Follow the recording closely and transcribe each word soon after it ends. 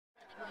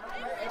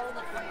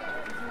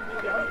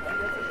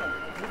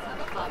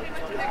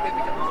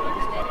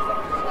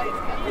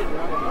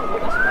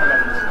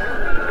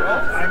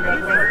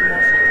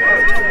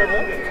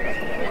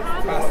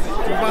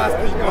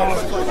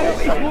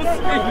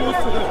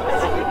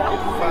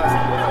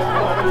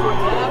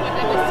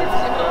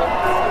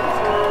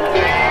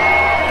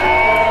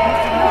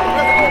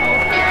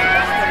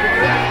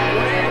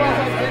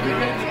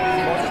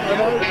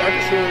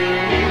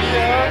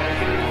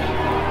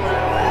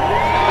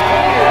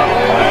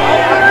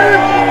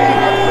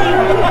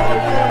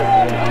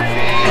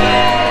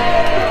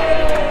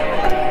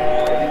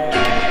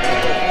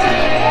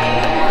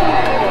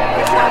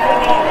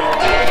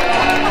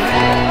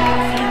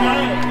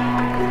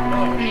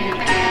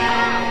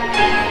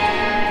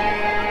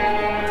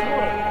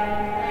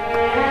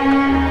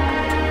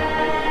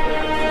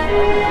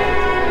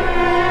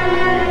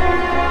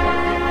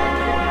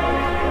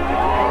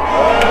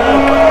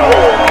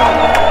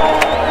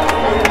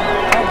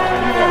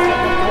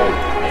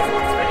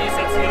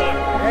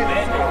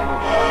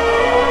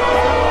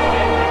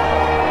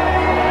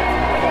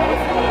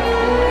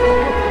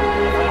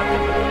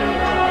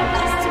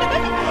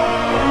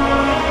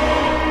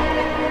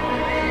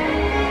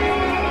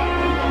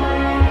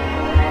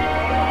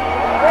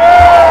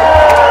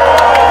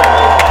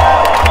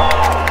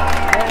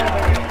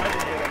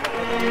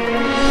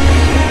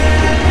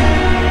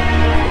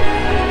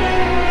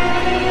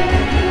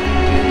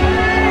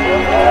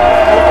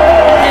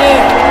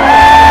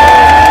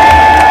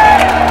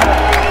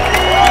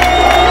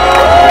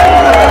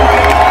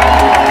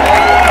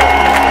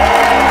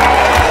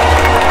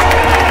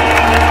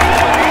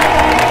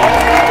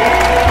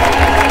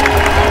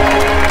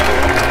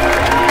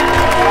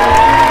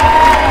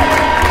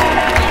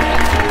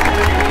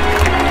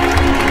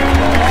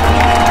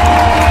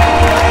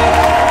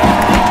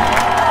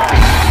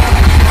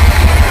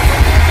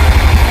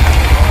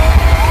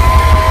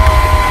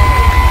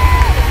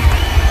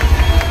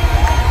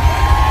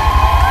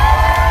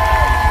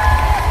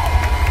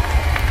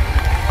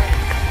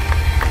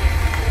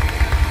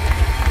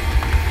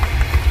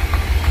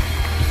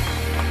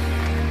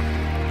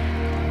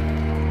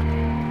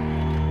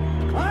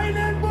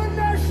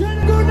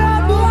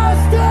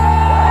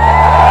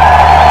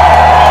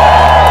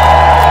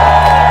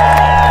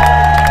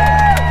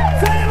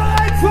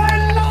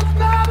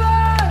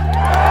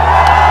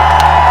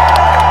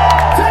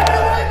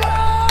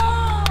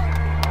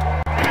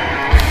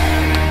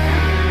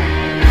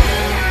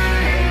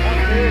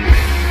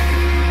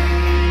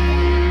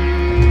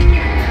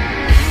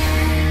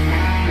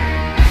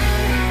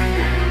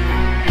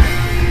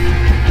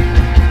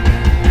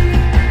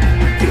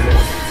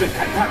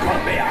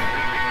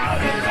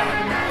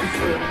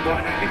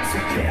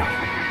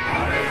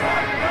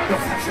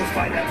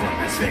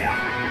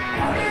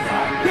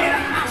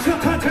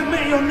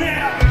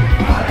Millionär.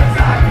 Alle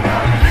sagen ja,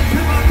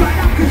 Rentner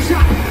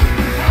abgeschafft.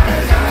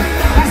 Alle sagen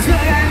ja, das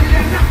wäre ja in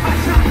der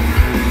Nachbarschaft.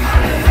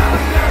 Alle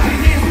sagen ja,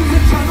 Chinesen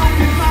sind schon auf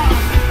dem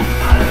Mars.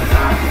 Alle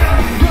sagen ja,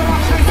 nur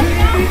noch scheiße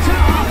in die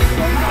Charts.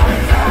 Alle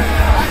sagen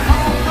ja, ein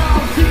Haufen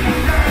auf die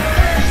Welt.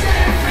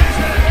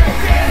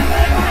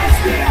 Wer weiß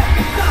dir,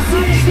 dass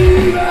ich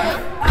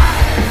liebe.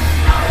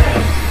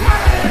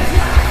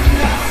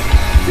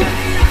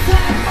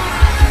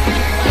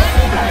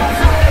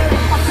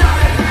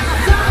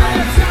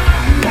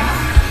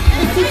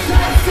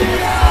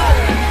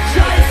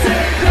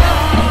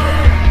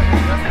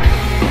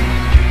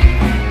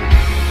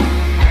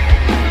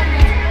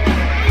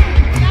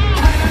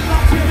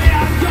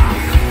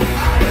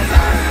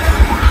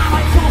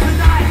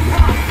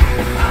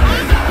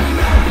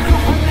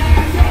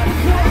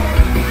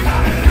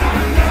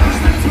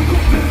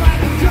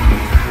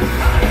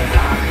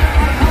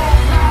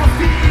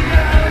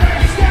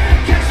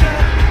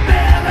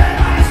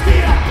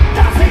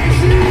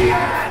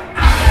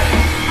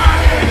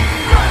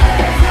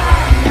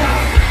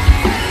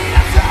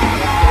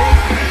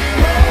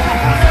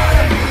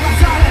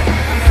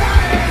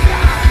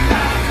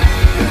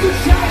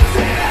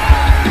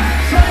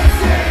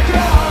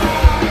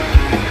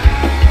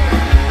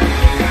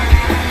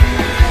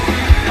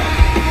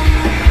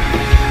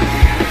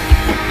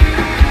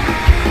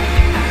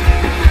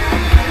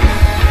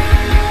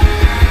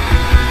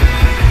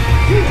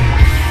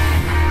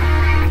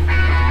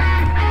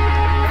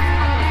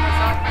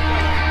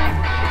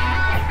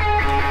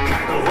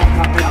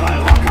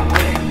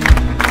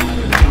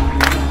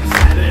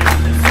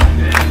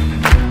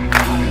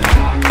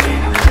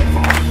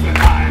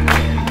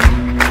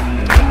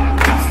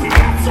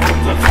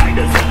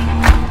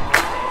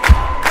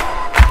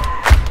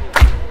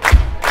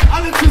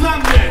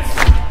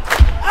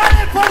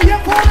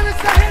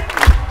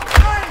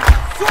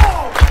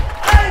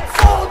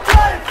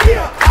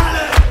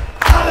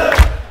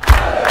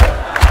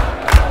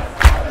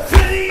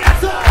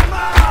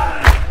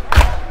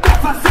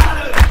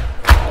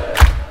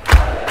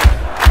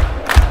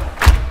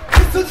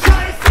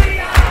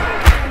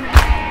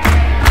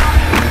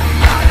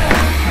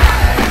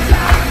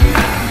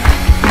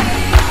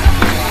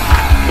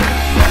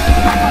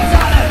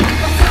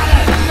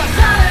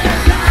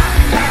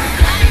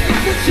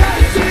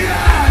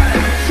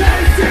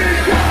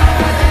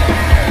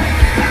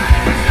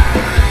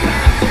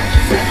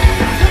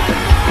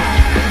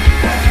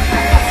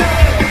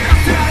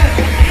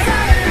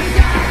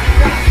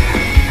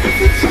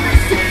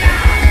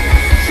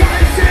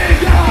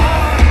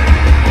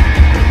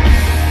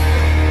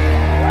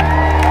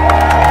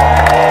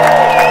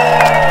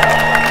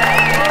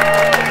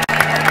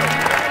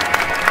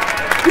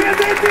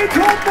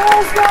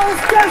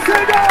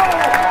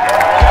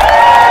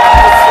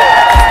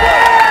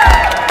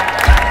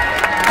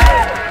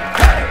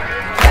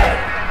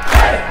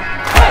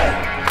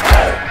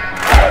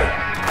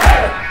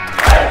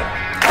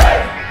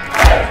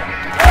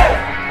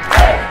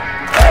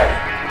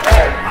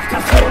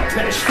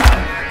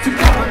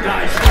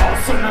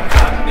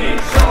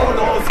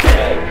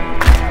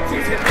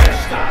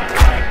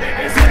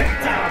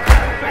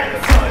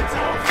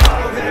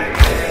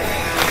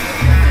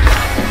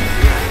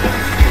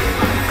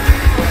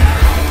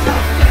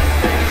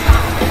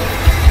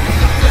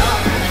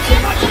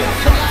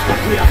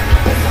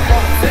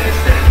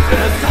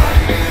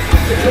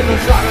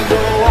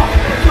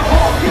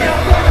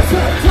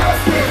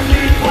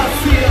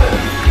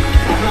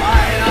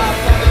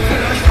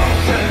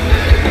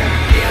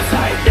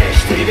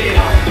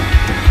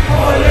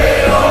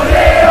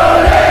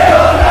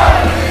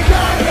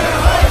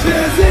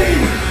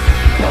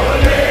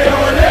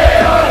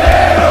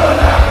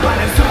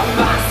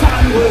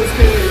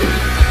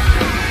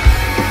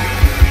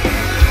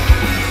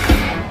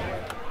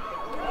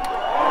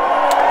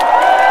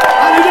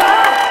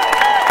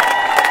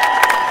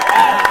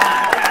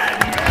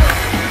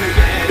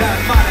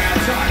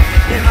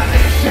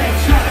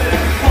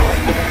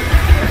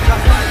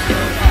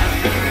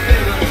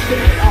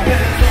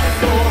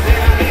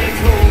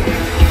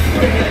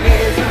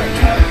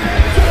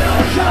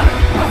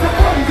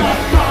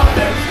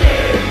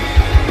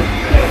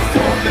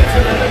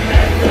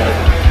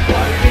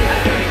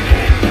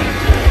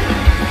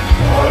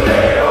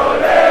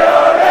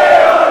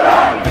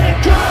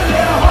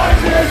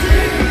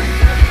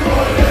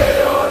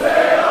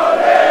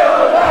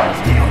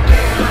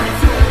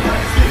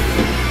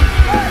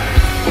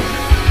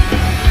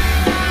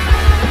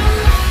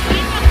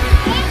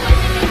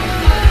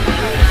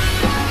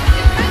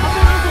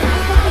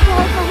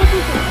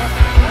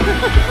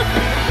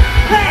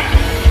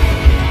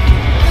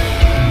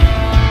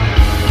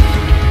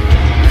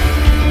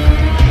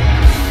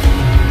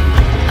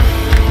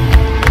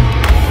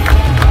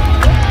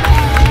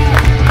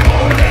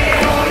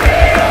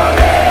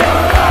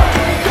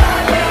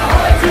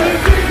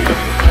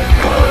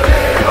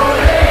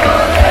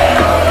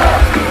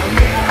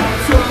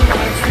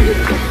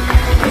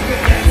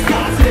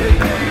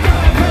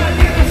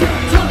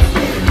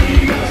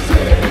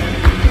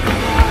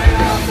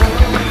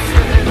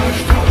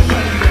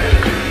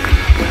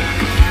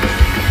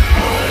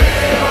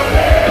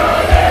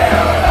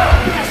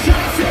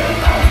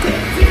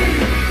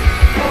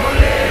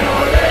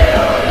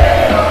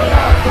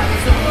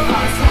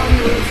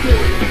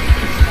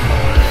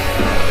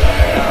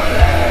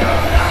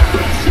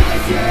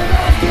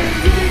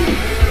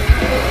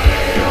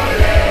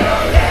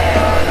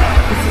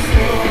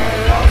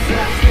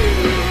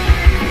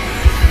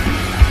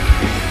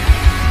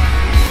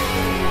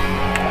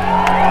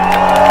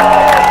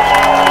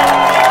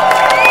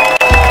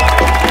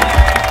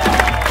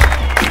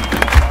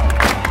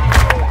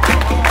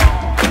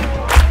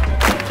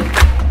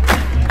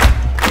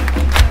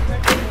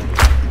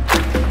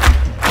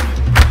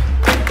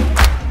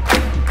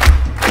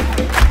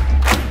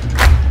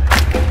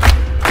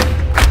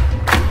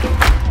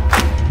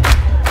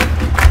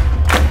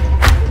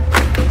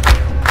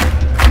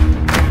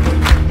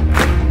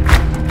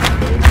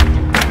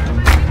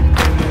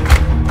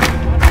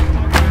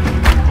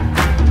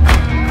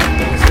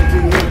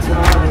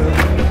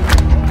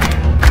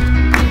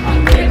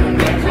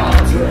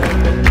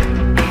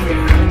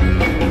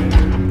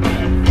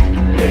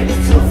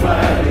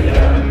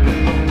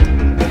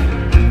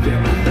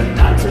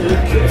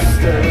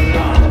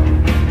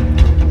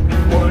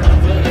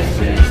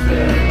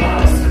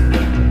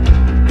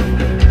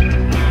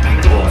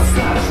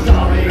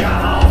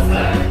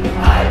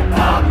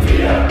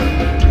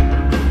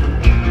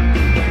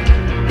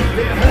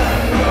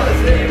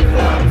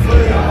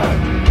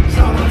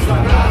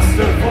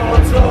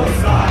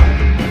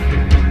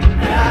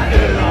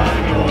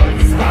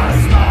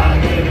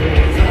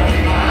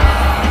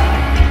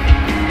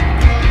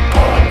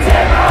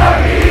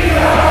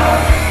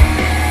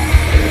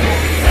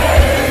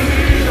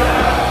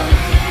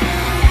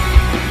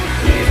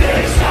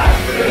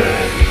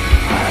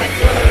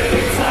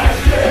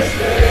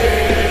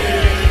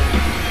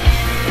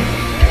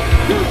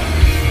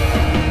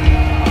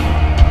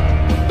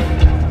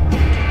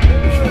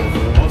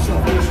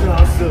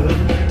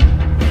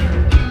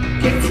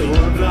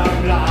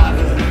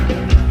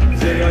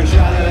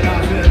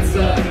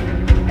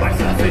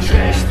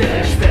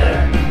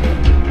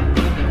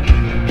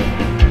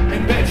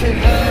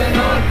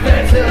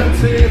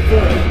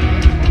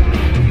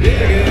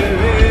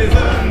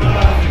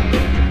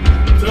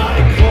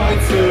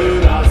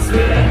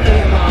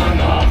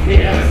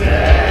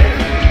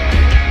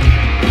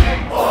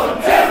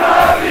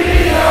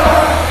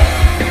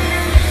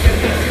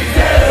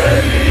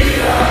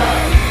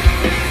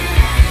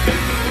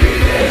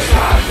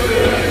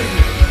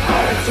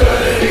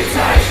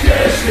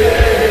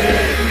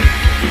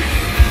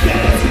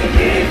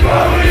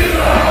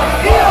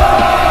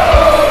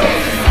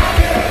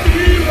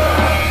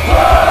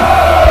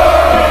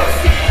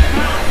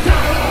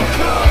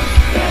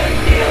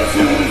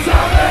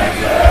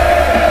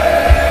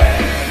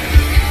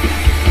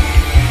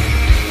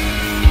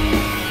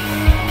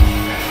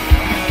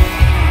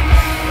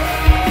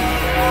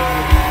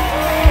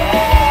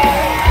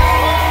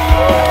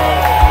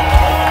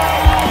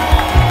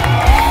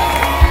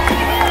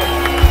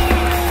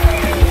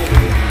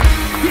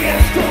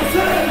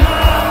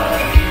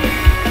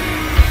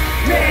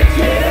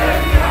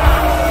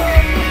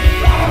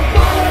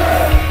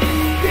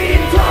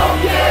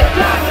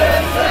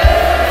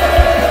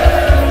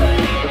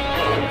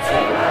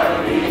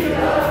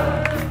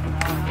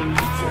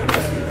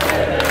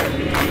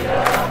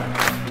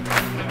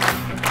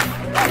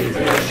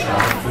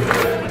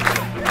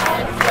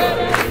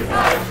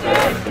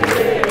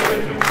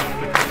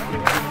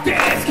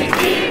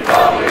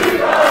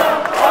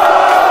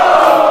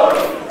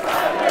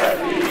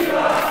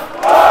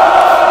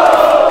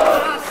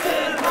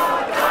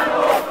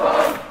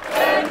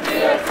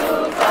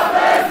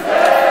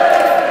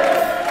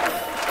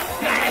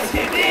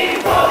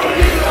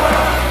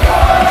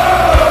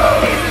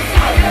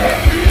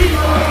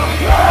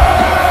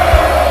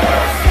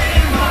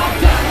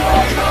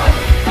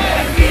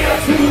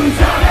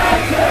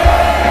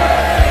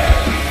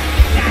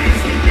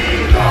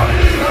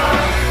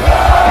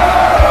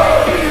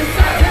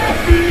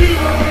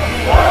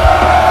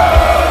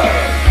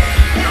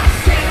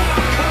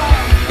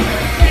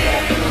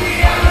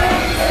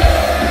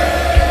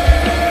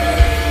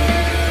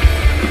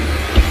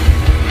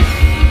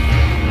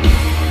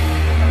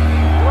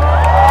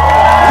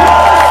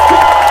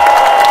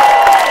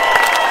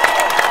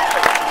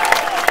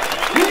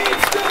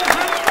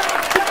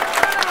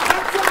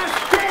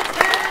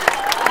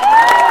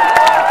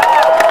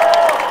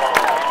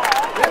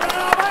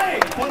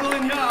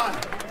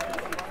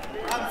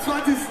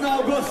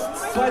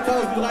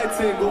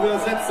 2016, wo wir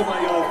das letzte Mal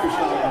hier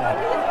aufgeschlagen haben.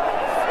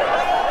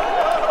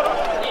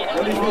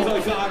 Und ich muss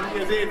euch sagen,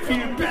 ihr seht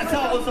viel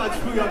besser aus als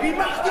früher. Wie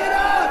macht ihr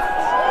das?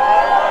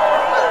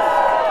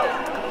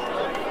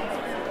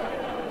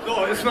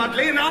 So, ist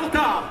Madeleine auch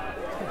da?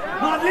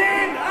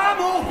 Madeleine, Arm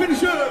hoch,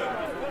 bitteschön!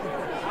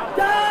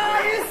 Da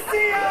ist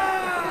sie ja!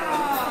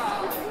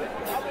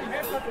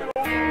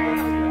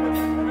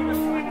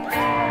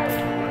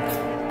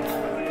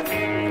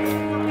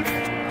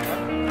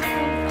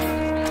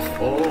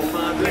 Oh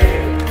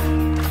Madeleine,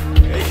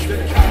 ich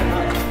bin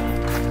keiner,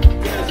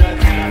 der sein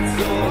Herz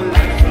so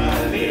leicht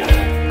verliert.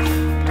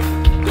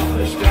 Doch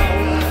ich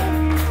glaube,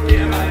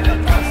 wir beide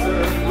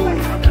passen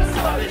gut, das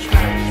hab ich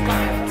gleich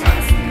beim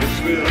Tanzen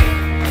gespürt.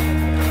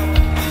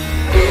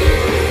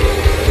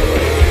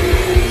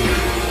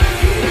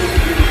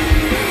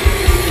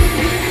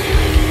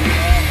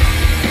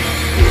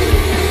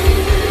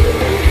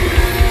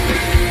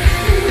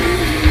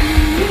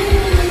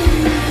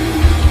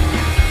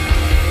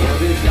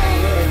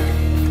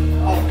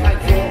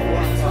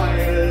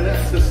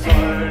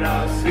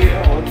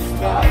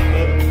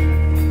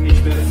 Ich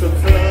bin zum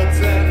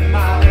 14.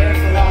 Mal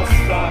in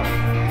Rostock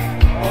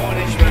und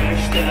ich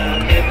möchte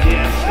mit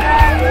dir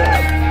schlafen.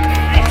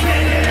 Ich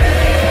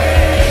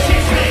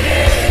will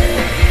dich,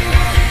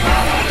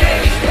 aber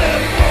nicht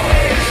bevor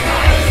ich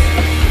weiß.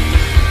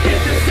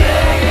 Gibt es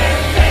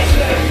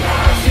irgendwelche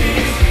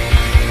Nazis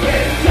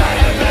in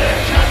deinem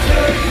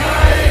bekannten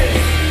Kreis?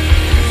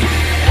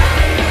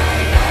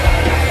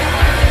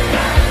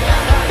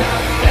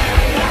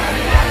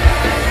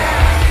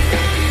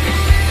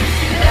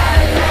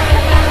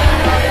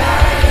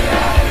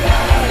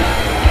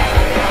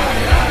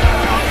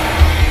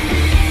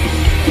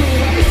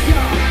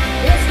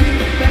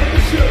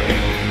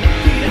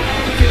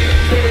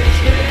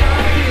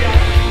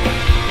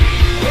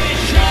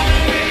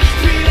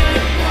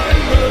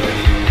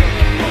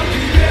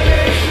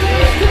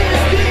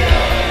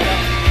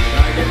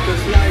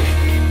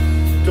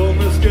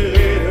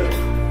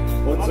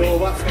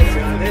 Sowas muss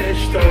ja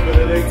nicht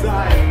unbedingt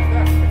sein.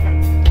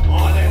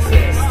 Und es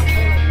ist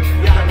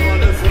ja nur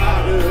eine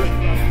Frage.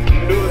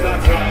 Du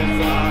sagst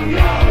einfach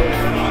ja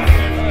oder nein.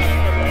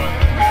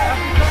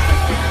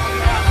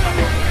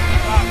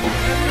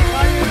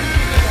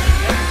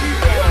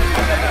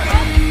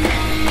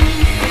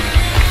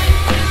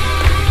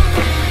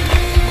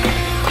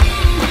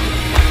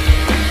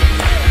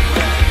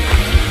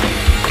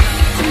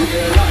 Tut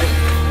mir leid,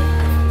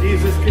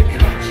 dieses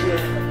Gequatsche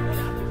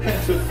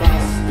hätte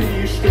fast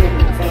die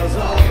Stimmung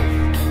versaut.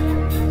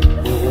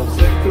 Wo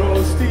sind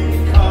bloß die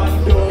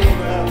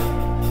Kondome?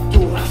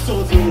 Du hast so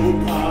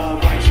super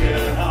weiche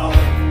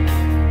Haut.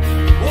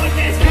 Und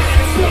jetzt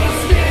kannst du es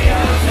mir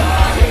ja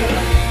sagen,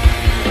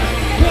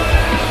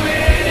 woher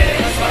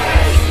ich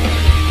weiß.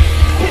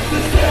 Gibt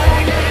es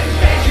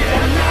irgendwelche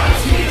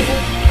Nazis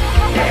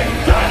in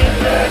deinem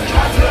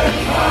bekannten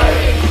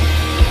Kreis?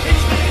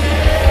 Ich will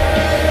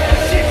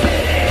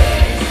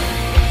nichts,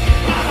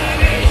 aber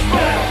nicht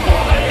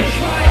bevor ich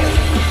weiß.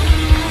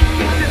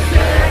 Gibt es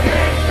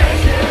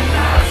irgendwelche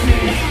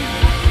Nazis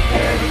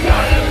in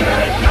deinem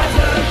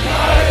bekannten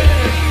Kreis?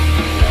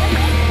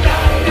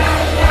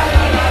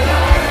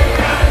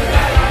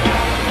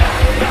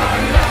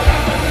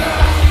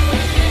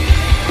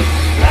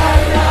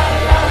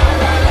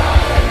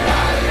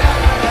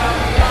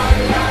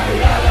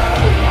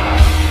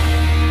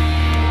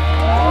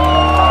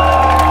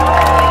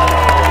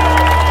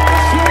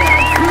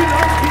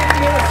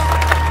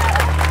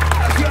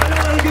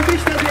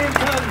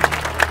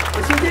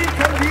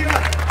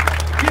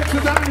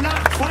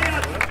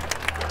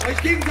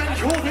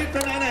 Gegenseitig hochhebt,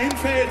 wenn einer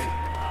hinfällt.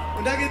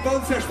 Und da geht bei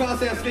uns der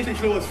Spaß erst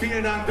richtig los.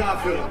 Vielen Dank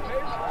dafür.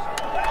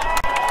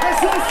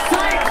 Es ist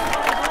Zeit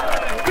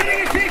für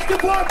die Geschichte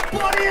von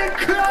Bonnie und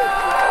Clyde!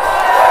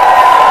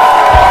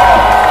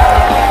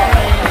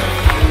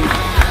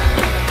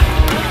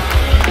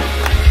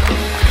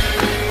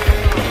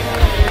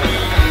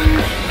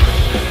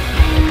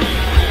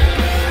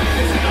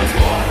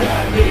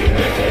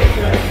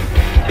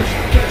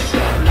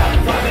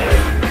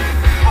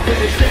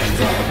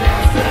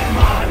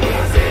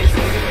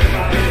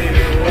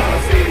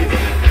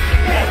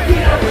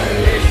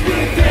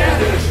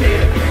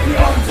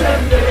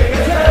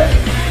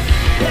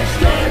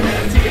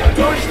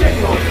 Durch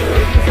den Mund,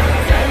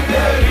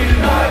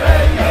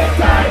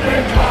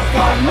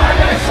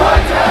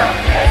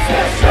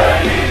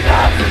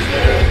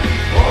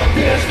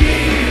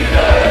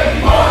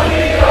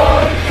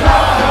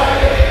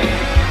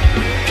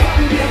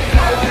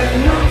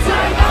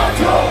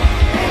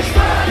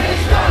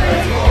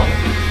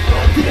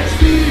 Wir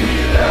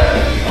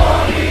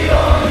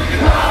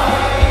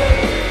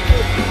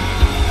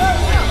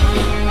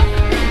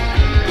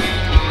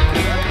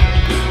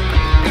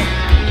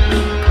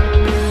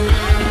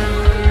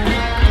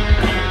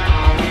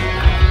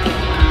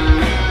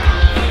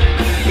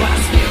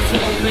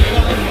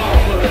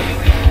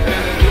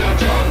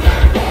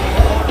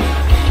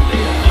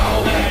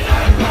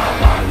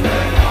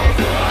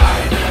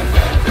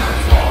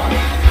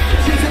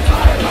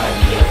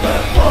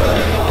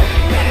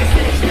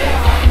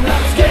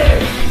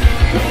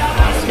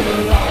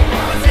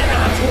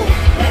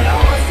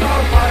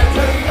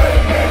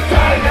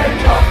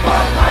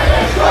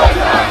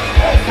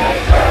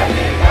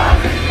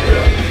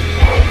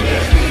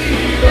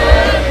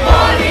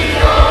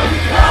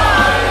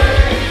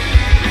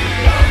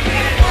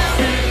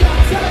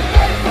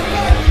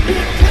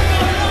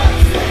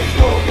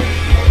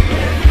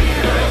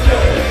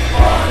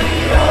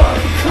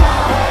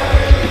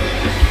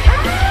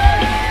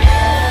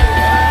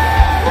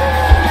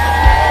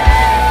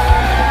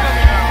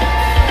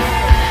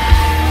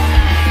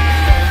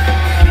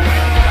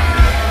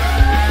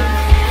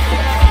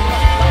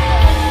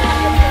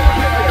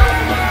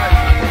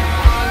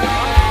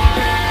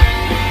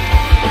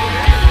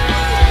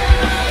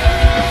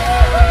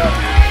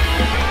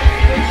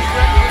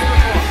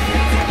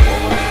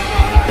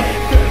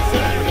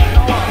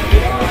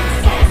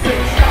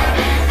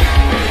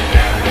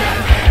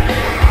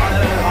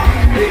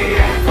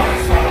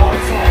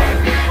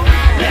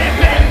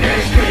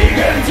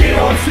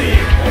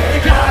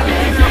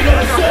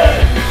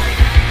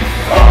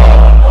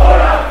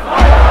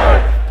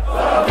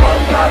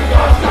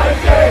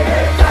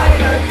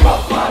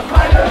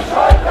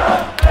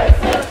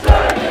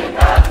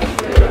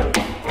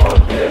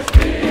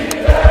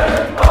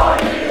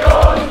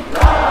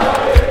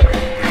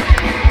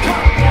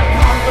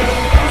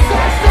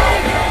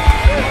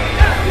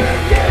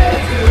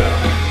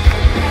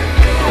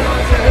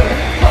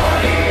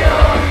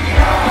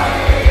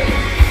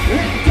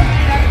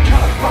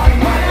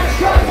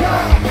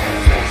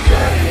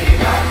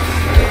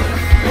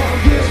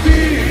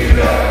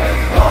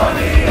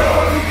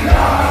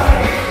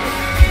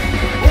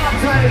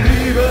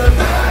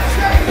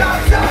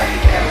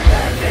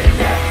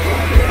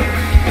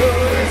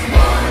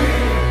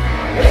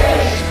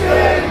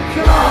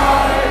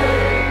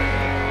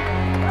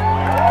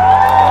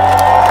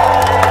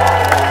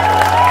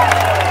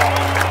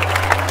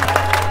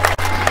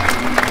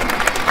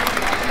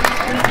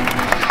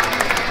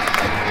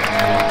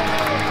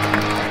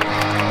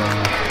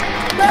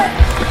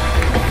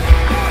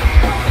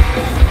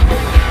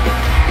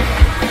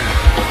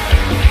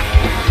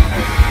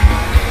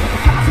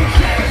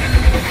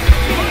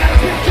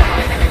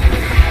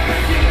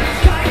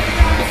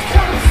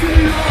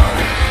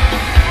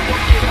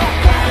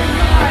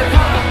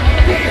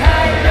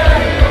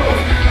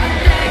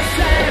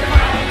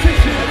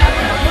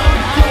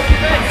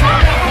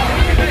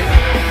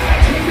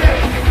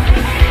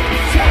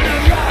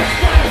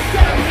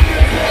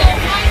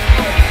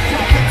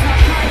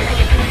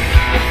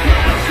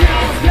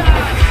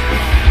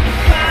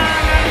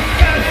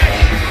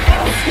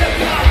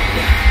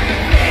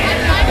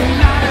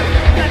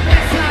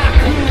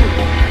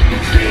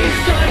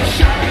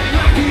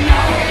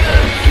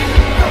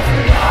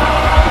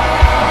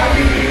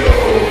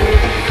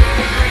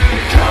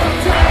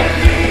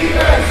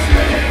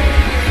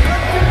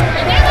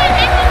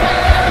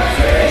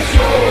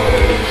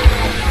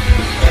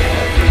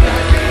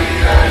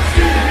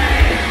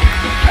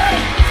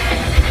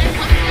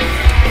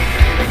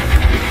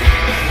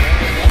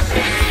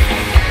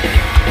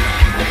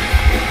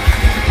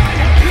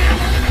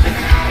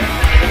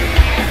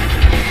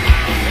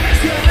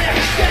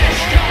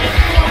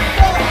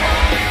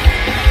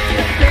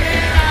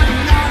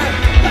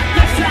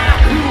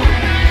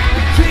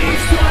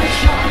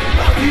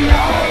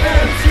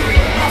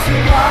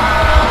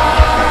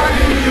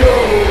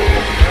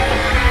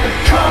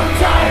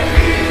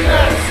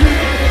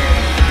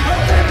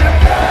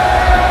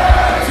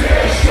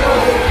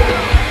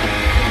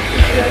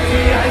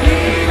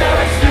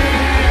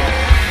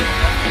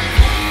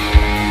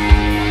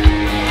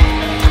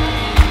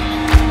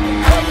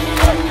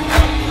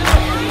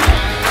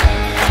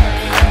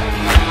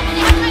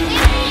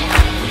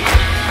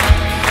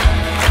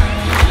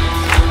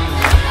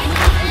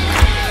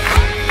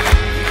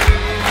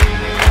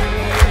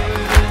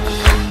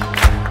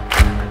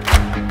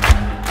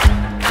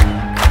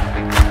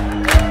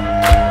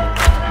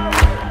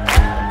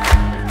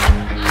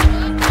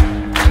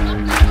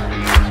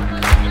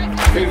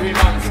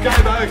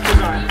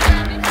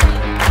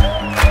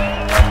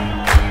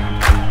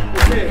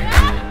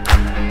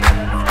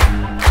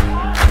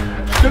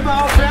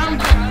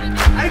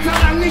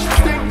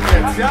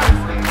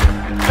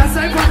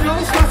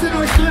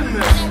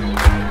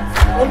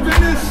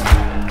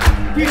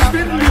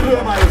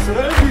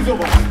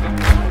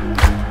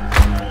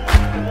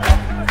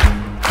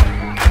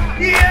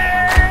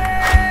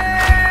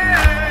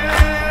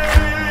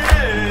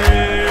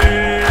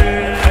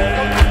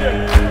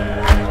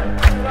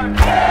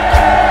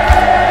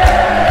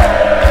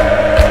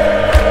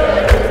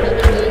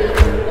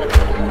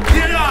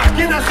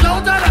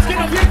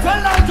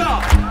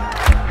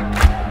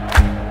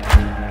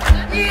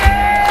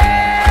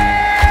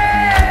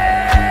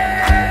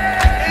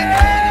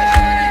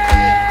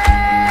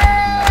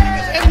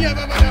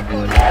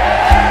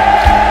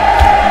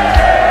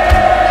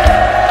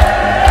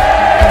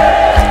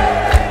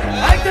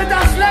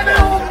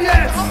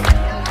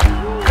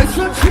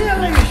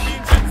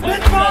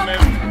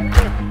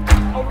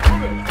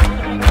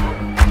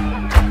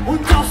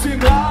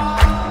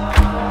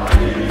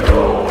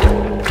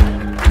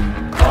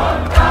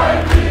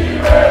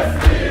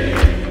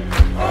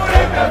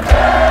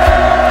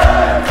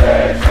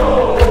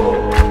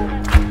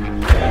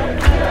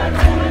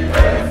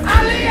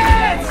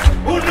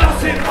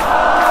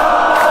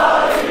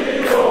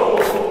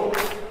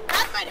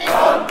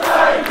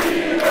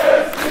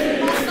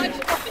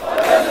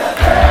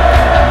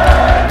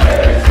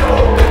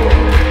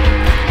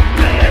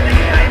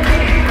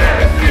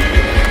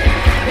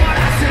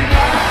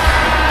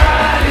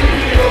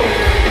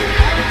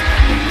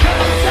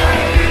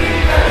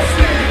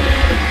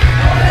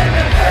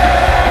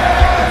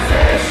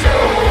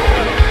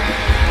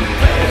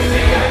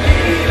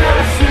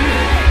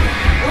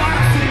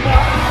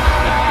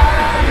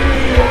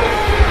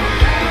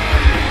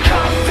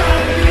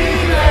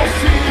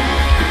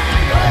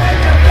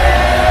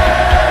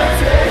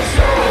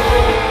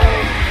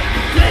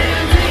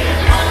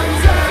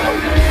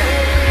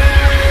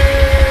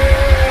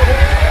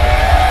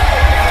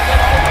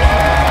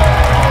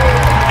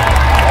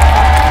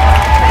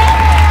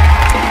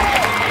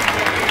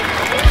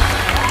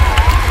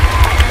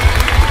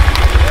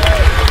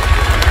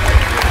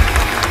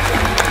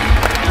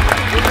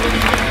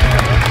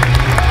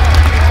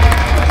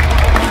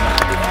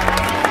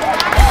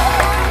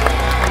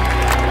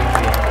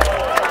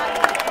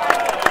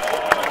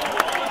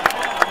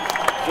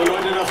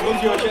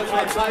ich euch jetzt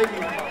mal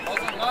zeigen.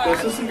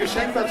 Das ist ein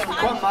Geschenk, das ich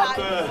bekommen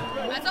habe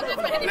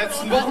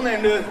letzten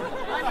Wochenende.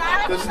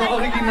 Das ist eine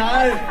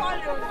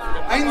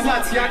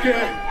Original-Einsatzjacke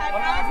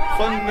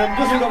von einem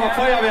Düsseldorfer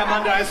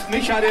Feuerwehrmann. Der heißt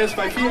Micha, der ist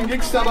bei vielen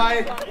Gigs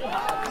dabei.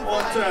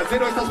 Und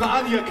seht euch das mal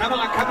an hier.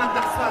 Kamera, kann man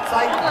das mal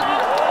zeigen?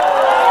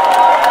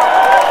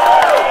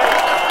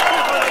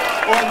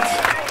 Und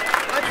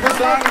ich muss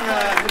sagen,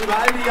 über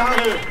all die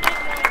Jahre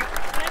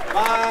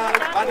war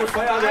die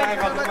Feuerwehr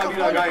einfach immer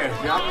wieder geil.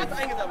 Wir haben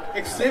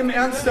extrem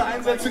ernste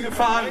Einsätze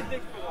gefahren,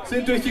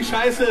 sind durch die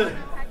Scheiße.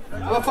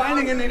 Aber vor allen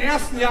Dingen in den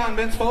ersten Jahren,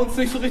 wenn es bei uns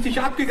nicht so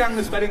richtig abgegangen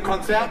ist bei den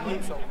Konzerten,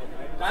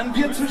 dann haben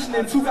wir zwischen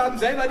den Zugaben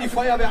selber die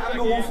Feuerwehr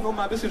angerufen, um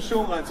mal ein bisschen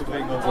Stimmung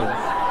reinzubringen und so.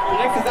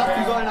 Direkt gesagt,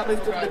 die sollen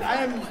damit mit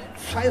einem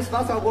scheiß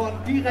Wasserrohr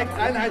direkt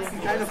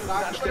reinheizen, keine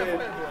Fragen stellen.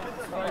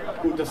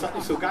 Gut, das hat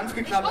nicht so ganz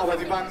geklappt, aber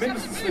sie waren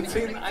mindestens mit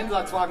 10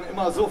 Einsatzwagen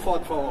immer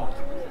sofort vor Ort.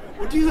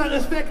 Und dieser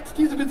Respekt,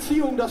 diese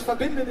Beziehung, das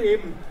verbindet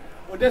eben.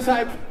 Und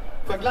deshalb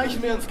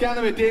vergleichen wir uns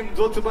gerne mit dem,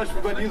 so zum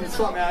Beispiel bei diesem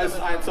Song, er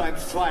heißt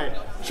 112.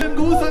 Schönen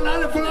Gruß an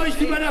alle von euch,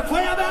 die bei der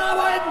Feuerwehr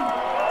arbeiten!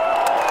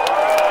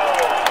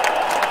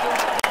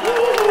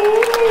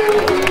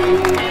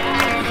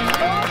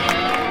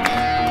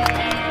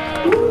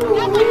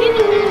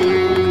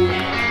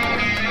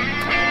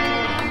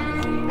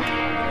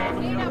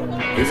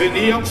 Wir sind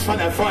die Jungs von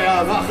der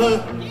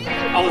Feuerwache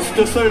aus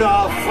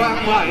Düsseldorf,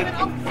 Franken-Rhein,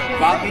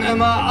 warten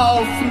immer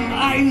auf einen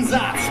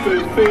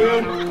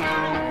Einsatzbefehl.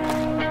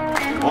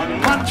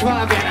 Und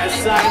manchmal, wenn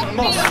es sein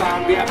muss,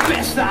 fahren wir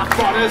bis nach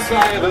Buenos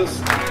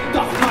Aires.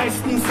 Doch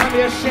meistens haben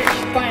wir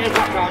Schicht bei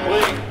Rock am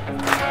Ring.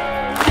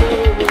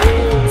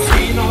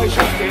 Ziehen euch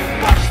auf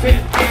den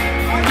Waschpit,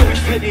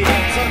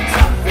 durchtrainiert zum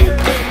Zapfit.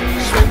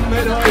 Schwimmen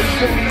mit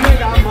euch im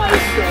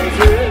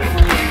Jägermeistersee.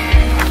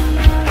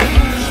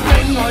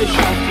 Springen euch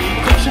auf die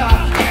Dächer,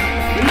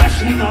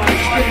 löschen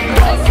euch den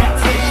Golf.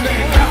 Herzlich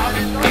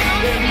willkommen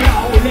im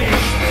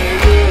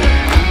Blaulichtmilieu.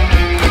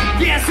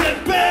 Wir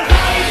sind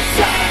bereit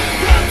seit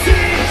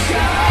 40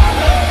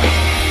 Jahren.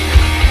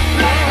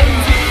 Bleiben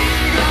Sie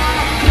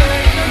nach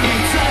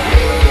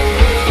Zeit.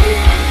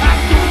 An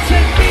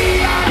guten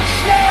wie an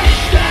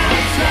schlechter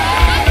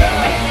Tage.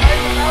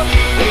 In uns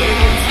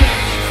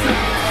nichts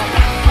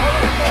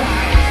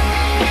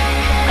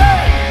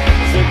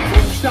sind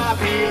 5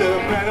 stabile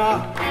Männer,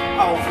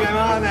 auch wenn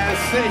man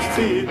es nicht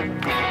sieht.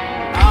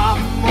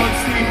 Haben uns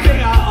die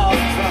Finger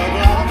oft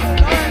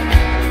verbrannt.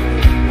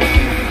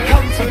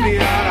 Komm zu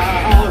dir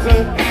nach Hause,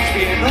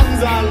 spielen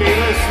unser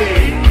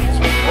Liebeslied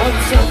und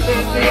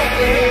zünden dir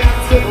die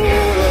ganze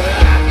Bude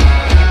an.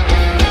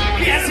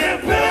 Wir sind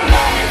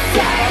bereit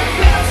seit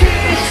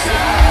 40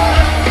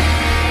 Jahren.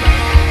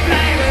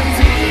 Bleiben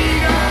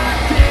Sieger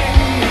gegen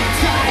die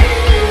Zeit.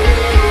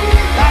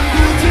 An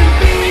guten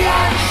wie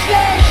an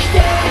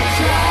schlechten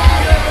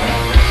Tagen.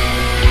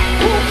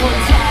 Ruf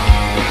uns an,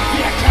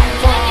 wir kommen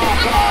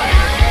vorbei.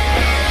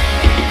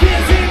 Wir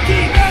sind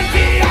gegen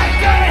die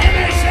alte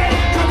Himmlische.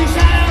 Komm die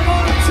Schale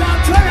runter,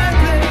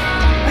 Toten.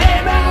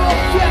 Hebe auf,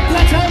 wir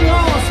klettern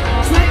raus.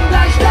 Schwingen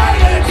gleich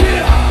deine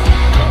Tür.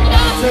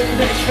 Warten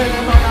dich für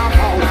den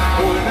Mannerbau.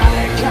 Holen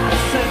alle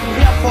Klassen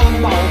hier vom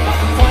Bau.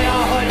 Machen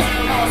Feuerholz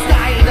aus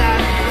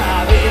deinem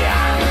Klavier.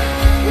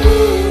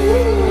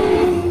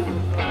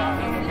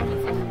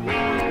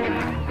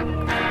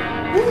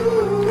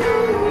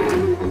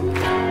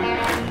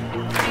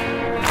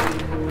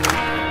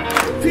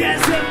 Wir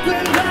sind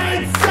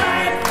bereit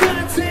seit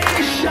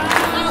 40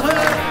 Jahren.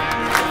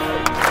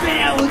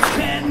 Wer uns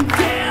kennt,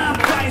 der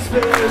weiß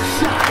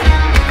Bescheid.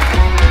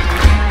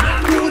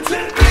 Am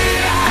guten wie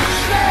an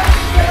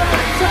schlechten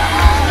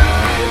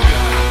Tagen.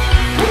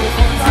 Ruf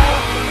uns an,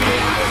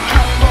 wir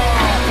kommen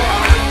vorbei.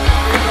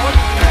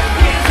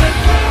 Wir sind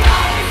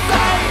bereit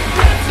seit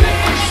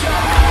 40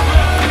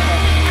 Jahren.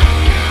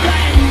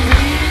 Bleiben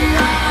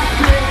wir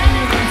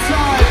gegen die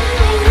Zeit.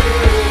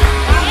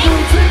 Am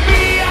guten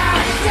wie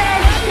an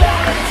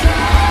schlechten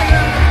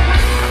Tagen.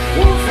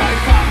 Ruf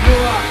einfach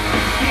nur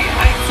die 112.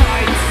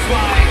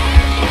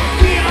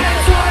 Die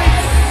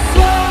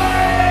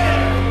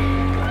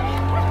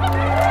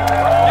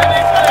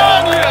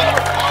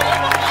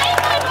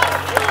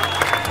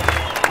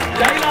 112.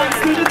 Geiler als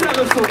eine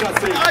Ritterrüstung, das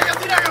Ding. Ah, ich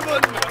hab's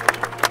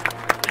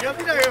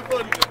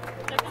wiedergefunden.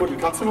 Gut,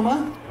 kannst du nochmal?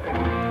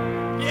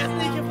 Die ersten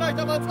nicht gefragt,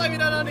 aber 2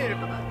 wieder daneben.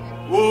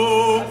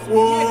 Wow,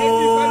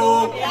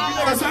 wow.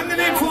 Das ist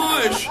angenehm für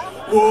euch.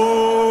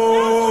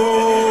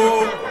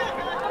 Wow.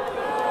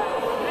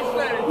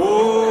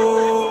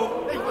 Wow.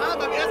 Ich war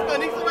beim ersten Mal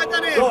nicht so weit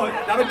daneben. So,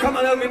 damit kommt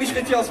man irgendwie nicht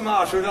richtig aus dem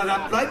Arsch. Oder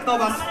dann bleibt noch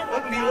was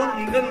irgendwie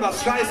unten drin,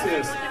 was scheiße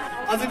ist.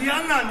 Also die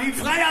anderen, die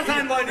freier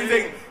sein wollen, die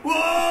singen.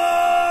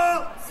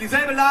 Wow. Ist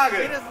dieselbe Lage.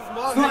 Ist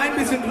nur ein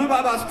bisschen drüber,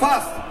 aber es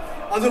passt.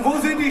 Also wo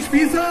sind die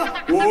Spießer?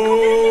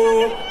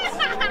 Wow.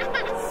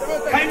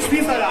 Kein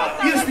Spießer da,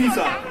 ihr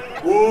Spießer.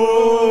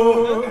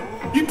 Wow.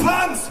 Die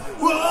Punks.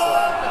 Wow.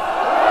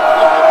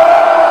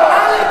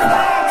 Alle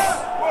Punks.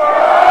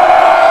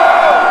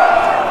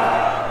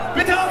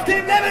 Bitte auf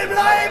dem Level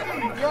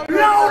bleiben.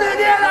 Laune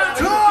der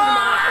Natur.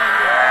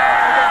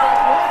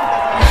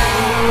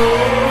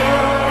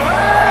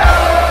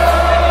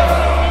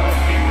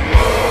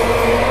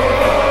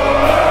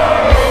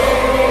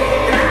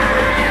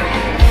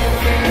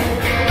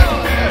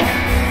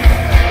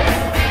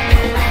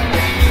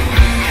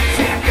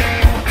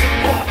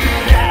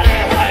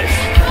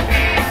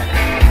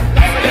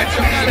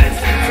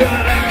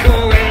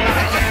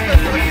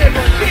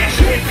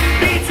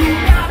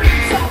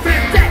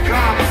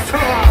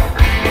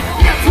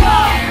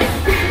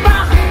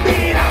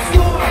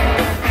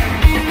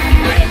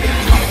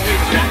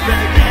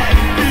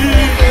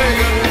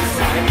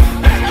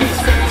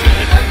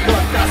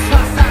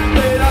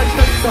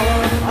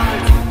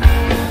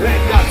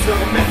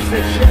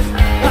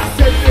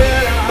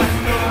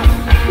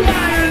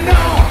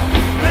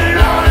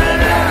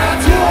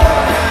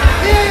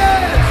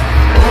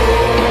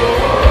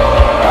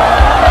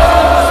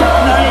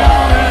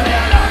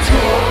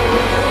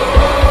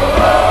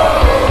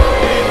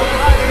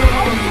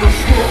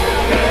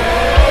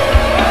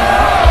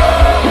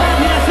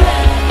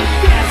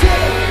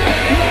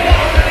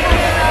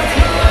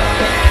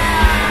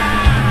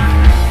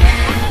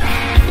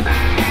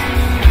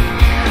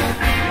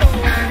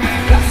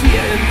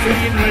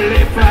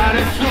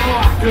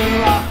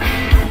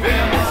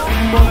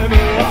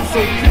 so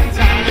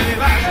klettern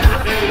über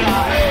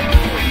Staffelei.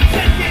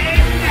 Sind wir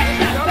in der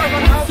Stadt,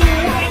 zu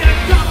einem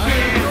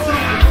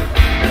Doppelzug.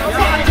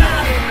 Vater,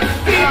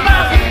 wie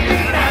machen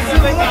die das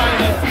so?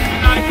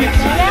 Nein, wir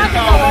schauen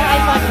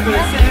auf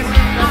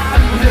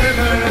am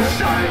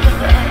Himmelschein.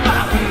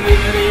 Machen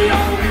wir die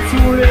Augen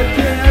zu, wir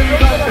kehren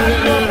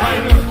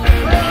Doppelheim.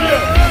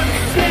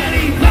 Wenn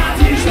die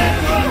Party schnell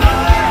vorbei.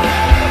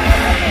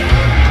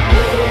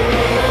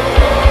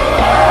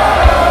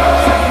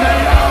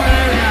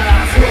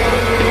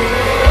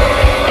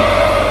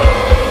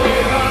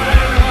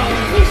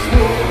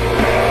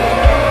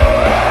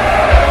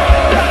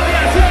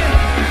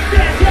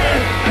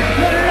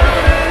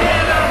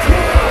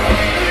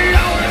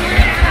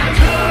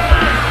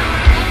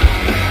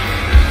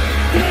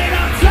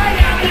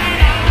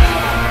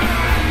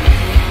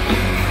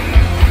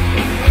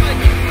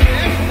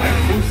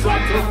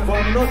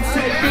 Von uns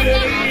zählt für die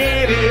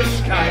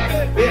Ewigkeit.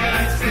 Wir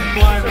reißen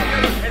Bäume,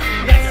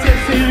 jetzt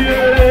ist die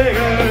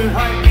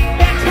Gelegenheit.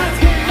 Der Tanz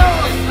geht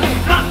los,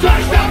 macht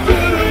euch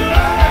dafür.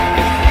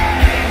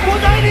 Wo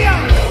seid ihr?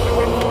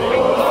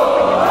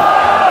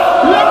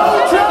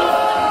 Lauter!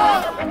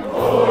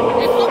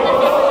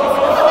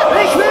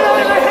 Ich will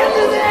eure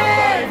Hände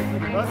sehen!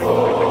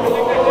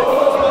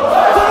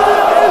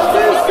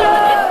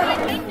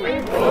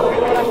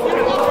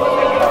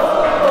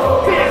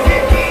 Wir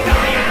sind die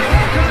neue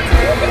Rostock!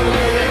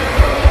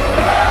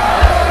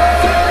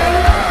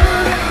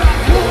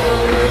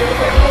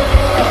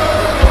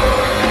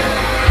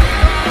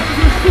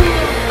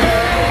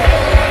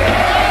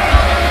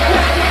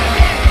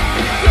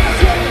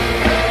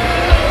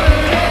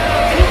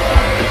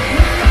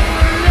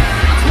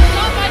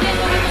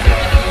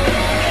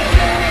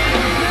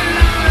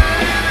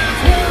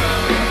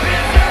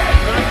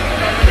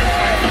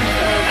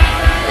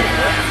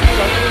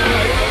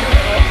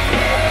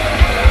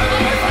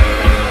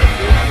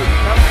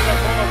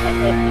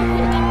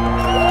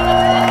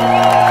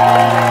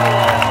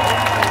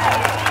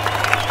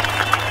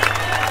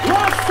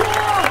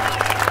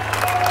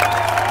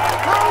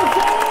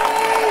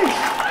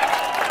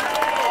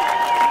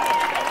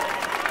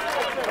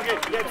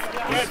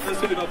 Jetzt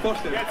müsst ihr euch mal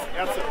vorstellen.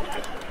 Das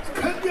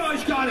könnt ihr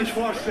euch gar nicht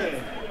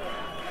vorstellen.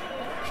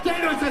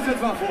 Stellt euch das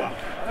jetzt mal vor.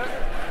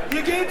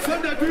 Ihr geht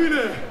von der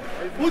Bühne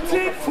und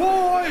seht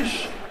vor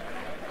euch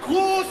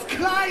groß,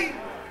 klein.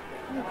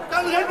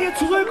 Dann rennt ihr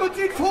zurück und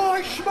seht vor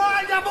euch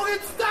schmal. Ja, wo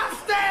ist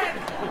das denn?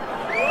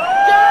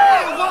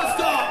 Geil,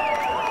 Rostock!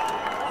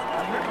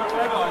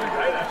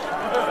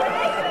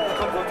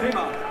 Kommt vom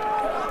Thema.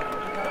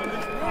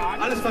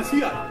 Alles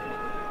passiert.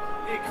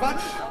 Nee,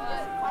 Quatsch.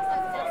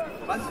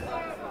 Was?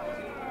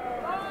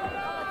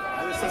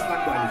 Also ist das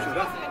langweilig,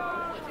 oder?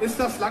 Ist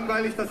das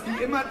langweilig, dass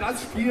die immer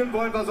das spielen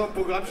wollen, was auf dem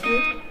Programm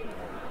steht?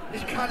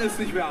 Ich kann es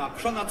nicht mehr ab,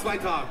 schon nach 2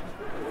 Tagen.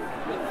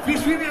 Wir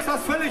spielen jetzt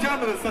was völlig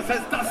anderes, das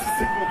heißt, das ist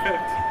der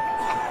Moment.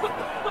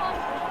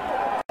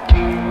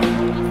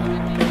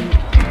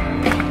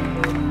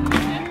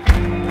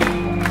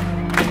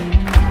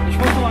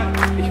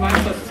 Ich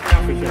weiß, das ist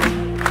nervig ist.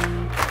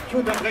 Ich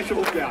unterbreche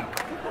ungern.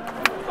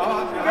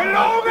 Aber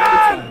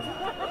gelogen!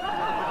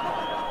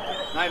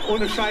 Nein,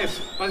 ohne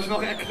Scheiß. Was ich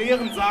noch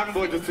erklärend sagen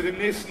wollte zu dem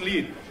nächsten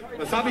Lied.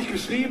 Das habe ich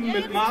geschrieben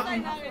mit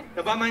Martin.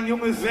 Da war mein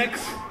Junge 6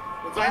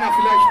 und seiner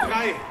vielleicht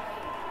 3.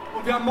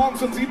 Und wir haben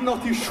morgens um 7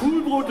 noch die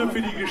Schulbrote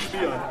für die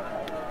geschmiert.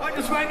 Heute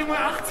ist mein Junge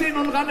 18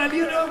 und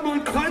randaliert irgendwo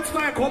in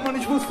Kreuzberg rum. Und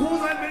ich muss froh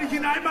sein, wenn ich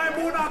ihn einmal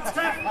im Monat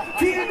treffe.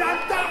 Vielen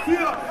Dank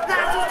dafür.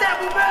 Das ist der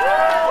Moment.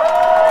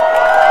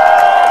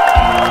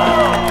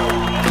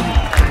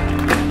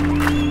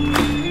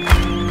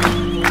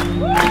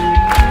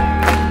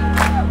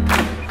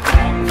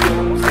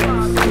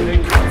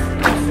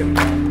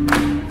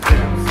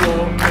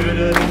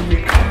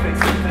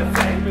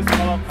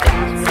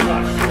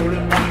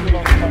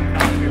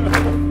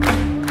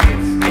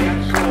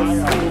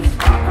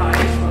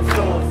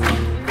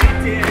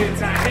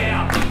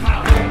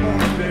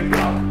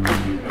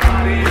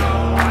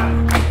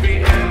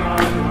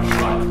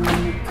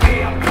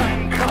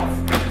 Kopf.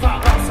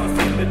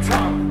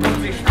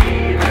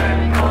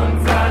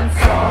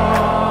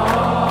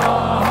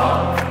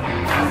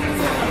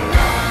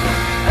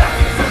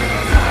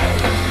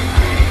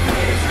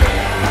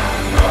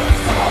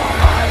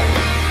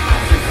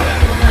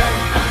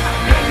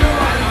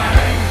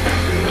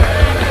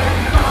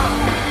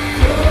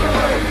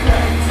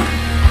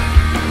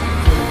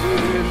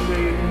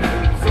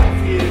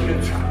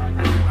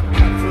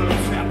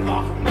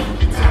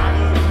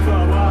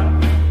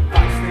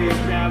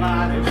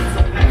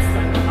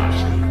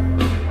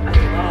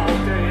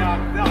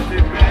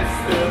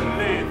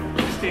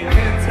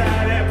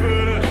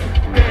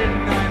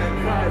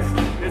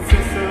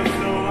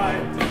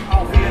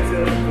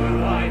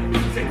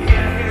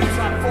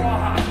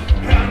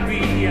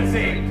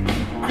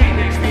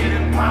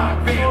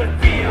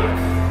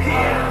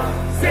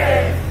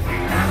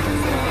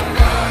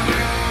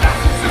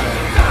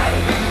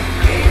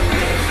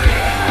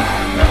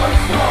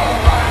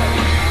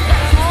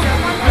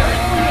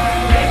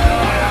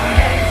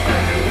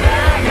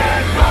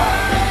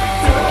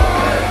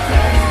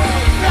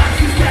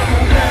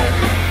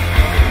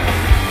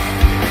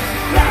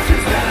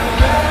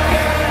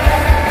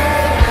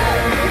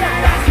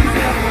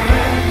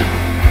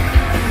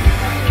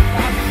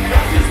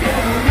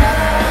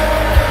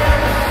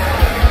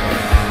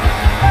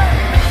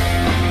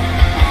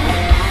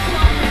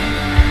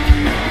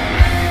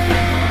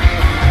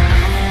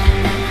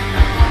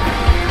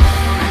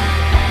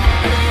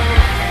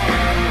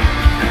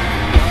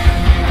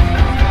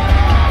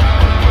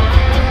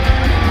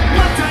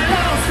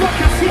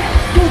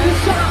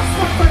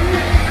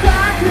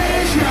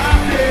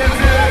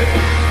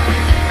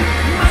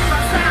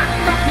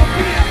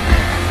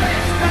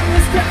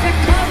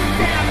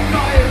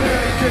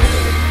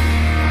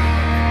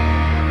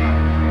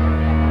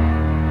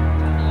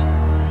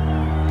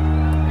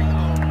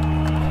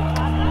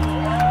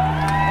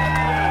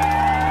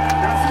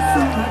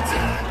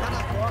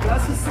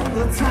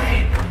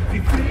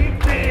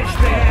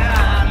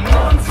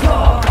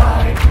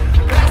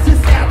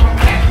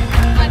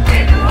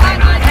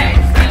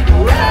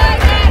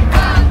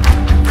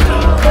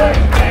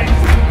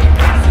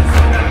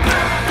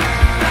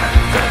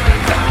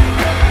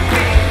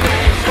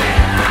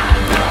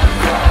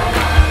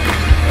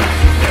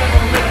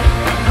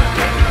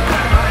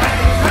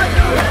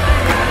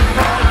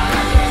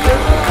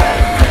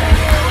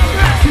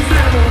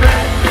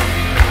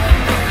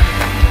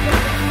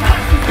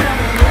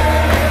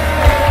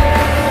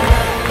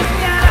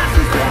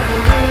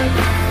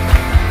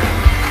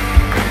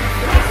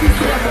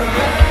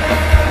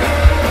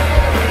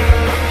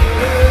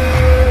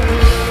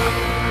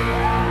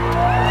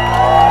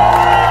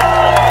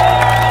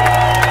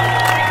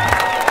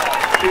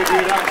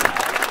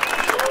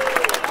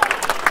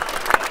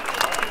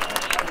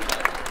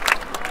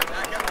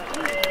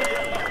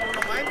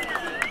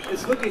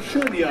 ist wirklich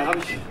schön hier.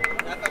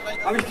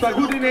 Hab ich zwar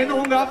gut in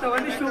Erinnerung gehabt,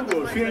 aber nicht so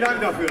gut. Vielen Dank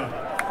dafür.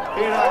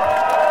 Vielen Dank.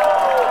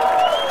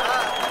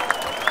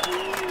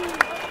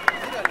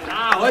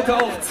 Ja, heute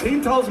auch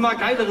 10.000 Mal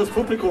geileres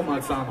Publikum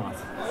als damals.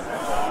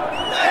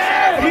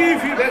 Viel,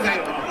 viel besser.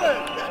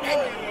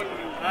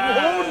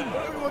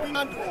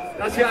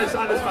 Das hier ist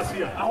alles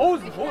passiert.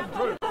 Hosen.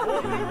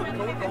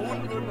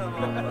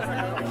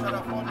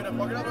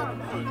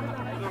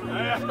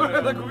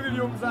 Da gucken die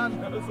Jungs an.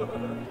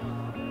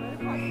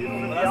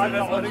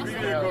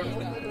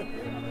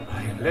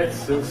 Ein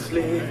letztes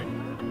Lied,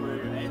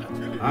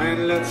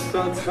 ein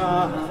letzter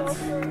Tat,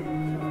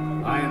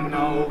 ein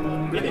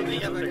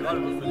Augenblick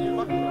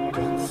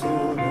ganz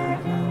ohne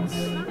Glanz.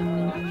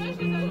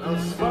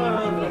 Das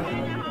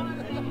Feuerwerk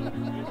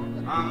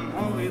am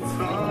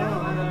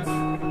Horizont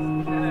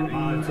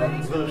malt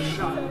unsere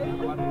Schatten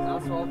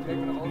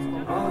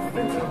auf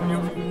Winter.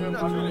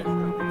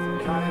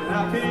 Kein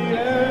Happy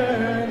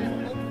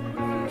End,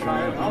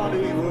 kein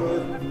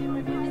Hollywood.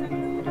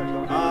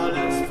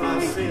 Alles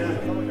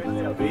passiert,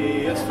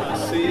 wie es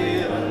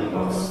passieren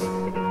muss.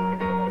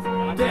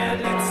 Der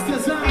letzte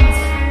Satz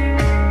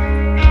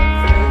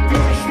fällt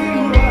durch die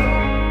Uhr.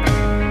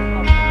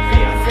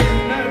 Wir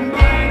finden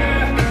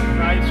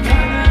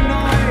keine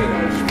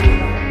neue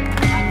Spur.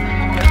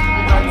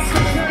 Und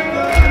zwischen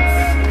uns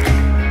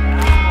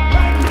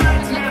ein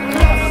alter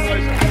Kuss.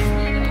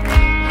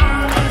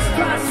 Alles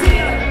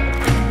passiert,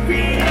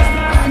 wie es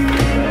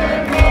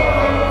passieren muss.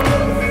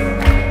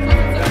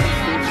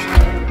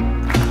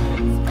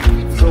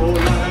 So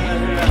lange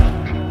her,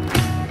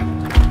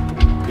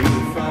 die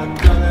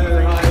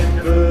Vergangenheit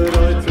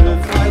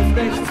bedeutet halt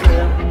nichts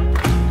mehr.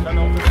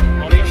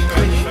 Nichts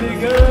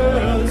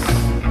Wichtiges,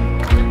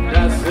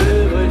 das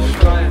übrig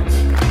bleibt.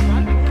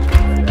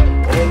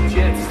 Und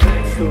jetzt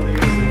trägst du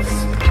dieses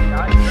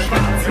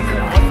schwarze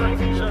Kleid.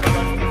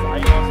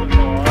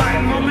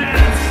 Ein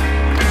Moment,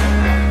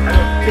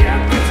 der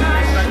bitter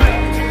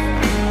schmeckt,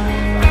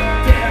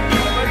 der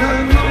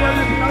keine neuen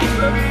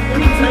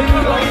guten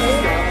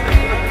Geister.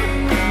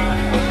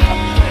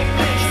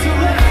 Nicht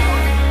zurück,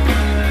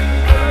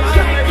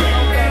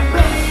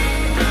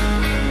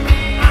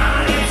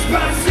 alles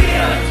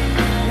passiert,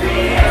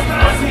 wie es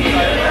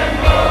passieren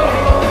muss.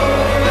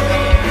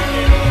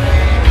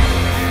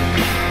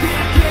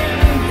 Wir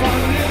gehen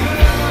von der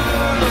Höhe.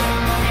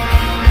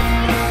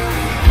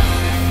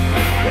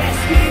 Es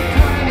gibt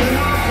keinen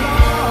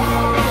Applaus.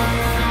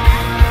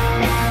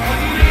 Und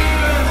die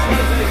Liebe ist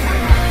wirklich,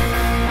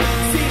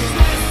 sie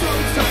schließt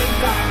uns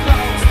einfach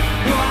raus.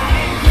 Nur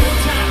ein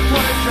guter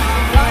Deutscher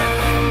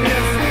bleibt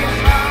es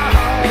nicht aus.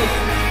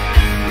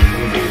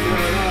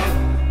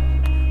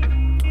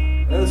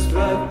 Es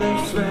bleibt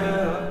nichts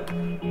mehr.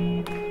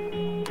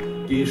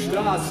 Die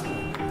Straßen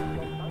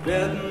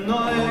werden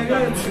neu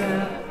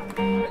gezerrt.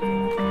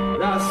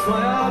 Das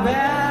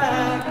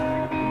Feuerwerk,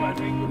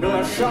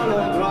 nur Schall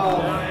und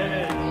Rauch.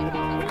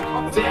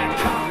 Der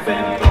Kampf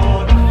im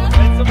Boden,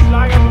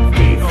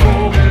 die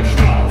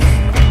Vogelstrauß.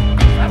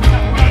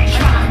 Ich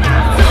mach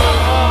nach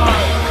Tor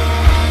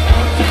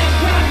und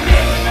denk an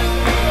dich.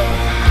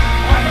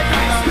 Und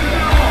weiß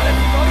genau,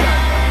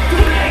 du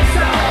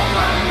denkst auch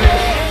an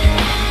mich.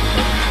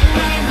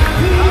 Kein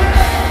Happy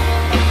End,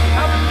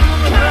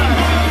 kein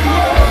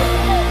Hollywood.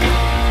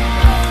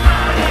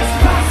 Alles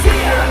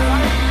passiert,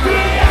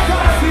 wie es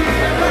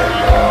passieren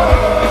muss.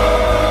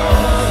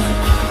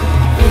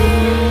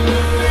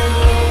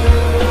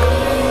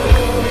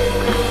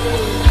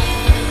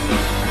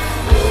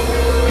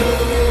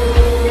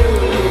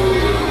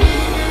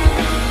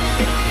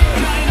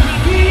 Kein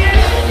Happy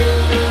End,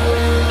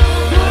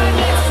 nur ein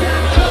letzter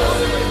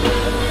Kuss.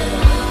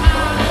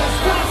 Alles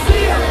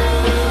passiert,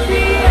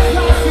 wie es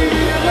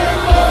passieren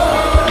muss.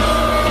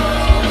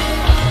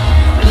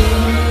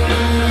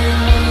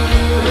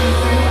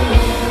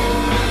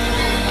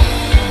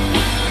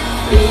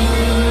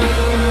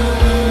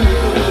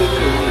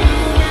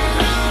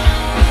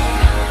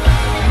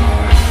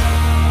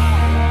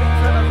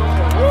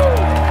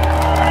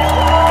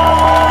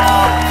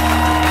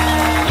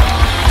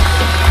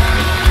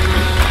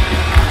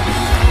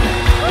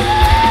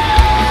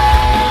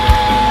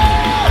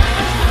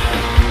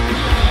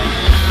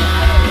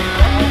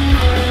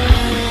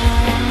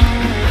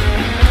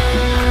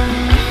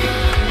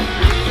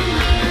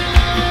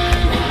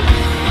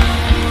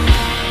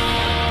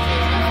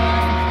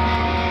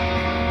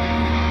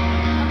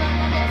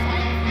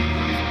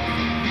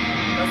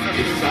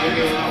 Ich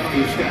zeige auf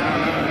die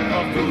Sterne,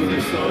 ob du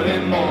siehst nur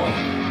den Mond.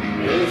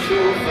 Ich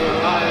rufe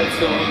halt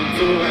und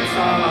du rennst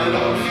aber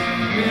los.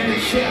 Will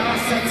ich hier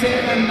was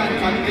erzählen, dann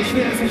kann ich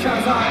mir sicher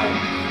sein,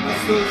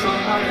 dass du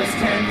schon alles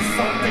kennst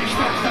und ich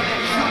möchte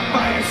dich schon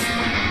weiß.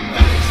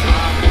 Wenn ich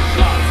sage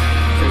schwarz,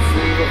 sitzt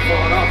du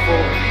sofort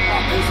davor.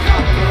 Ob ich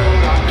kacke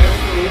oder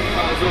nicht, du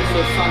versuchst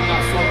es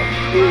anderswo.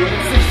 Du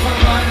willst nicht von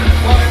meinen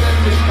Freunden,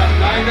 ich kann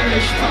deine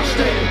nicht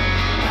verstehen.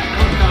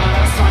 Und da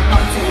das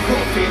Sandmann so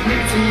gut wie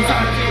nie zu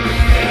sein gibt,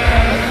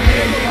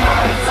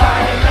 niemals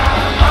seiner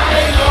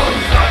Meinung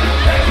sein,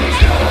 wenn ich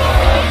nur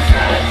uns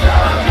nicht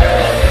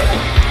erwähnt.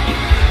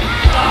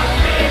 Mach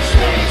mich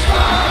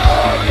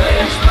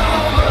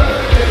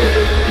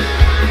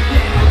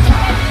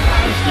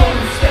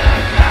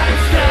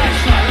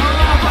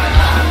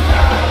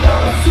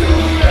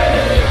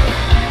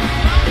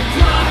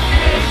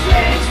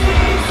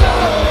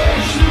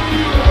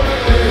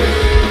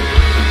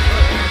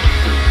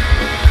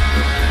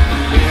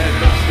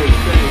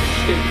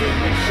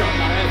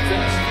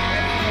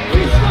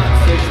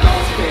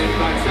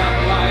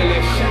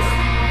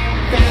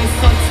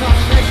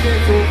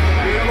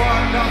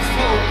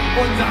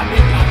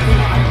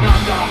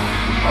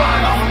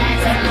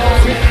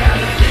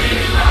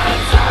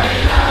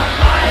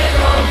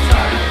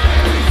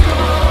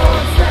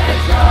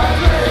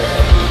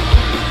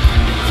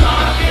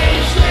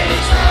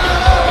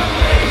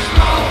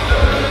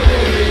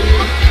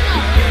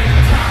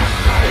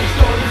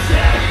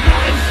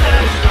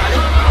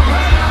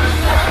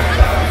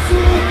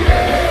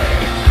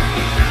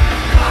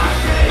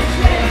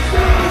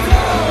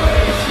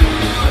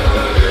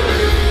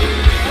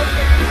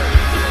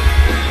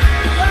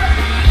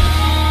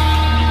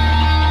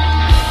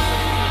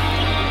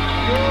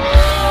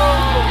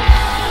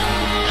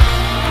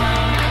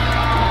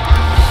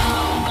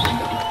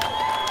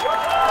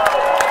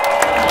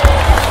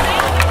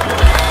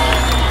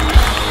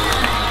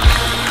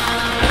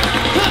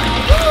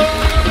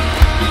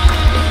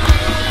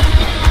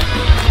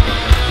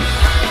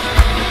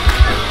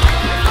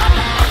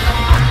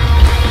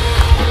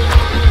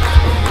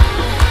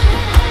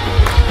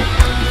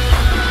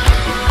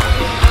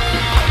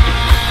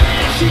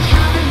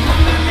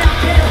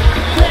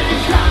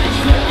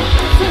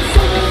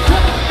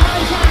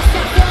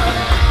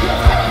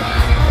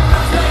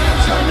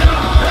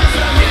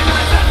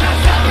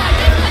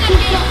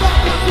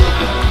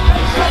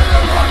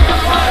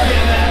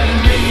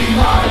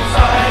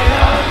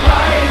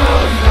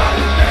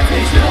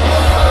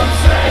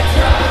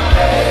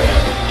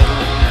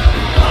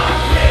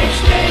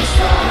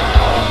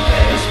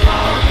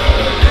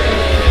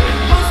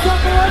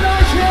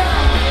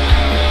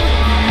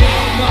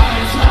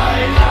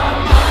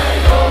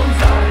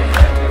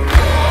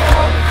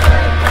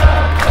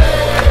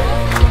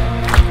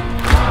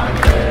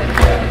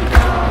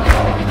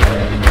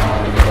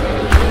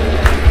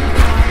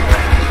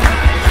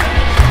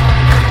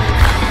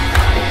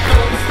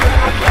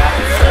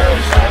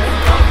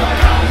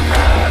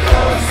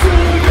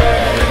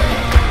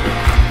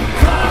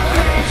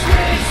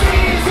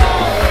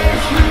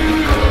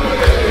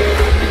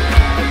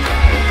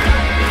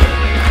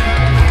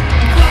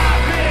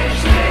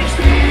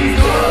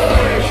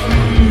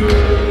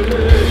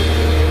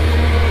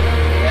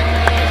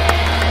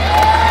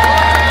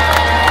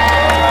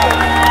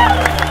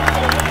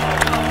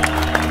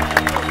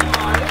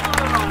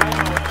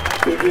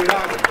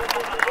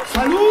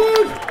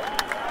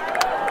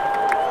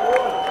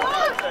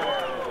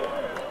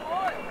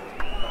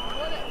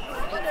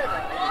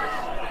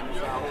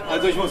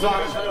Also ich muss sagen,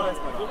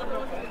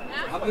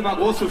 ich habe immer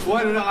große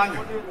Freude daran,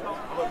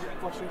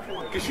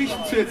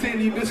 Geschichten zu erzählen,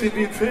 die ein bisschen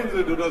wie ein Film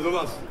sind oder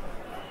sowas.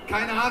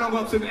 Keine Ahnung,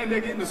 ob es im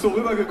Endergebnis so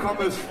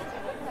rübergekommen ist,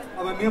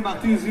 aber mir macht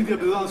dieses Video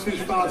besonders viel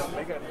Spaß.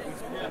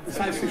 Das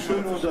heißt, die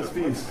Schöne und das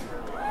Biest.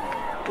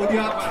 Und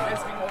ihr habt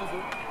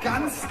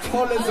ganz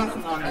tolle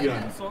Sachen an hier.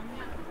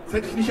 Das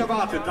hätte ich nicht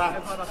erwartet. Da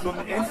so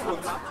ein F und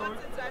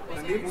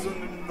daneben so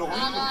eine 9 und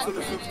so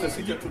eine 5. Das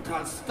sieht ja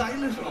total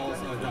stylisch aus,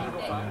 Alter.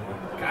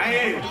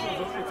 Geil!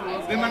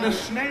 Wenn man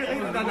das schnell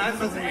rechnet, dann heißt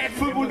das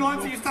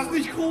F95, ist das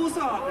nicht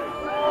großartig?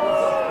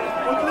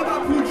 Und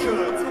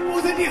Liverpool-Shirts. Wo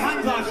sind die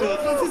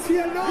Hansa-Shirts? Was ist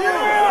hier los?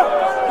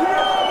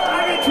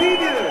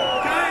 Argentinien!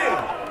 Geil!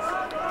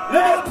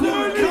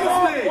 Liverpool,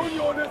 kauflich!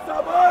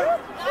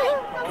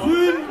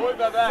 Grün,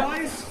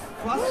 weiß,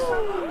 was?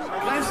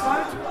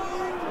 Greifswald?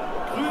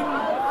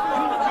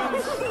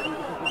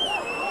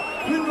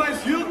 Grün-Weiß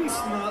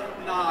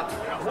Jürgensnaht.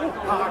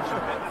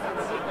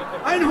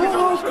 Ein Hoch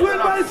auf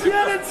Grün-Weiß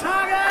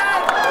Jürgenshagen!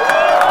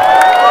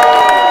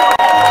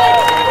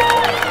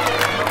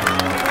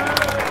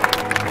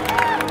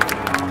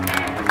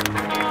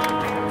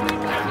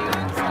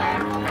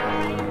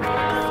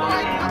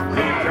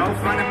 Ich auf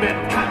meinem Bett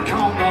kann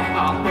kaum noch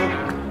atmen.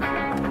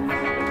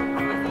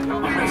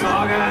 Mach mir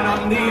Sorgen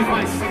an die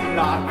weißen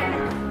Laken.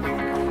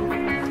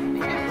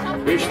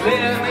 Ich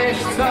drehe mich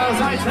zur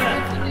Seite,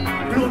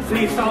 Blut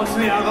fließt aus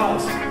mir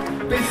raus.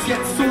 Bis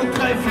jetzt so 3-4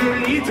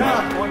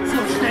 Liter,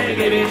 so schnell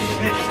gebe ich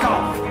nicht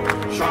auf.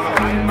 Schau noch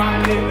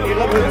einmal in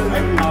ihre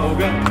bösen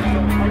Augen,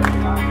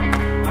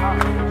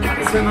 kann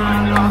es immer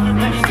noch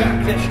nicht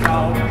wirklich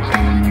glauben.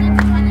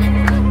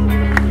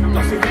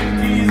 Doch sie nimmt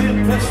diese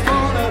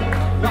Pistole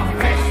noch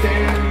fest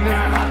in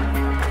der Hand.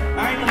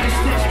 Ein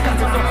richtig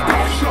krasser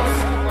Kopfschuss,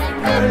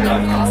 Öl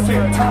läuft aus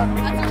dem Tag.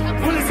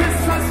 Und es ist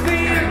fast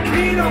wie im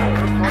Kino,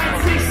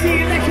 als ich sie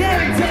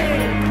lächeln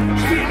sehe.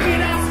 Spielt mir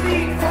das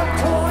Lied vom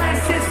Tor,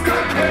 es ist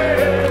okay.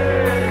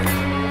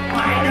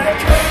 Meine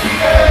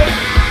Königin,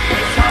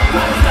 ich hab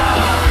was da.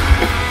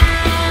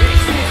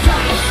 Ich seh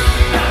satt,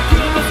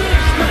 dafür muss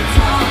ich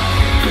bezahlen.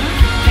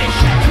 Ich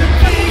hätte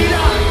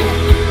wieder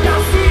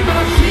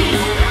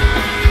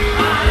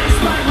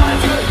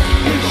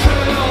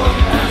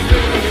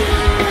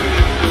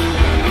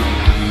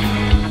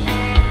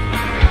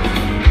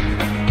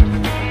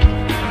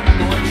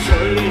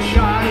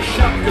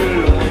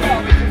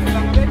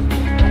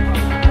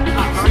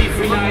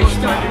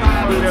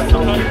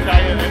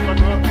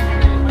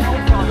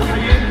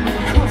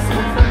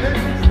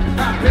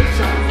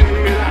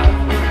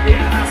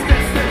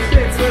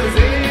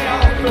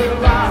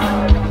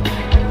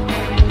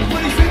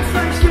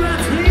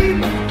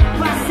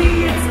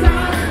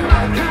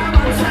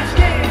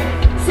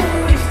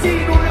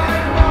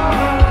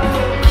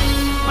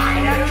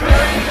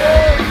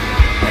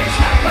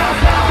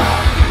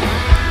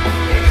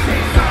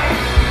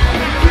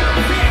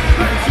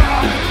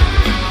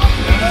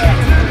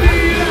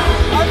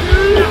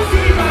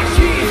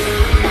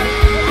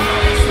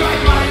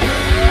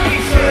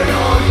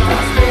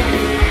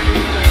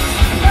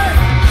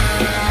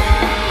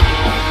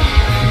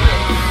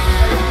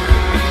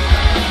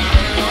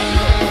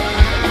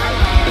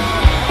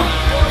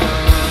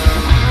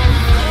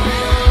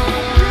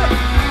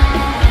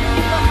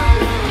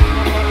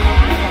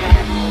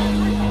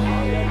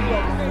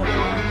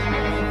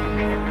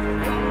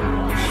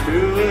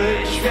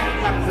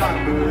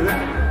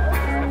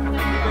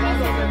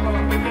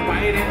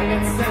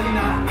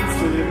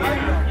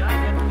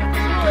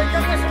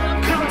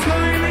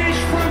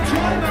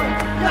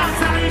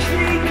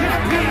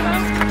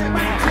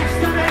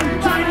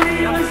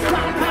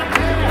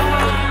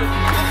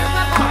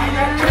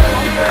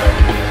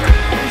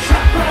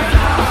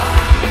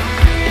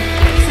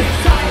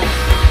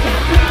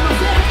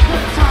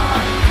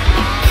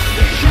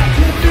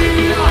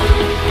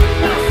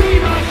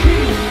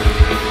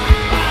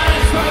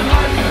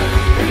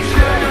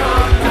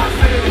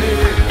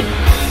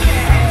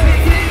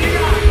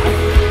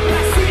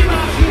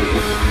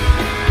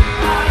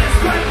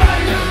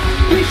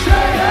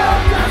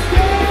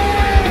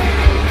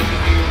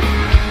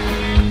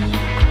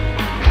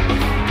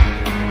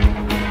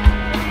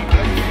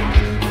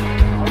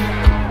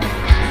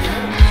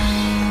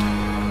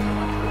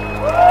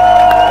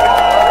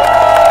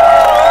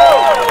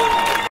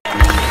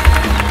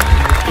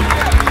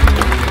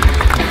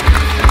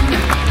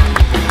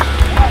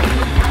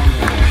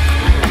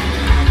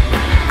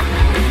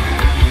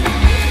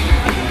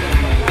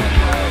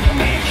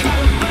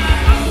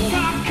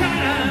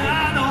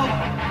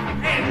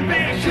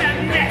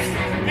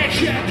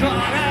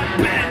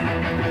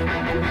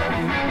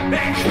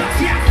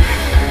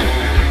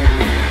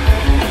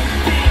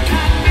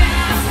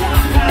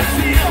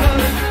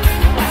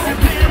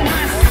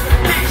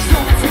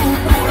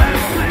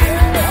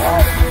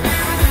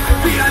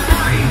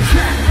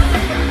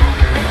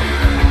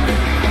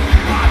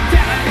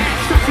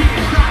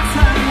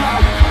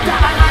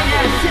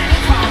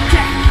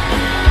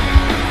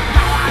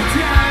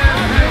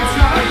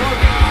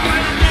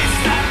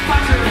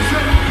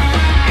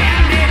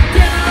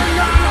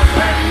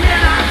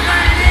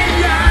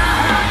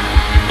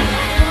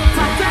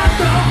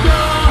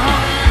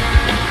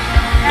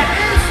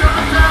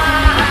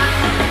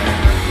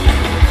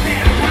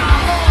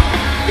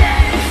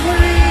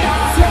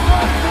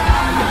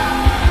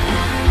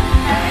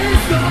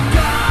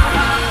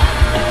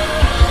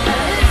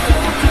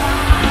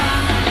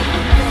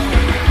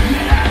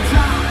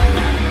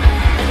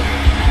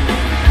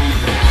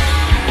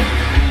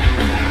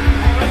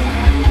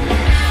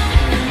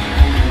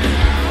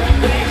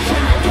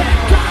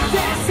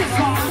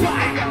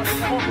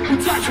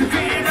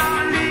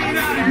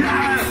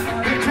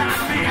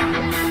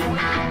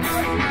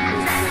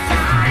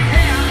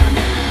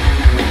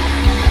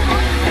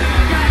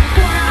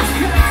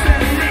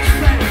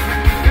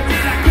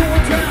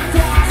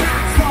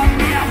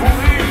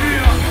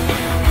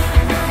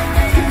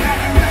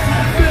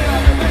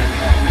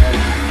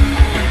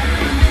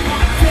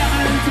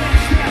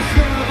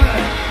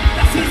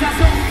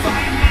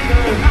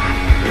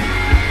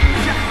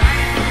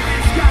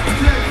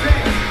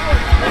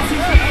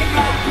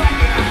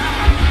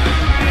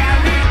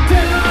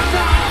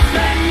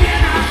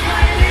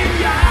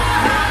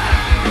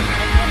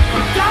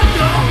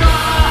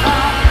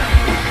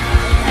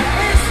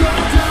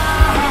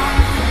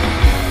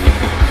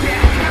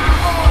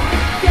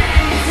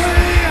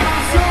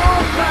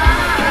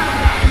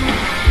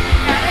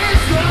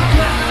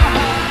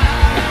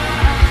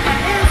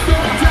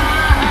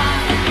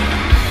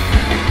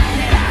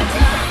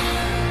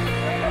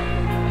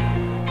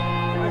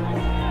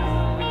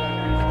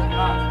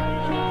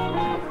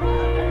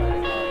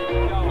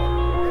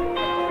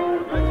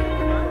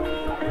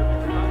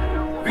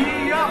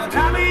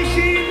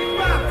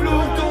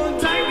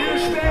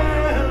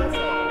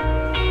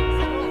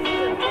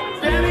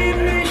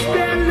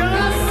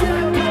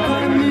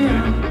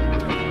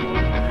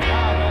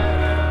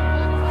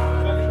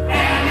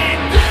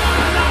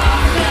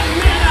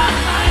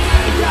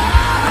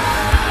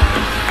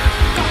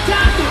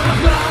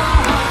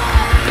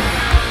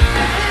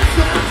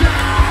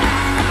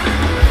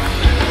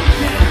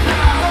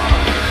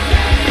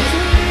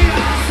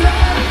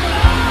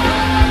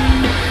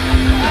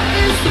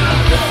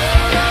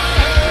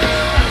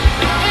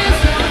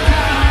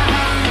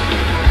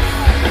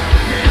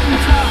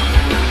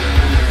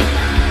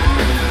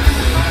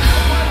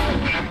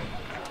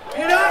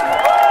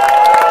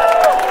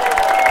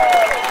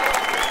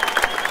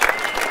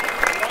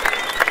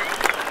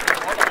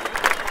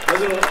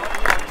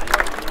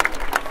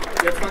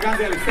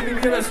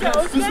dass wir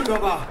als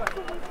Düsseldorfer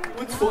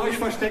uns vor euch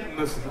verstecken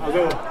müssen.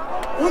 Also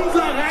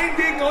unser Rhein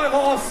gegen eure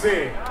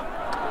Ostsee.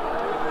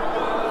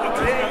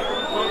 Okay.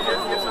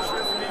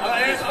 Aber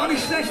er ist auch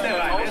nicht schlecht, der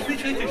Rhein. Er ist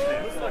nicht richtig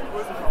schlecht.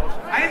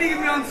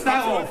 Einigen wir uns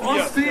darauf.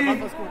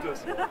 Ostsee.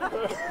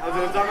 Also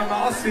sagen wir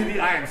mal Ostsee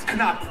die 1.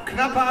 Knapp.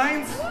 Knappe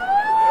 1.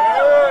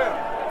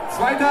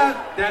 Zweiter,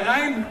 der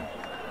Rhein.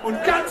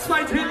 Und ganz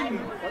weit hinten,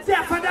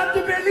 der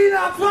verdammte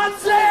Berliner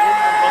Franze!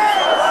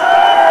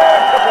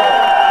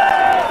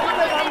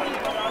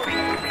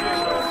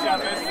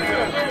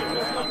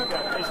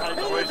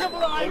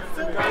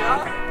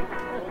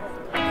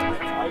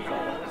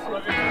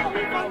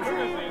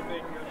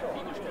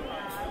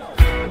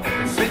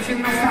 Das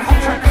Mädchen aus der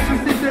Hauptstadt, das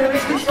mich nicht mehr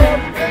richtig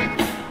stimmt.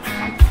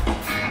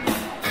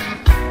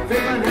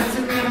 Will mein Herz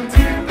in ihrem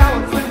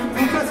tiefblauen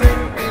Blut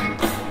versinken.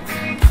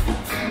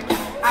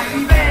 Ach,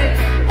 die Welt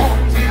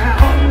um sie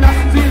herum,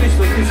 lassen sie nicht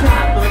wirklich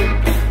atmen.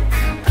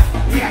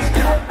 Jetzt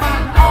glaubt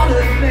man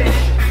ordentlich,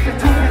 der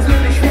Tod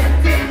persönlich wird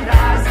den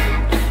das.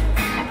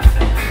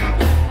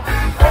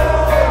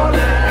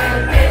 Ohne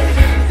mich,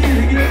 die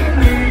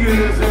Genüge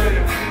sind.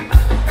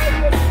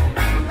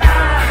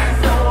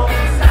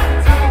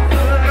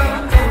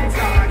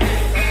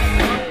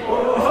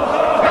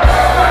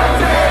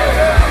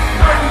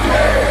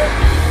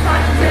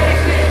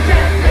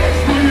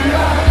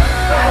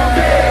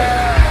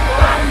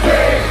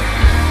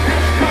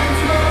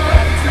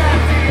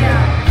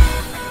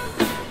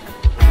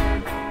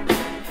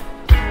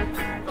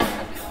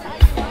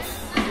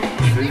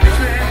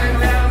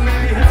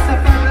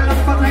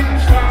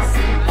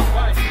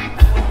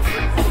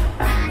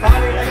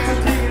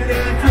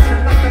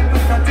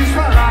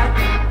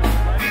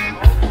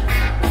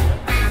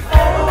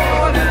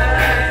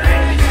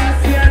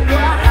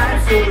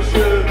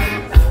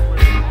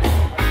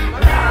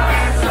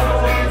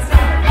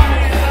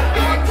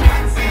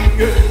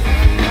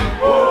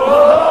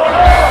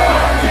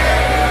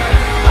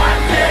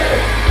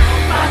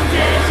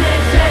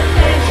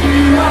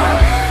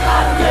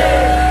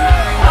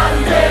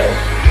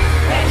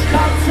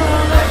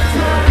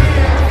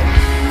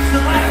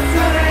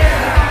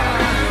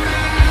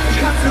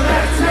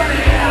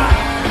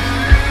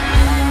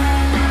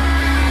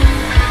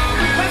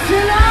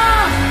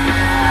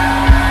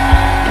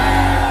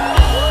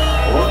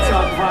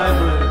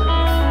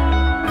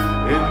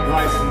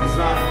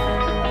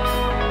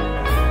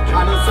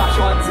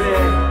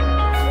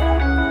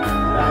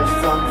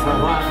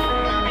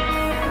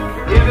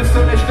 Hier bist du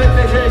nicht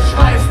glücklich, ich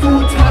weiß, du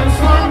träumst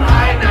von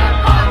einem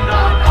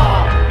anderen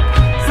Ort.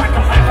 Sag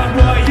doch einfach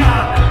nur ja,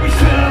 ich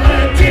schwöre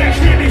dir, ich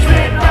nehm dich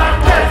mit nach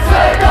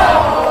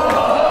Düsseldorf.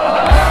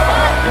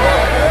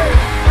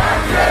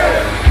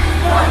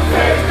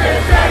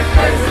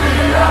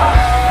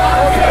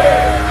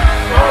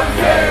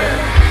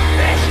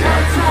 Ich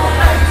kann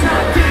zurück zu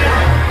dir,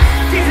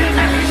 die sind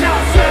endlich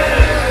aus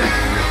Öl.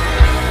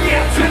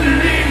 Wir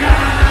zünden ihn an,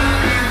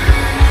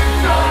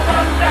 so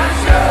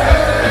wunderschön.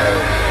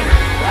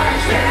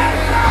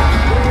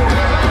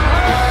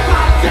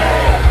 Warte,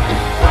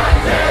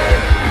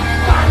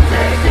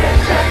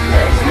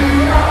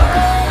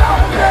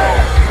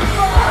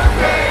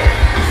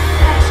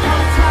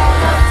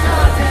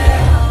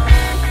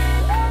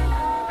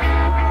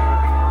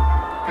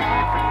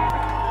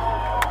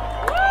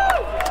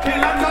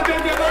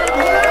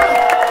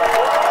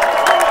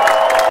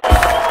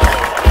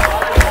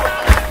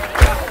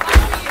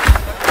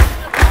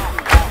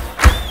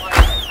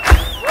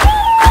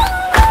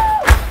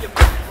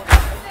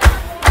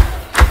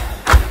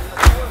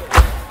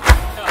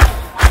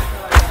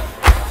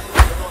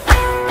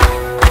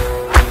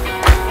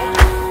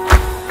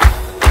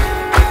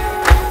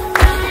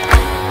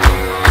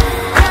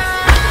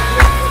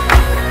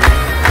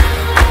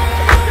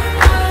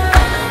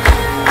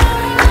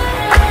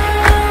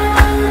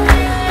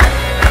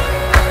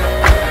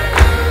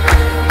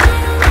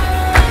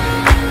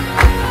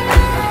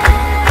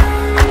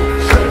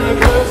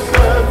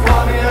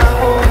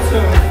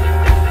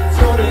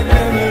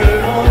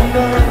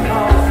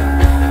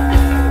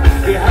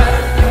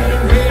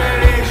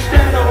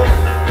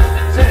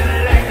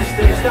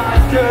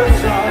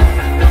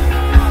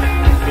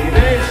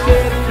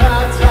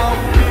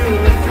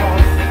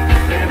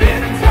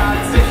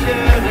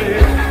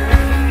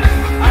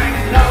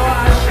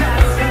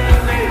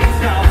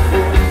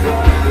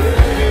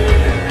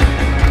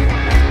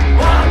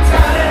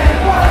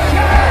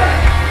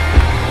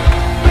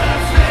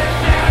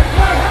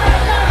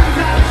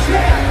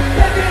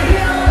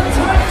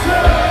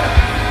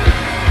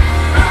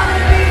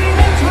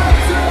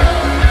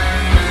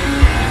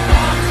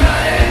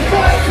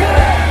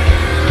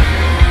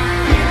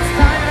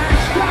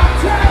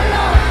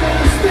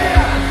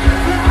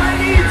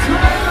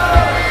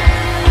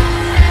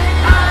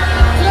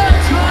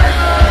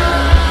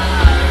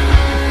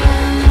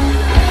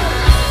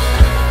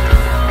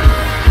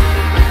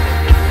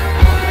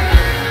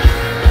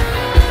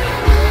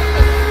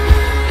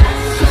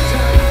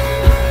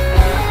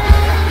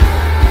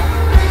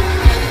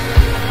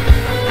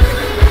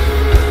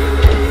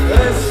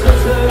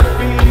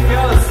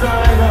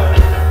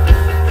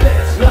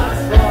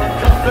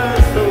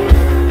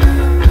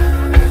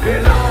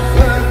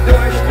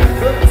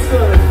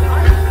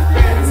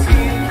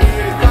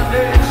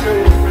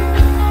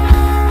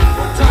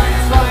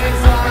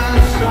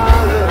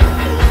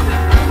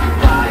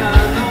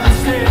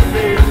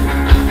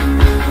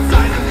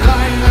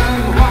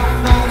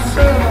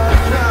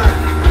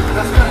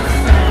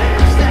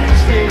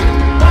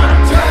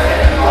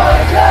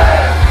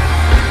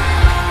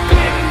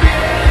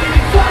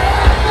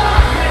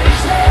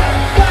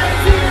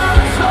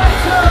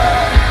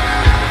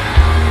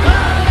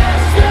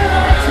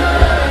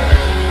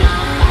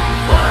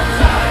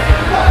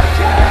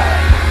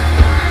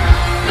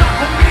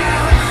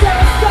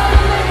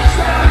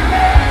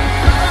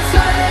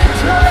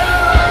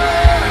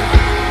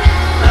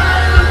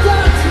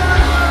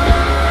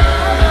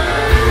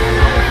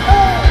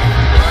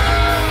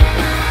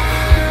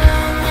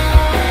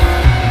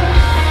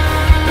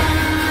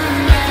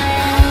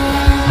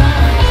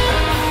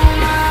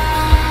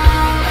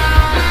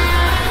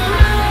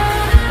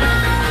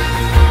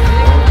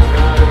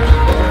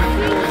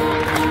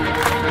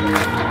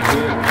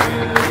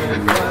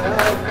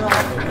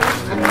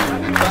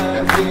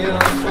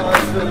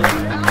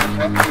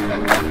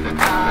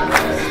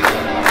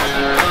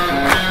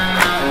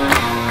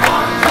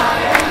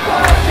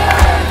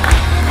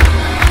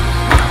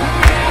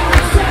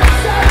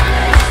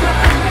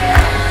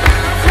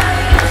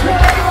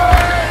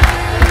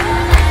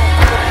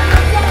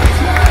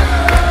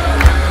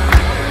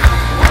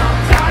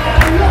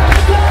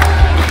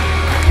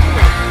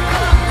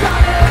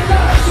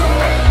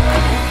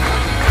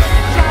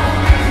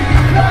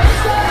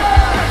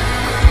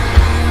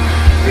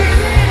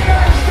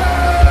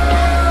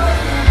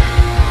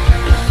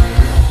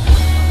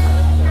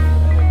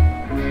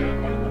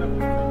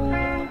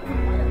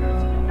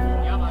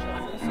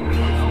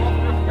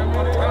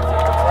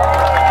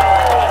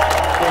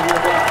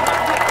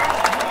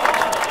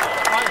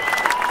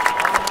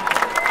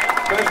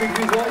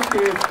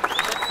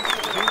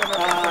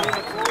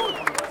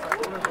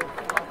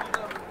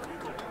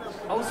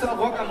 außer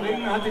Rock am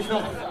Ring hatte ich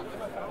noch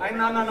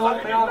einen anderen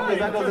Ort mehr Abend. Ihr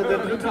seid also der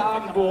dritte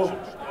Abend, wo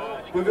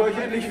wir euch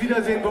endlich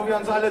wiedersehen, wo wir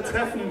uns alle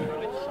treffen.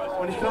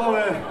 Und ich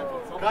glaube,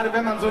 gerade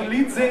wenn man so ein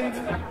Lied singt,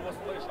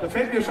 da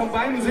fällt mir schon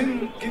beim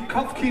Singen geht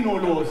Kopfkino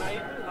los.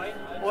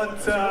 Und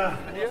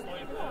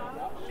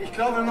ich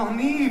glaube, noch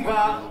nie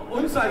war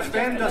uns als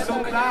Band das so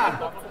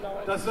klar,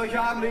 dass solche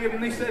Abende eben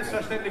nicht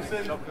selbstverständlich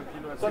sind,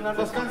 sondern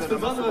was ganz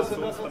Besonderes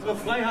und dass unsere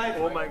Freiheit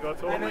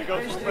eine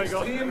echt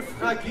extrem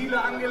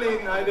fragile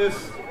Angelegenheit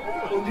ist,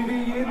 um die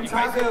wir jeden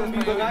Tag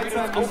irgendwie bereit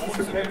sein müssen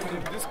zu kämpfen.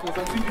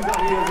 Sonst sieht die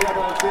Sache hier sehr,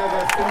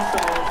 sehr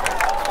finster aus.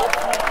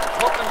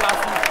 Und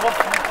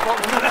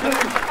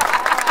natürlich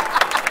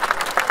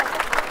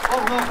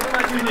auch noch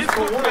immer dieses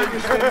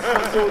Corona-Gespenst,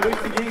 was so durch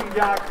die Gegend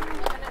jagt,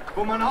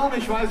 wo man auch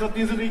nicht weiß, ob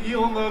diese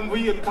Regierung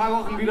irgendwie in ein paar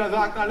Wochen wieder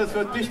sagt, alles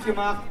wird dicht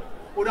gemacht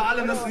oder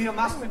alle müssen hier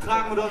Masken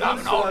tragen oder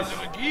sonst was. Also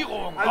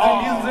in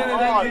diesem Sinne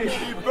denke ich,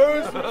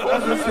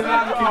 lass uns den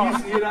Abend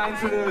genießen, jede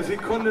einzelne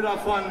Sekunde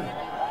davon.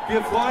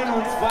 Wir freuen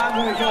uns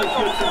wahnsinnig, euch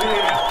hier zu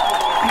sehen.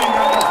 Vielen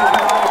Dank, dass ihr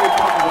hier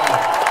gekommen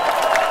seid.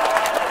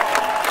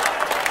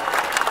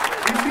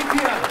 Wie sieht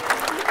ihr?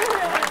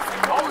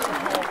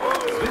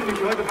 Das finde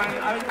ich heute meinen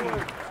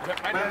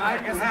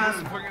alten Herrn,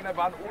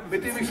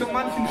 mit dem ich so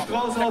manchen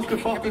Strauß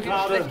ausgefochtet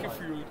habe,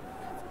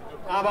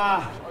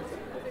 aber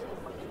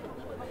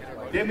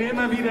der mir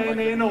immer wieder in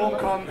Erinnerung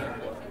kommt,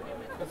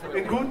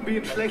 in guten wie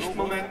in schlechten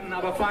Momenten,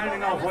 aber vor allen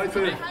Dingen auch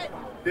heute,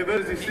 der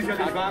würde sich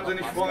sicherlich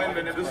wahnsinnig freuen,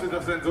 wenn er wüsste,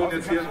 dass sein Sohn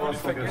jetzt hier in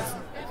Rostock ist.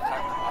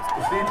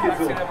 Das Lied geht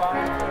so.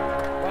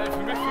 Weil für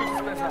mich fühlt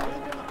es besser an.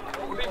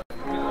 Und ich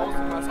bin raus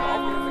und Maske auf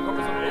und dann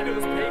kommt so ein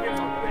älteres Pärchen,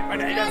 so,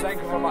 meine Eltern sein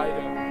können von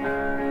beide.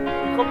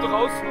 Die kommt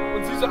raus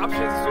und sie so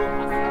abschätzig so,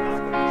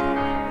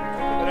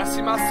 dass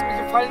die Maske nicht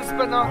gefallen ist, nicht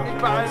bei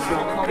allen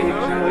angekommen,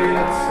 ne?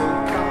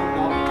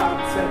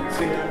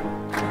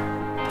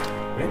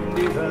 In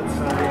dieser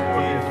Zeit,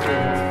 die für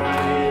uns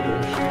beide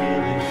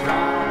schwierig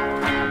war,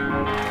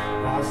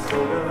 warst du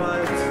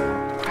Gewalt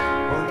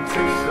und ich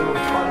so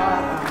voller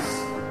Hass.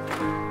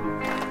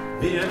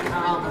 Wir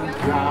kamen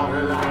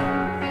jahrelang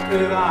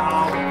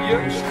überhaupt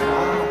nicht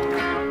klar.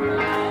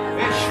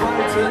 Ich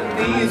wollte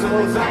nie so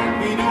sein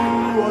wie du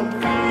und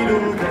wie du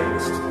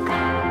denkst.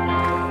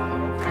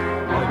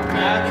 Und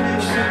merke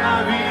ich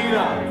immer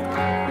wieder,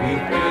 wie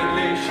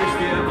ähnlich ich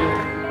dir bin.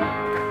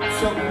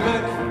 Zum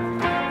Glück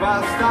war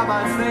es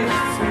damals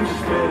nicht zu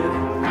spät.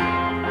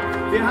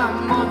 Wir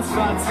haben uns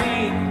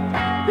verziehen,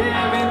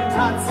 der Wind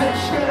hat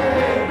sich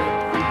gelegt.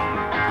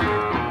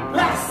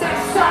 Lass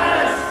es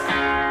alles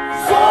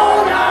so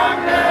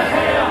lange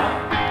her,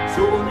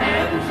 so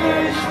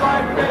unendlich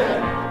weit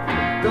weg.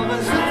 Doch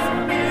es ist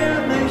mir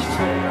nicht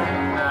schwer,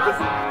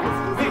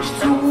 mich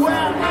zu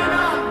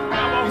erinnern,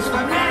 wie es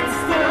beim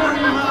letzten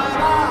Mal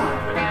war,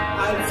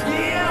 als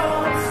wir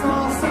uns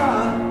noch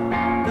sahen,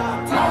 da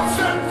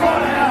draußen vor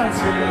der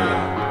Tür.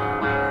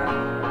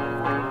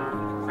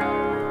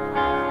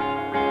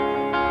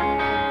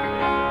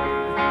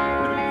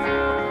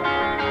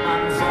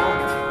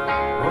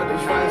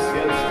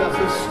 Dass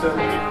es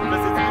stimmt,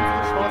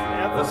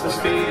 dass es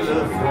viele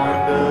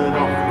Freunde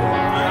noch nur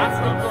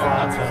einen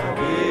Vater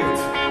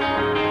gibt.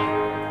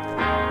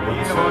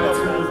 Und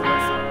heute,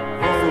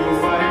 wo du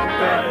weit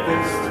weg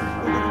bist,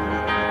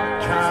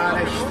 kann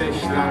ich dich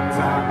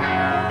langsam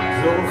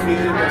so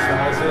viel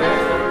besser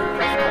sehen.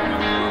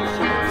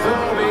 So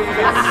wie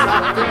jetzt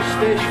hab ich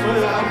dich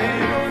früher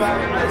nie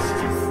vermisst.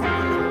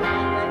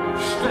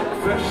 Stück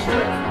für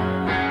Stück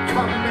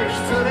komm ich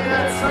zu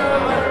dir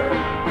zurück.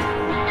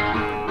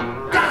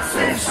 Das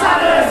ist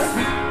alles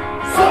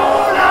so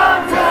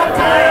lange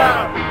her.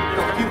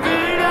 Doch die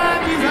Bilder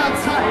dieser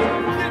Zeit,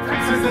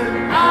 sie sind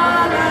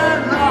alle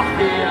noch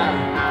hier.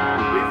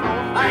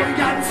 Ein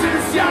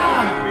ganzes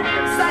Jahr,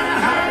 seine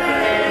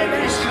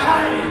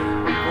Heiligkeit.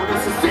 Und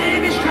es ist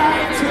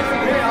Ewigkeiten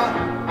her,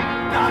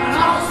 da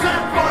draußen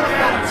vor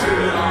der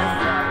Tür.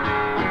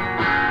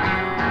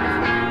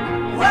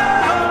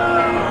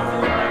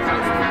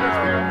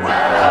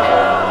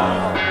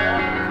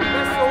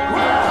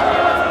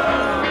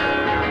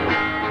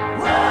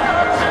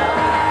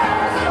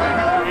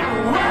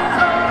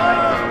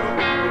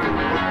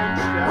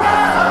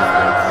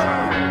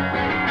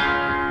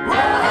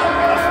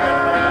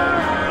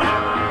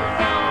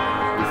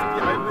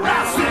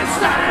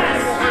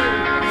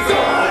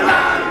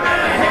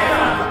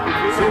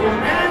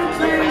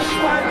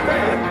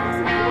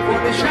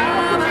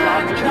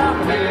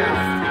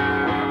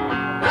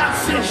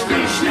 Dass ich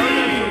dich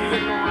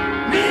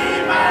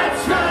niemals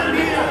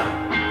verliere.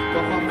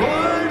 Doch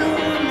obwohl du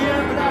mir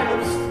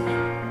bleibst,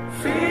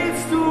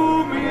 fehlst du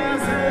mir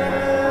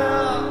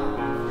sehr.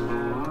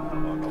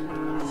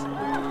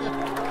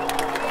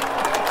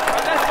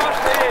 Das war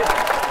schön.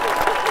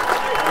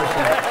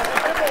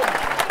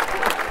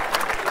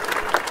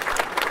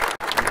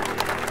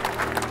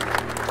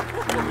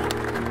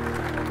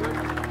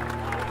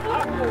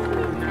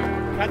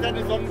 Kann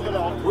deine Sonnenbrille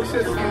auch. Wo ist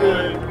jetzt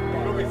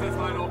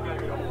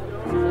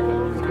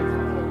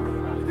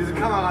diese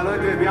Kamera,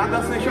 Leute? Wir haben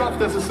das nicht oft,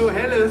 dass es so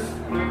hell ist.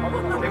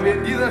 Wenn wir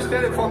an dieser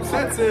Stelle vom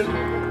Set sind,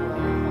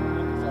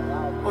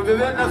 Und wir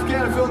werden das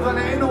gerne für unseren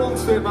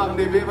Erinnerungsfilm machen,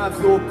 den wir immer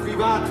so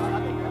privat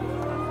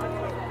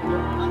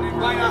an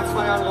den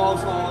Weihnachtsfeiern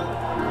raushauen.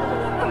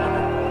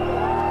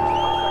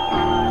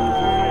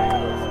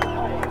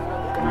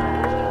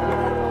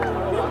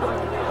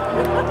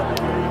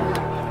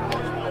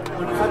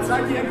 Und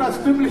verzeiht die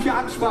etwas dümmliche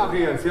Ansprache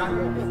jetzt, ja?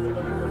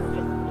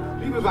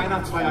 Liebe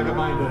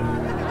Weihnachtsfeiergemeinde,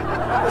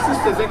 es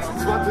ist der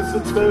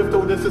 26.12.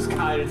 und es ist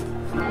kalt.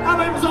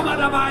 Aber im Sommer,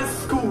 da war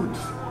es gut.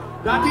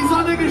 Da hat die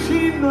Sonne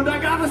geschienen und da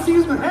gab es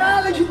diesen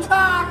herrlichen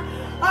Tag,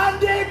 an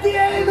dem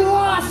wir in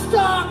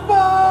Rostock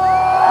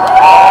waren.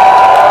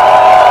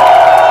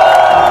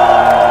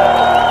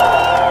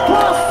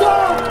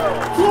 Rostock,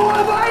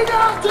 frohe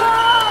Weihnachten!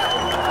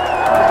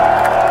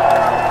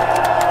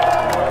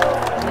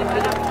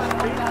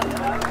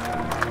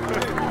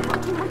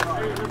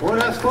 Und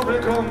das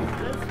Publikum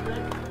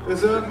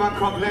ist irgendwann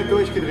komplett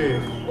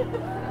durchgedreht.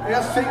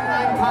 Erst fingen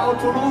ein paar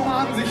Autonome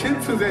an, sich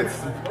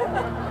hinzusetzen.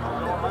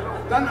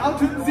 Dann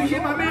outeten sich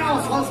immer mehr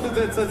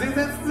Hausbesetzer. Sie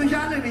setzten sich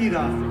alle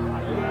nieder.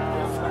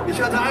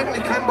 Ich hatte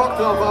eigentlich keinen Bock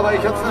drauf, aber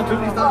ich habe es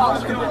natürlich dann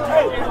ausgemacht.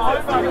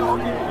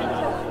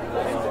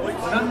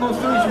 Und dann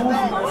musste ich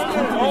rufen.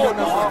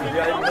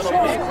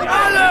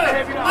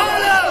 Alle!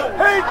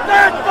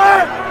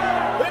 Hinsetzen!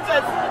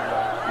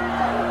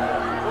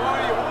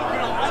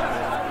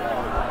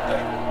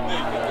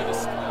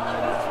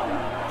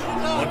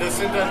 Und es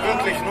sind dann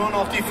wirklich nur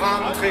noch die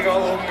Fahnenträger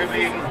oben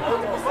geblieben.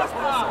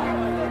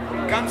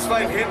 Ganz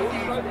weit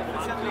hinten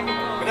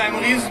mit einem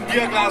riesen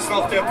Bierglas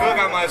noch der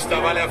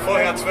Bürgermeister, weil er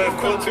vorher 12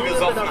 kurze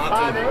gesoffen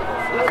hatte.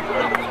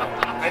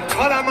 Ein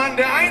toller Mann,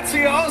 der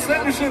einzige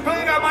ausländische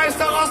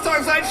Bürgermeister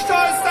Rostocks, ein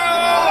Stolz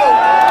darauf!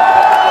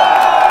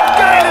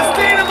 Geiles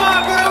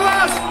Dänemark, oder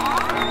was?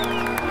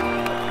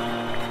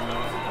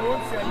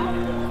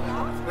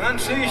 Und dann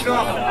stehe ich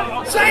noch.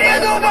 Seid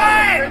ihr so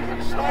weit?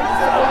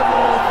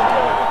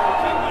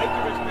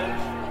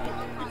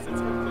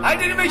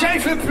 Haltet ihr mich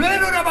eigentlich für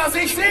blöd oder was?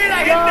 Ich sehe da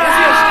hinten, dass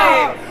ihr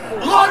steht!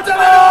 Runter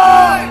mit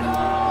euch!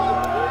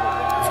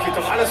 Das geht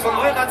doch alles von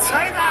eurer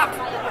Zeit ab!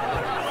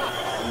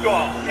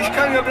 Ja, ich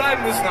kann hier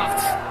bleiben bis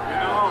nachts.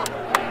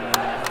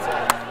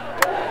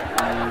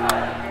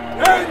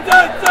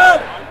 Hinsetzen!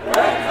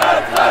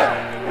 Hinsetzen!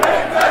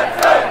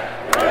 Hinsetzen!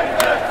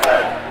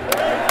 Hinsetzen!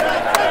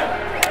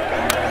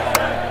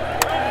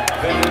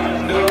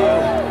 Wenn du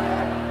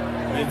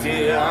mit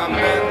dir am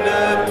Ende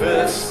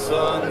bist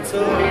und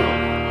du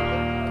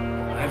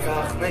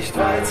einfach nicht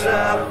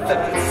weiter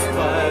willst,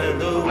 weil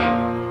du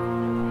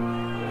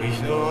mich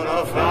nur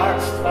noch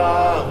fragst,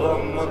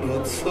 warum und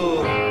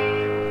wozu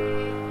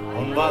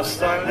und was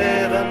dein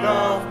Leben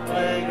noch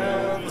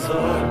bringen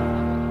soll.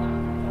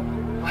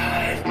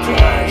 Halt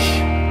durch,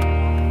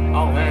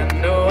 auch wenn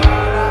du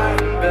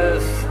allein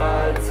bist,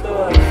 halt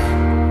durch.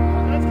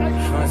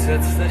 Schmeiß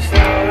jetzt nicht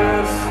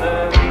alles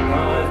hin,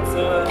 halt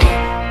durch.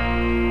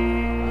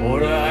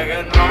 Oder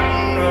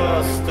irgendwann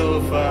wirst du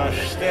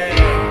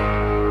verstehen,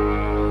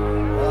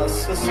 dass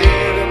es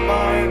jedem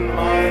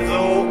einmal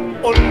so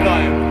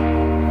unbleibt.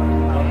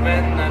 Und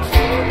wenn ein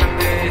Sturm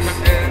dich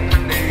in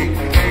die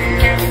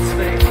Knie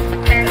zwingt,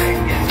 dein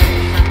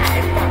Gesicht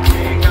einfach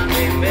gegen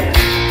den Wind.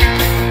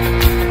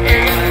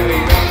 Egal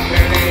wie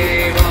dunkel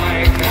die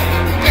Wolken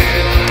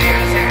über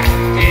dir sind,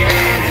 die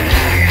Wände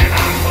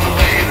irgendwann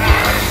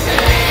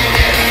vorüberziehen.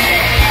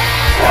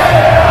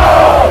 Steh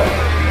auf!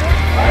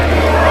 Wenn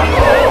du am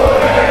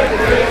Boden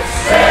bist,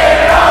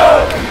 steh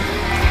auf!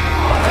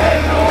 Und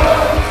wenn du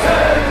unten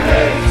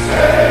liegst,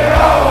 steh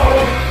auf!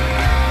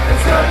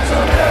 Es kann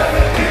schon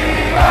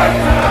irgendwie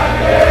weitergehen.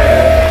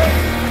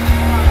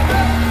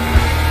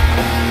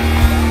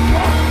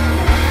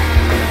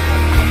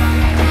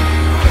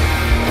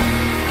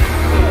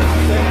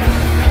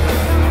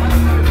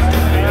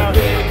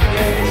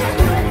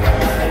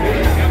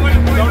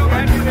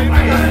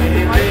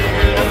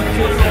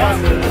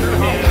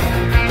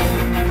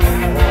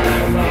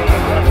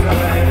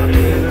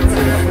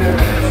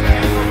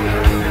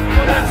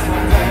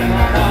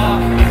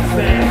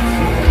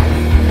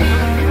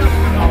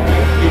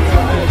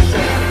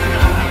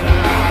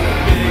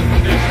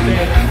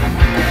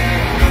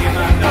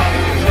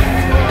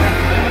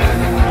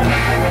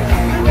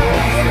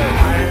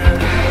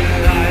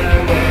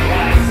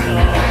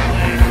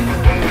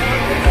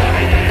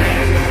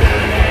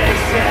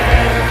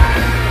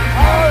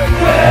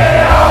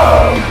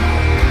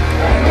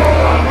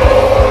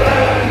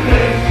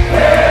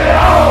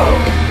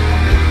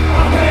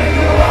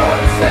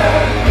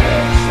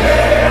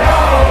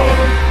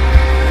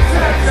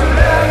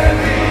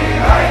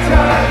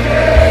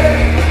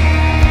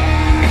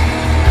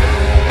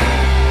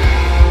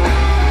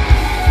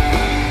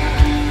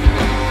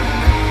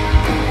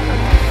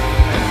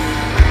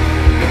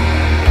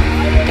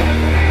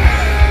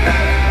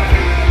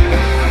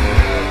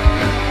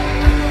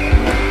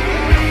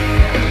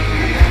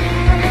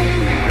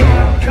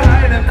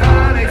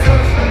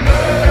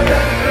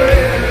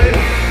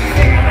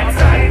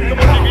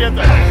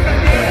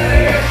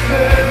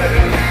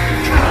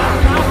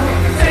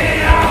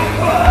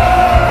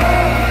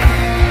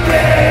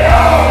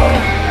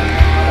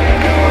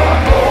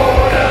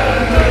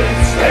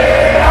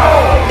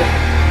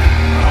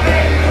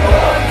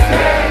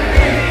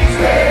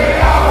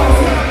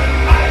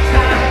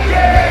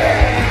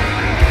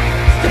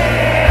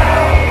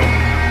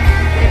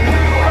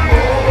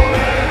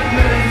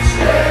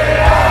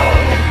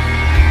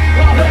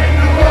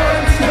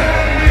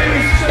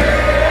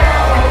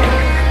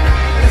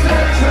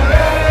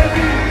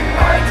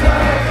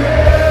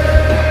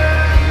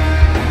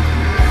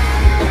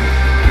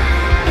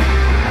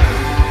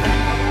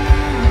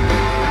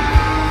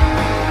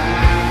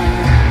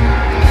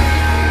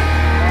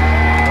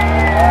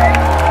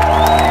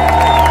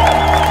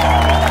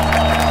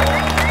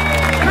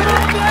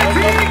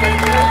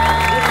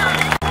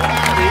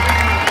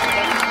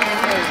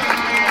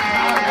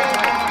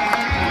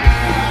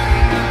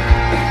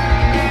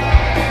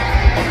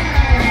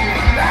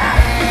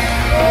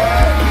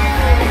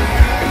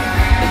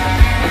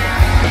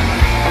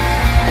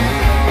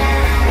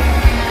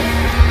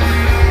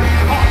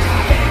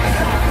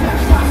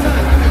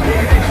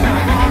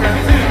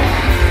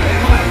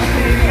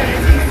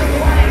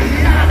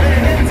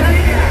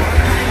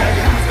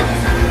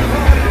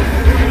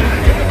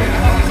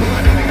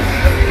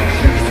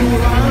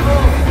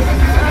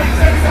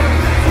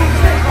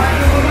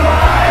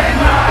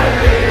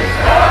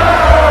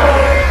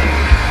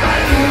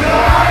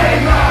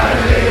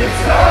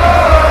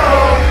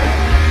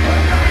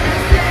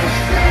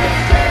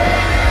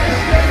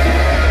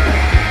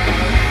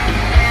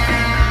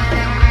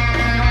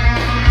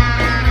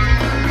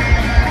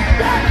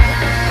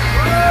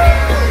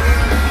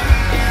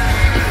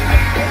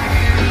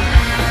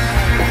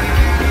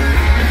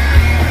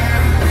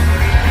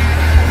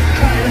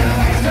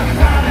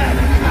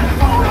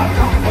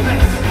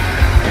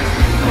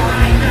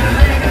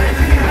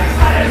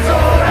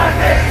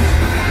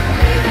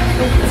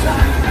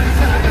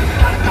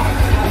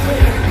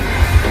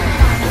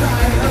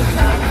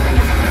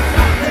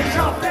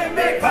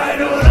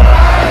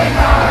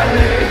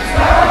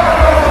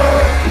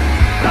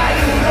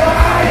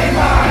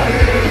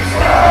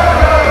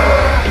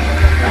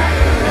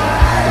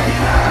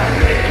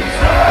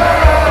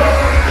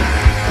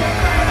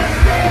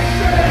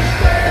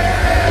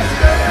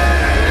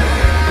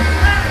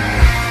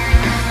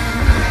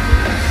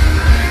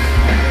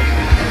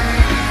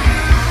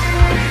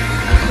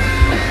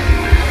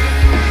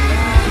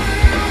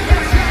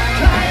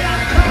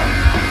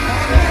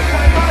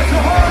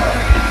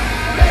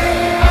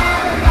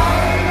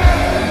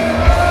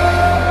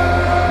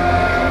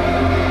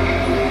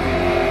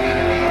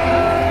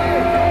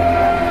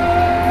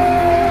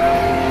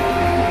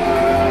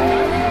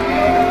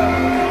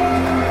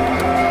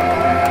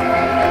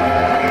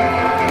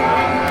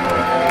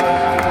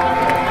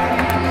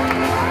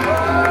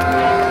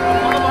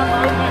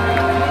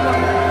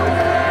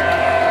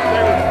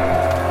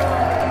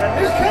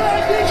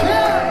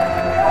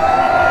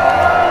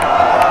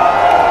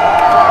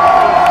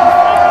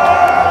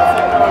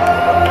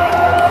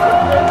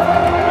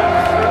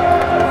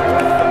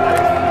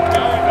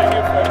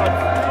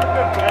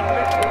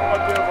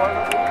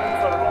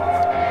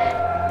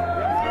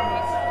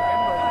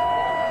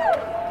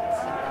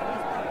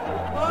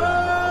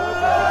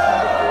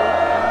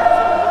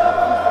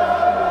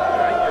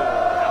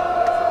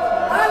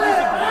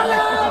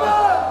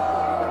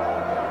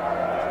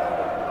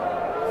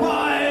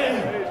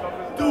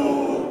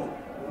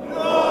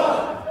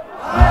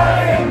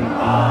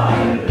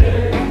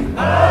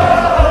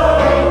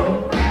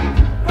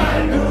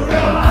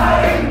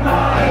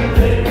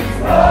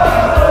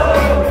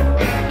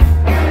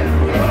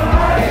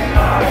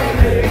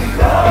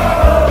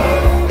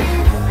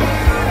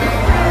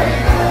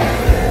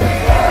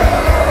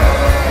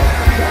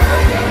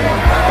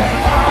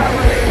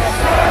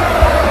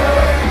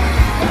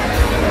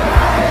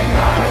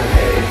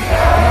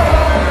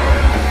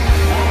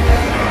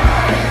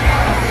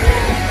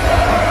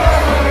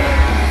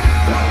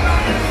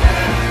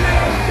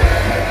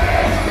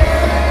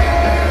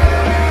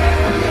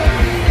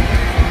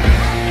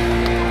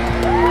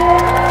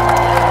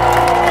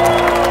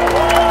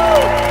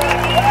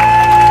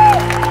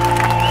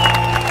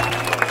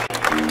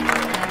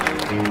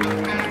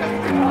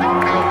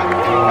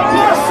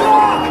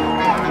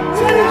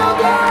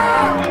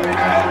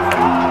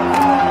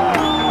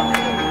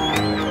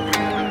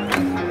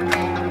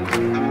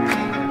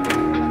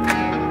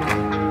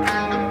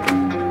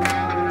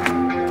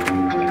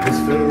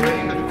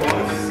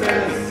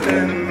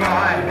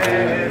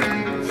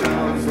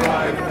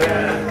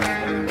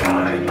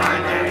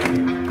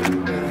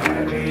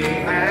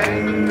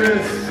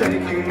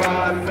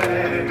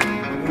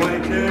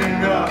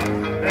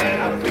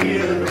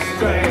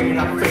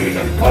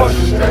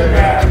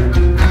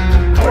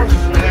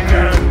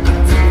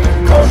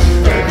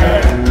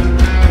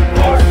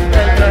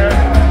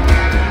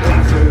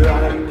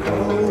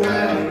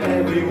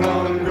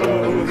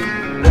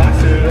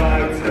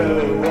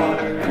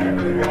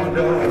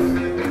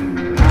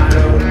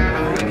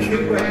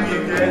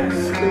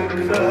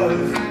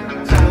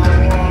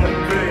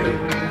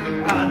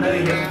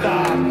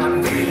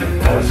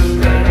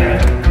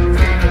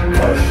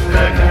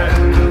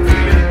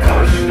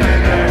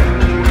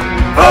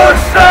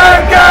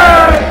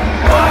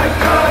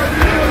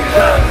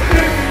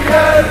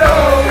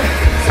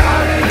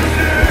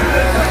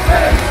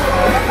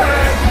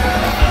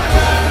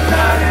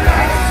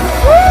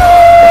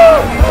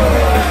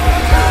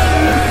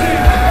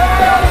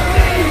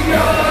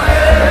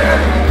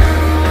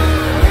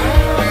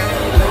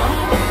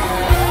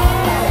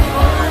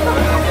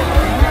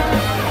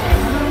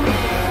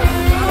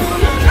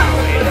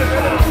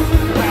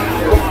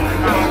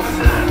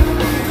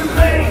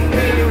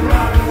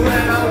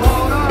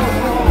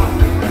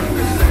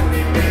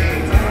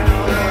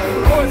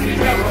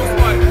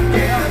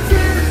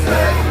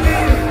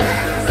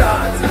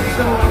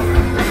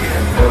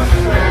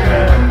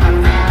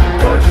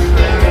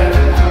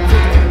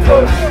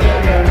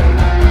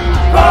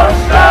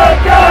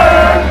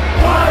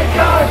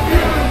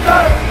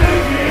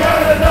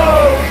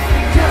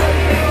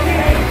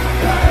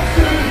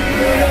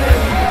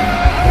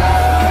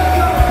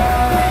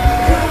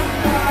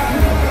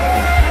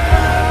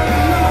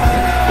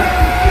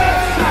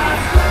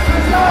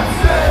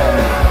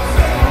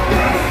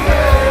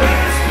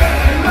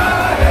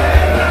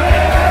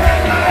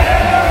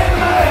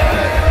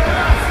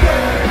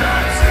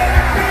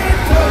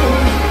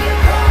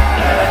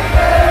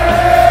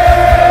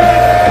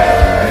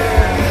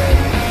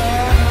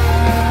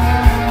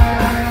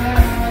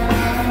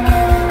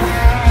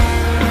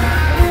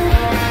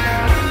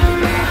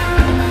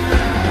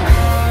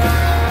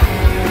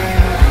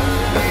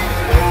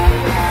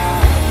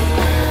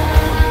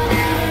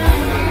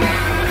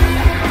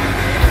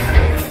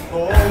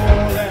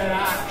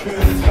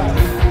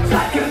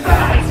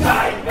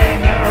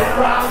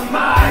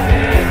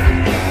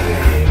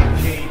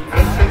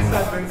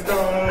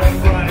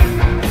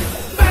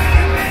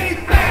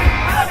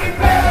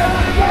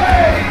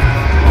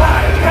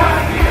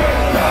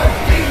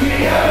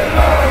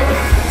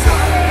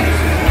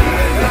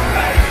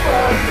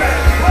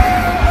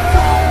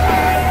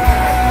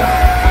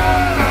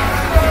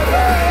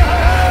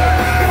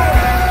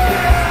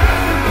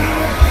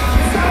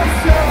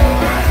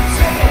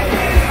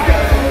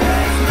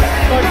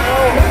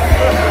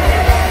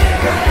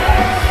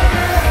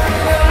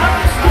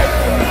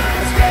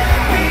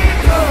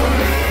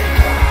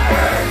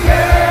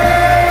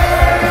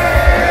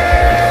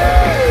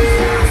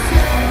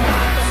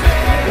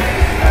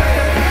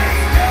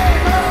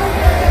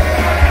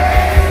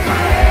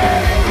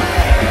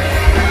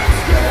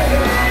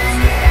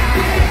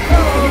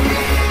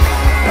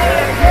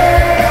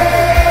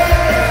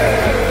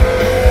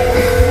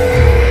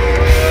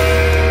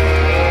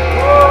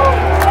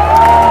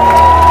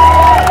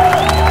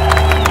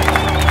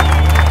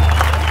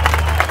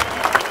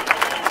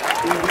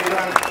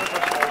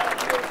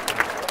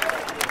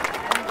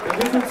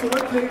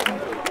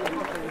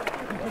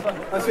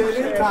 wir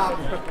erlebt haben.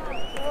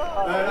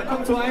 Da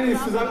kommt so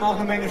einiges zusammen, auch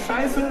eine Menge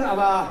Scheiße,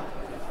 aber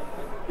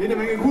jede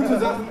Menge gute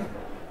Sachen.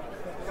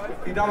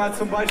 Wie damals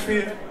zum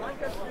Beispiel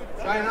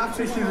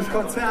 83 dieses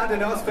Konzert in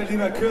der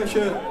Ostberliner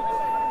Kirche.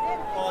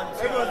 Und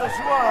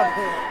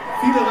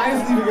viele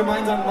Reisen, die wir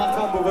gemeinsam gemacht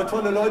haben, wo wir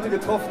tolle Leute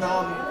getroffen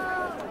haben.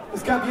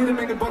 Es gab jede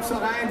Menge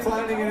Boxereien, vor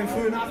allen Dingen in den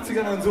frühen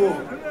 80ern und so.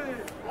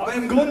 Aber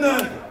im Grunde,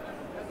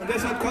 und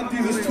deshalb kommt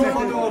dieses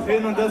Tourmotto auch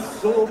hin und das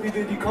so, wie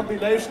wir die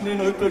Compilation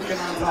den Rückblick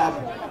genannt haben.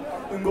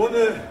 Im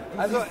Grunde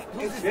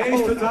wäre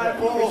ich total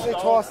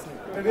froh,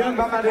 wenn wir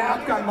irgendwann mal den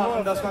Abgang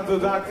machen, dass man so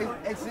sagt,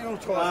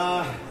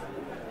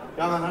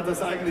 ja, man hat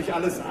das eigentlich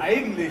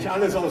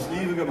alles aus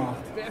Liebe gemacht.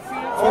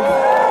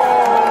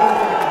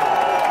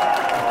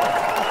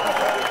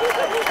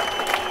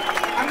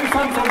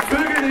 Angefangen von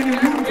Vögeln in den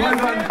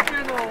Jugendhäusern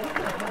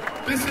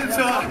bis hin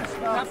zur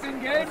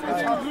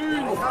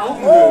auf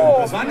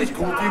Augenhöhe. Das war nicht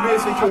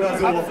groupie-mäßig oder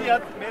so,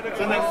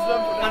 sondern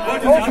man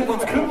wollte sich um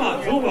uns kümmern.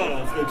 So war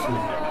das wirklich.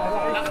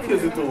 Lacht hier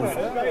so doof.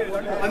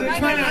 Also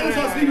ich meine alles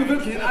aus Liebe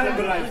wirklich in allen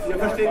Bereichen. Ihr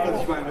versteht,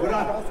 was ich meine,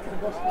 oder?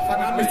 Ich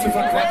fange an, mich zu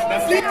verquatschen.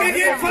 Das Lied geht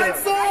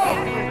jedenfalls so!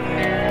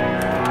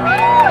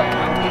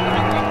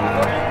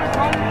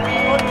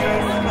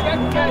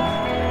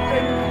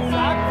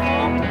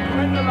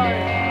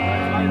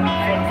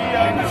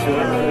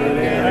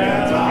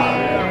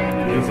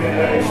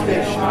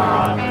 Richtig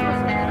nah,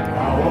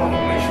 warum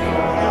ich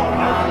nur noch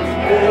an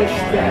dich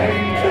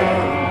denken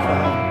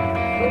kann.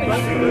 Ich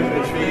fühle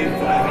mich wie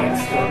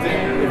verhetzt und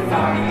in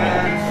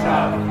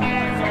Gefangenschaft.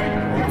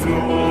 Und du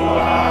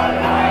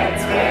allein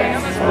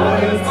trägst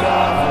Schuld.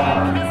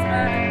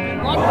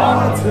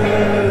 Worte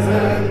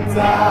sind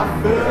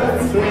dafür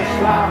zu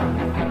schwach.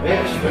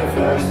 Ich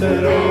befürchte,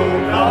 du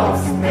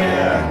glaubst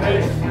mir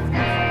nicht.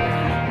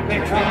 Mir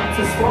kommt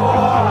es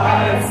vor,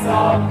 als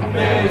ob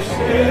ich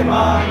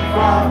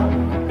irgendwann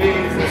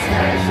dieses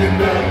Märchen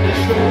wird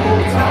nicht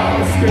gut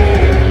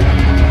ausgehen.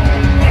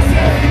 Es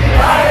ist die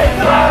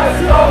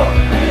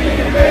Altersluft,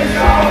 die mich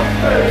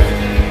aufbringt.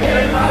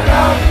 Immer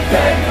laut,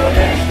 wenn du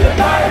nicht in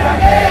meiner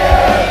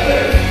Nähe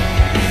bist.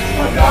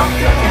 Und auf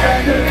der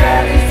Kette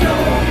werde ich zu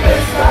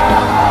bis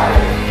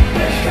daheim.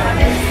 Ich kann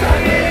nichts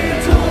dagegen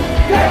tun,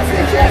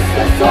 plötzlich ist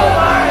es so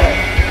weit.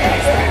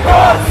 Ich bin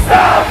kurz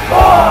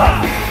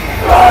davor.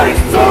 Euch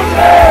zu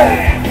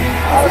drehen,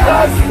 und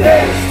das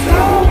nicht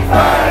zu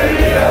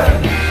verlieren.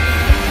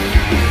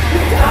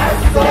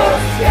 Lasst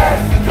uns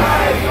jetzt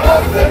kein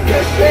Unglück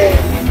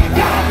geschehen,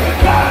 damit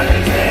kann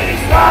ich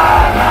nicht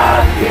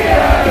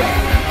garantieren.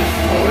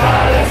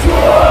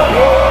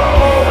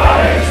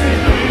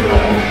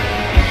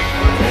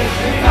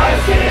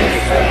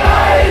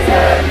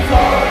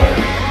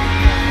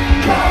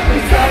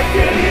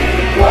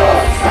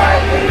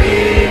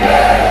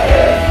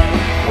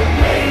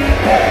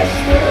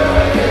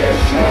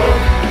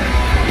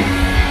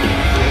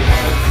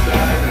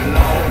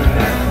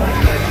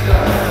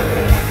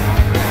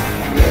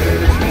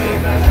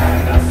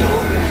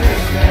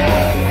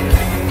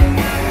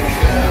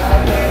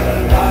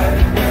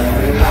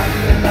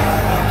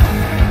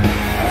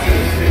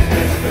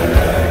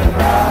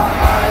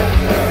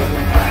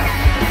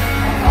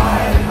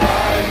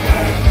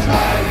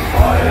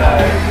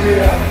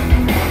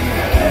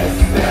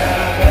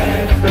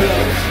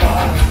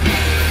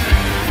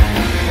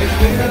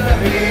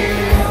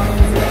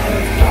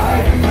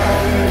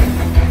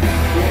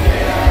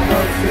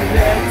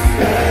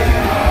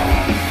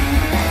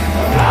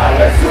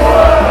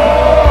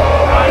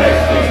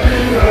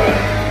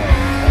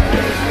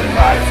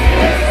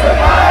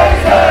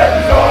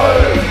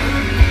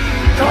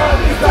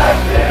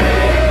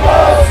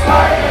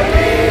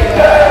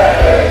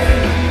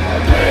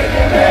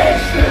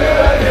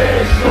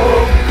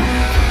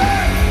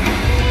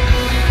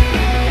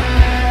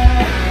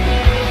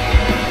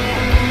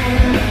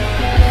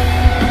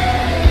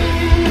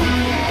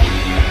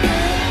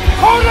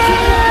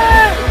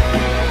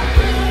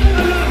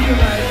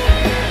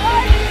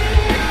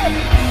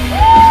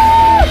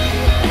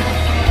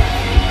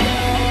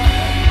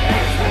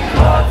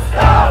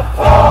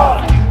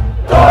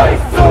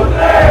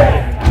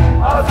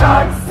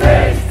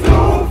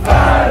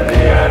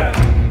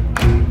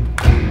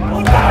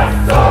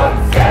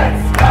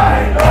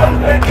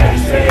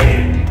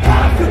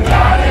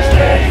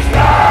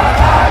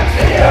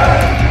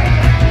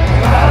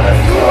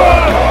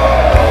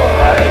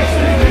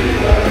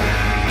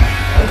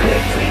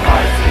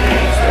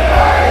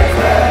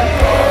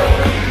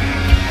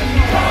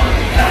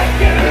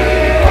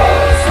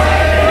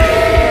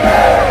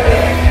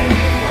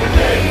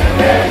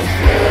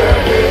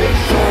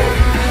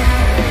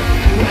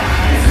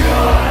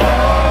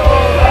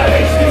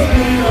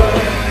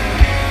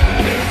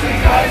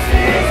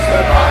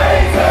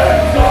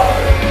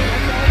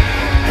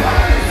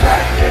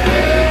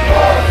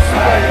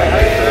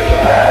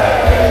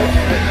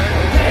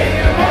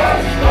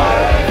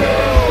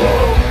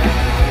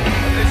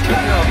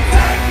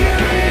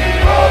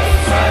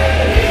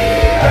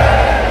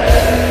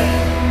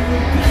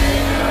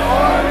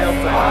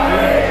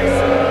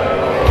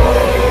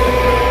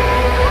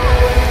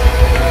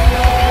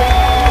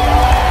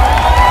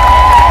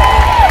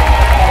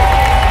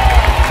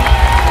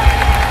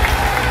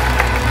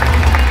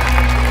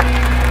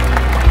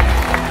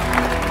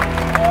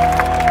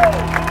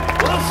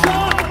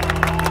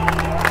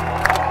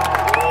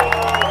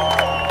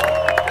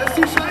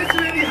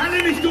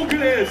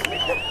 schön ist.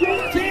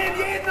 Sehen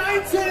jeden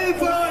Einzelnen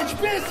von euch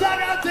bis da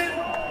ganz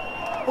hinten.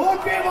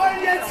 Und wir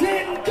wollen jetzt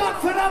jeden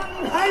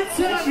gottverdammten Hals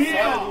hören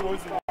hier.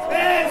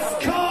 Es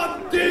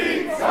kommt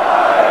die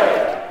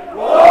Zeit.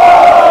 Wow!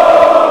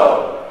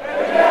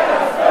 Wer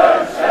das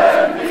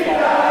Wünschen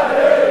wieder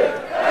will.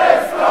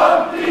 Es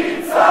kommt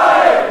die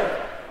Zeit.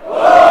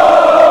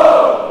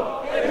 Wow!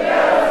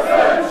 Wer das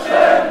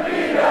Wünschen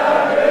wieder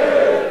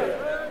will.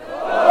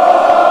 Wow!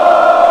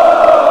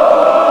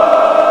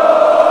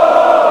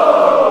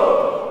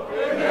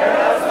 Wer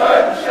das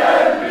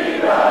Wünschen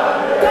wieder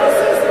will. Das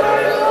ist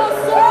mein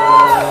Rostock!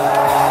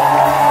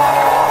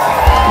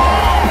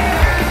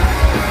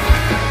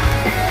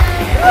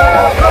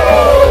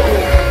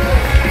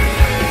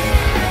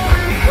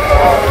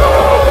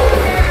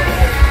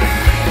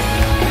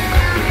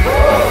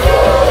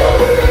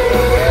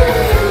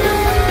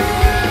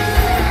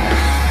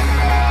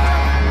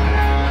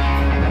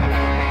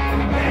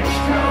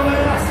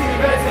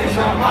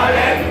 Mal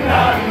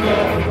ändern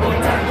wird und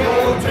dann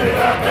gute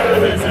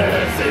Böse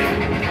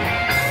singen.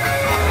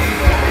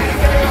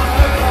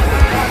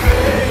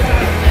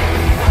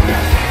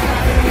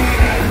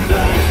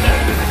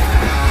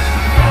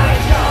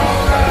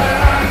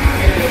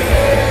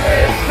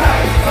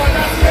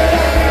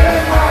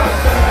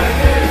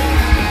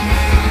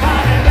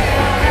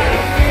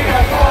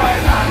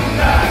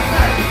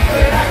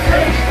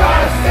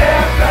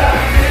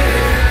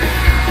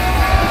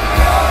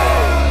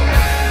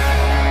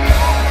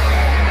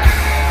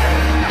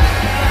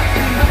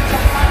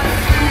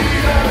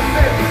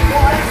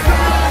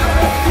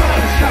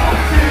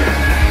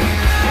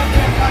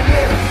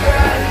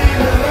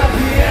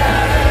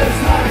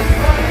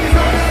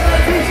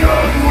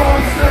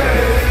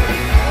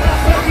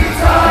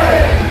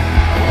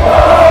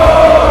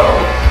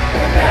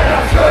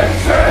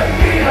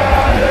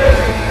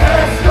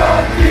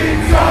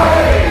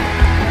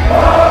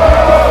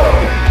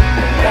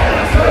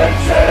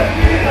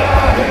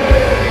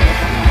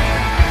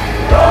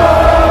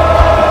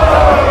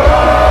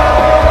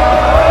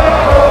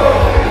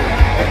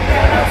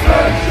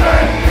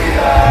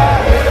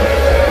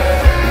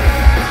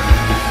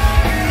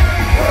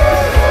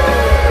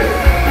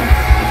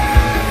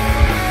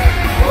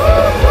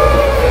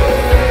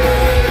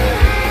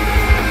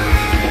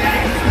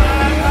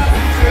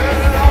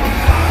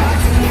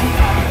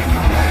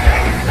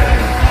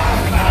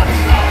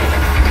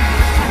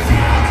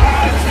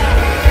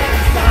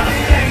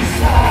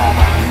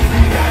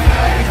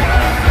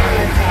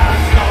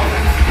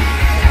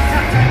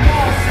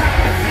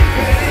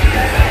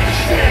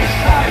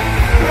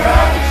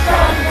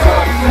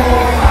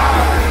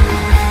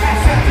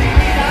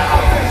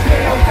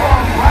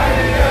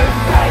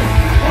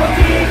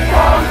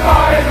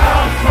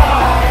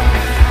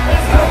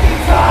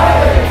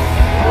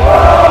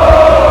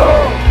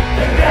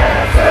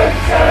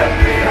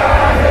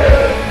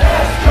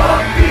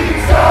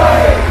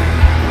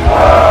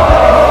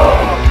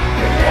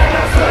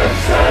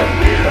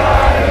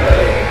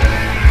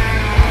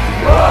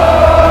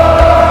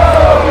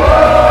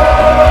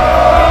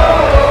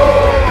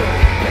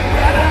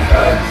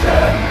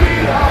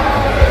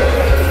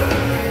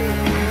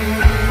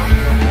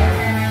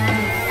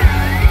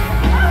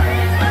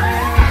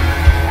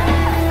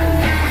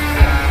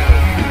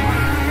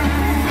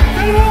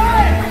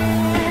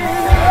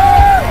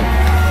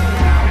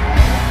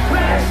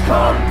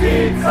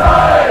 Die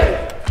Zeit!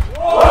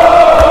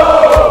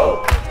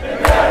 Wow!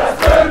 Wer das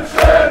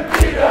Wünschen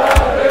wieder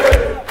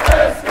will,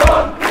 es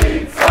kommt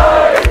die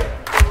Zeit!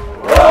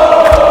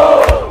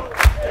 Wow!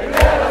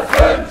 Wer das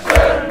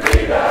Wünschen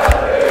wieder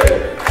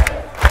will!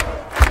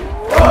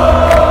 Wow!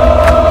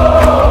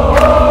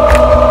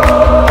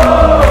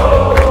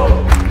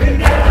 Wer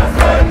das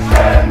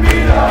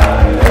Wünschen wieder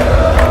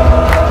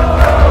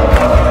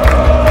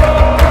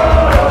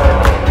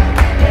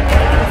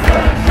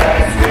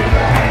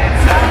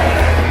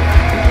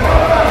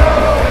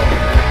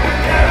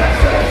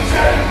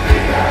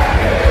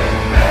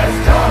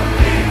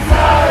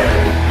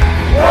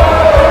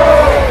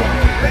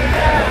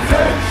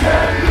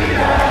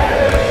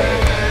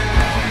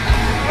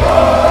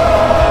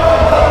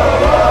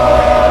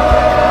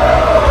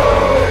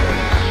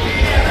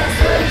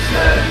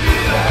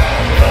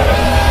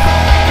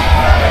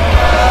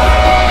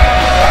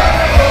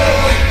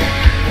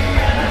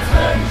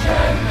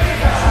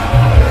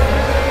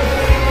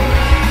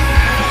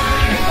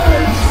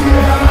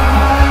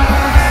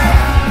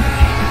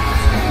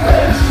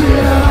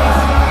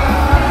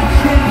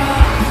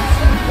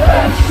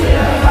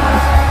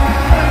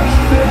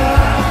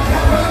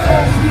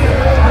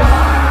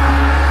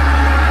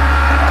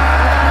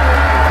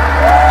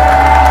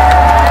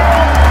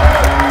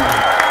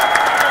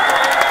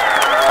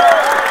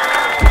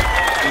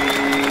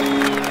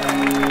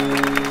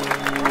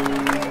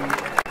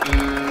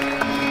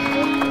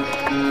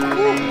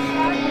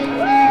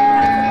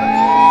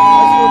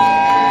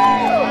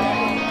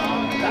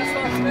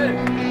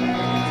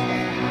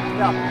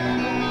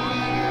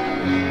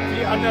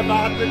Die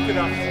Anderer hat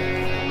mitgedacht.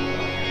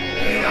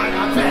 In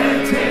einer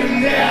Welt,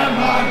 in der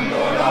man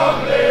nur noch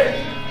lebt,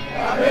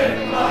 damit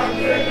man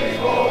wirklich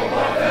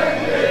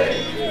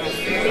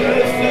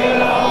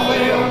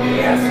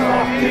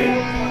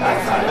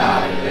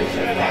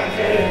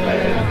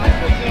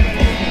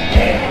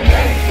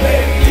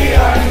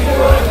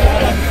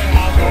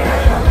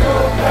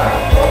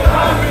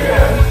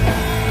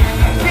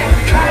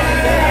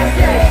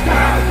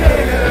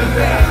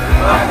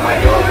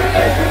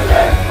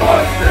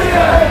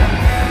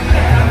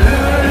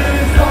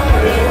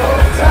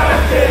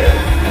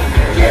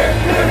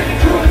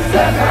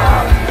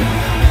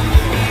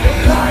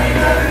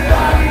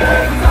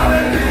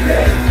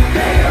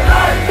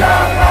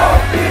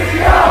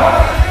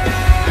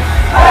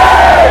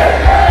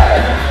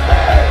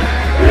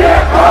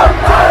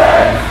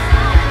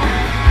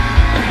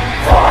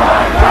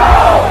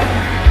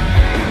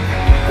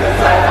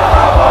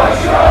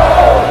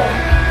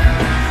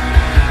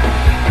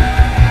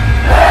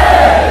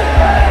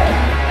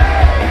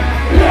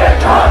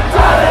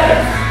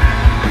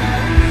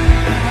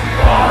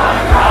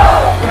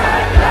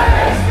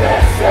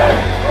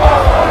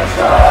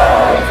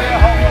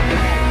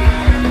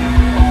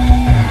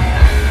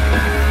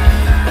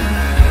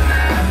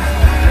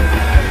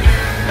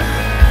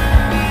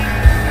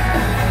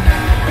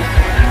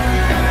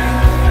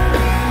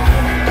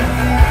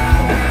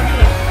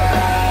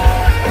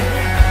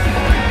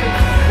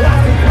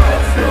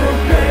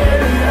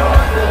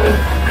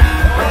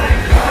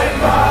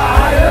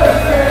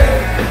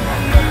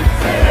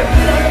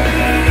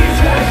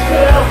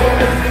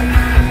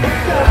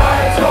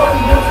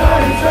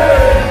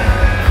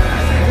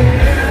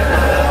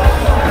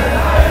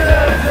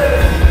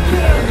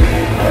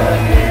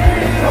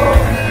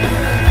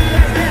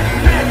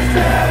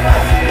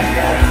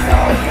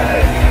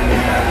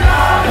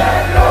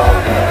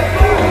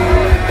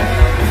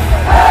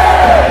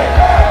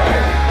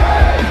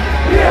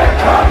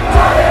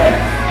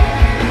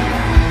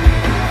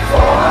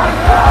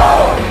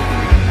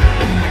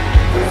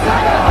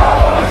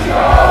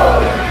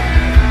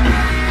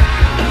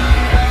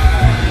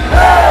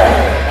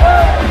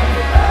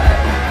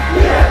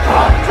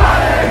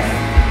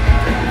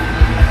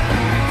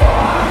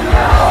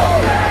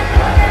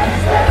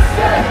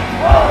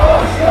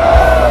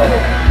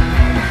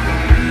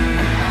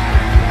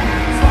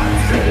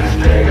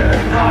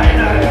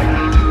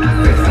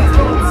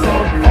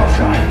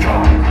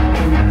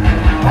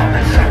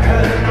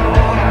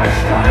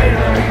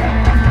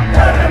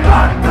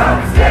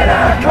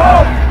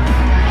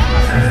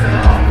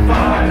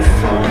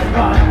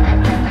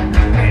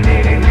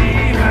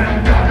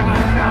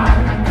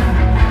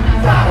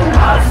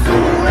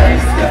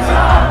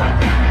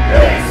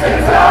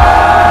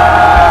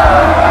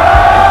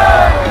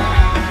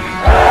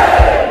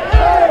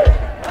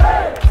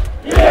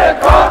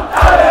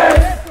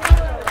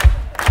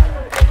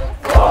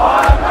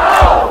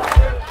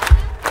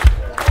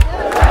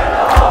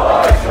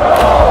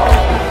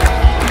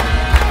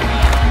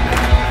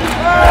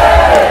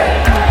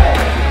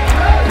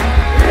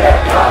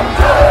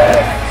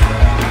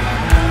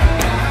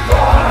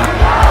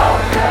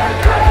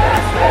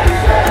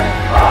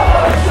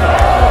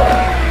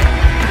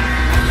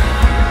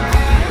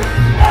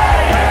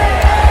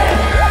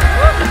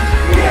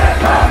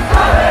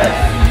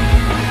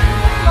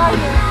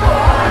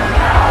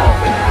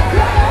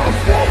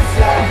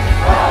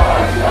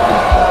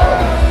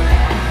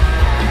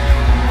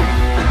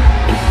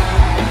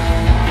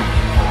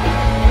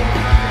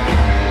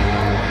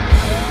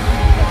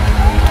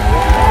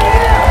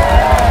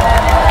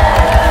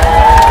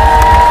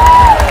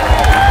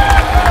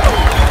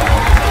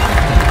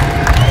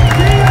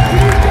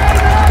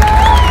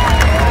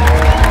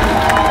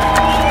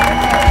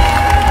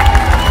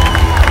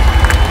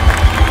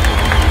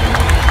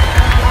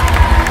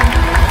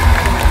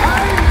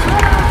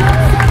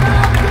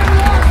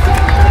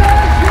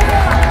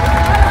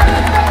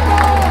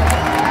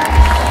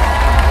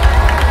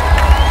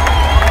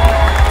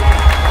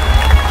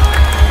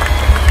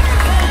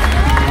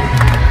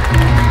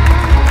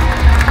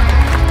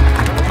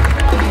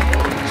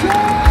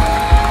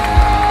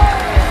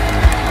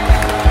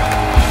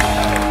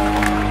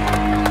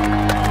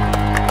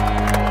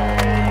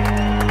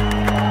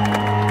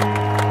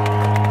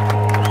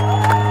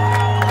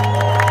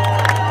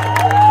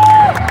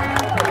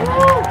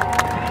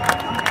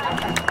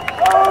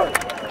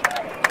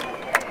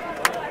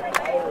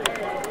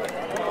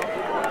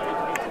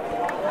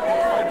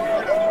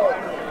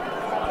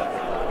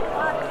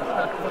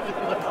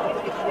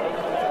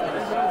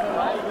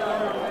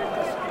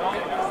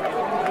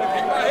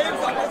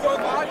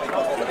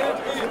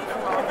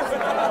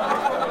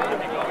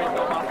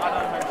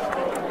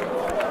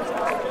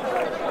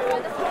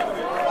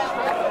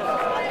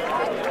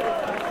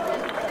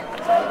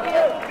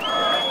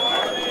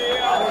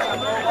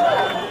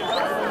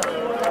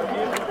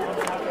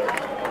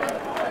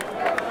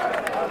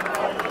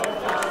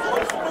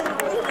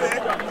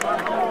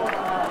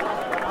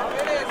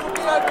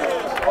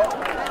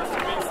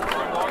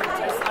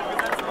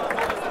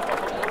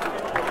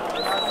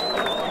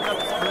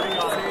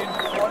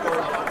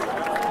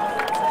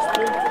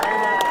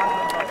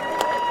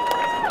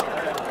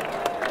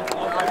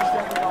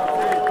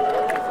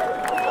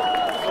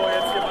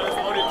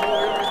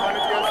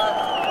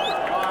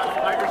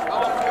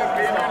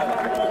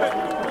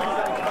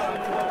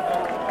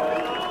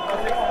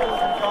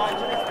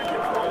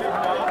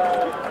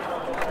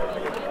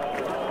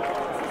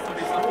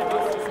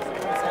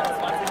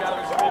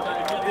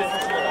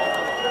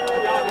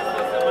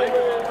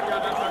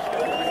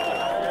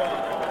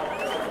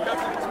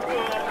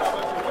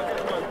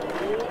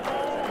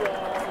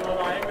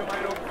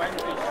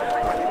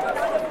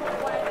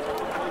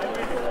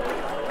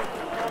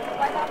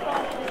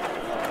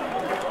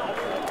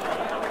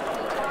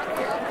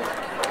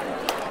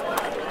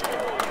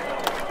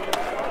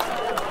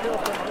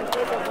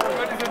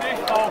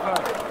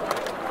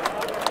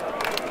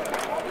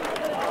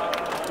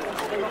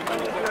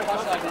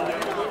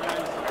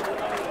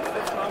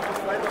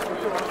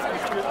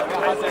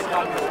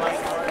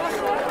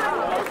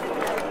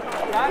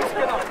Ganz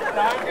genau.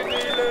 Danke,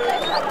 Nele.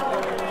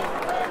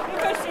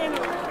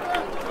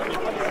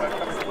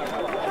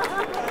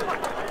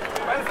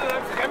 Weißt du,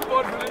 das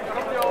Fremdwort für den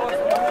kommt ja aus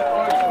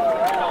Deutsch.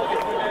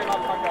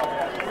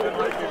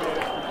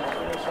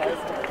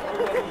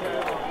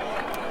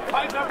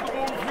 Falsch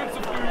abgewogen, viel zu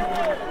früh.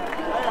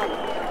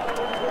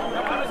 Ich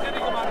hab alles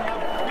richtig gemacht. Ich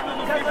hab nur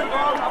so viel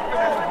Raum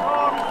abgewogen.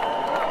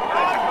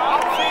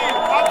 Abziehen,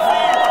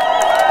 abziehen.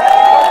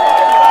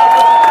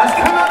 Das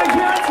kann man nicht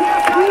mehr als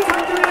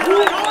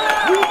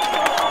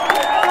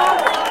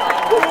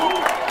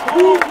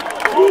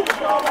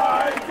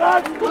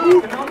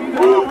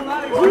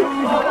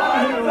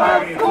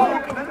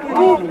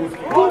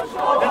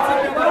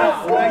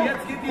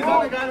Jetzt geht die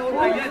Sonne gerade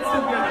unter, jetzt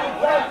sind wir da.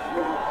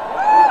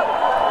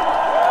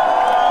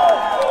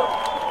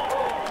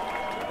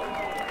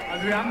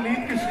 Also wir haben ein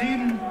Lied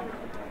geschrieben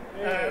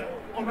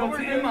und uns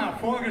immer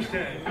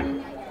vorgestellt,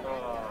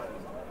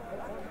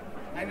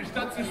 eine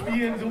Stadt zu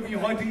spielen, so wie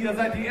heute. Ihr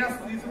seid die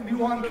Ersten, die es um die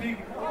Ohren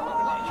kriegen.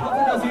 Ich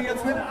hoffe, dass ihr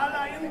jetzt mit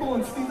aller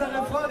Inbrunst, dieser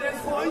Refrain, der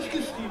ist für euch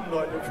geschrieben,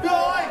 Leute. Für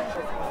euch!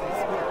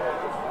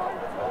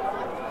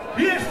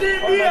 Hier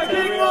stehen wir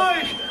gegen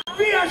euch!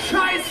 Wir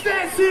scheiß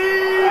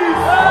Wessis!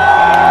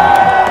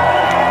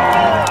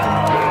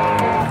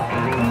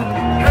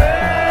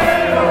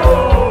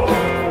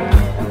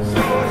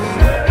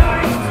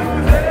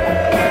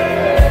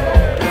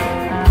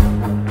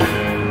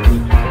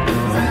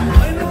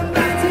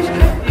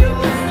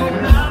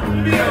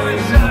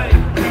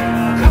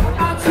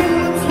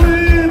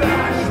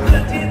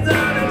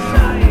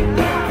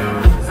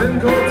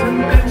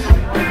 Menschen,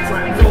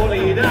 sein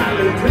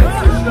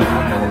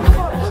Solidaritätszustand,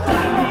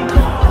 stand die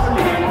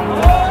Kohle.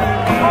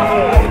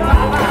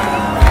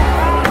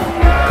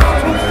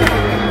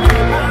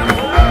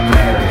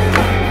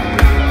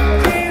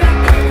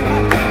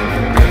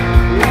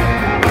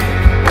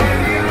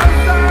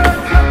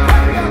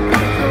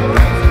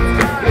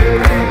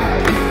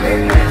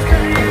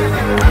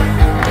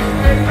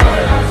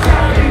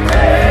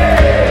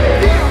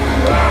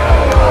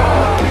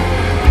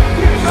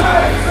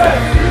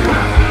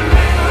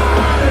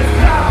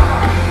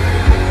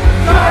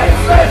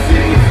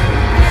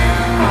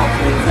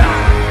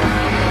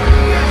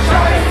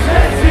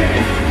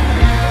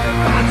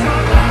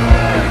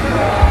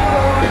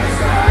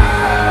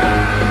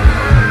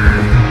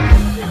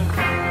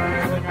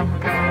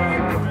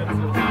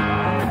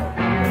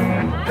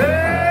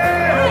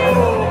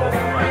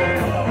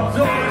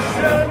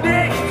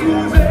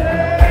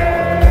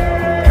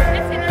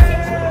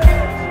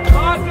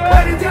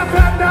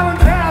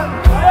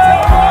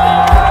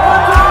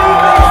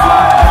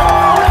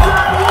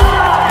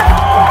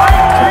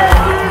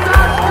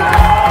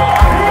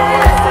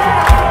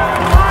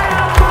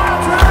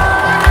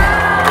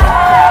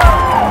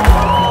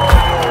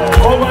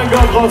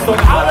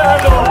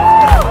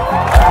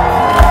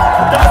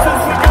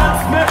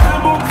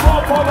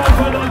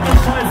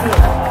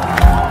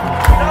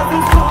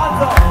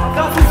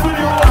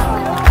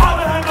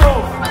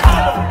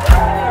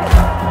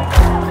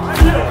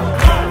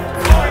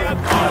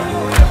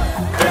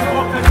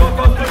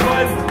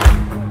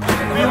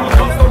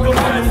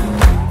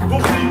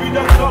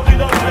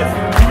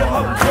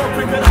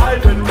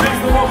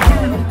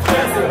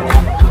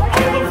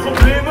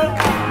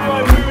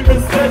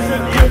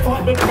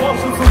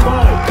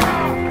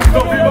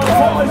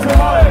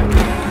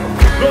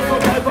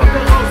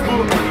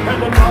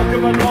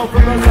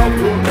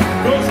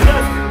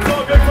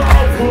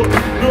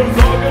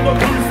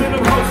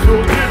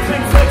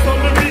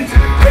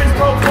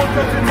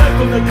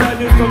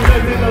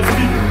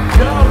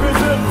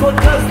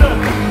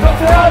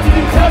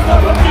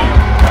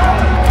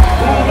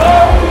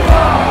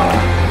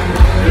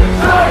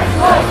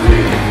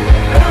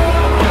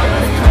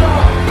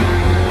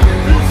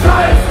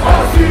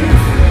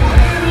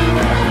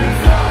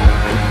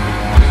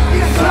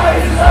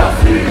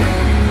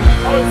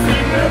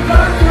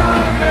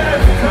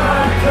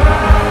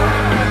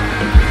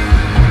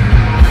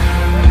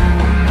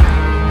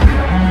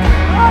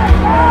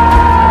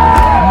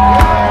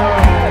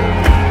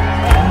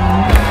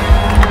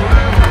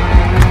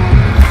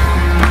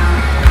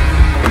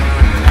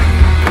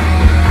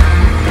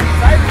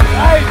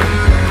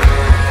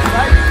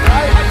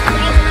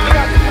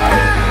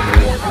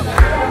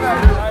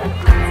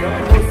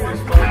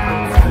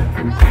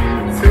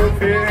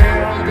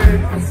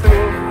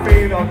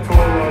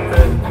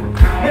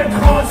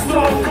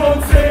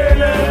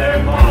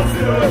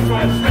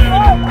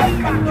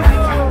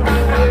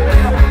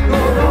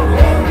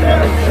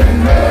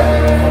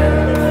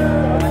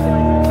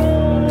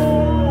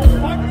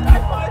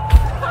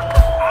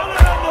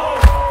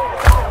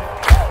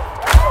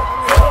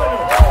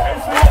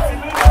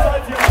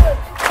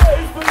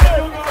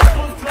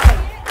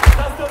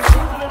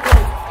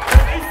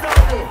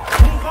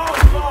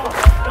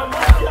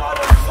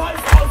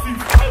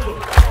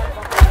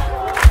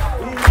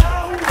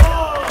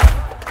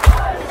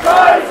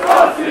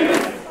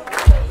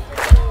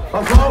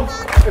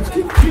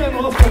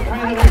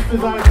 keine rechte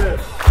Seite.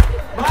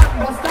 Martin,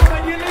 was da bei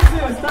dir links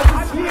ist, das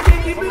ist hier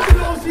gegen die Mitte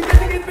los. Die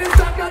Mitte geht bis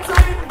dann ganz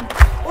nach hinten.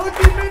 Und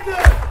die Mitte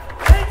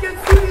hält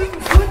jetzt zu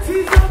diesen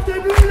Fuzis auf der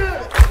Bühne.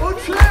 Und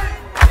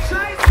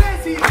scheiß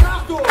Messi,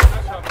 Achtung.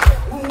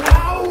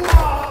 Wow.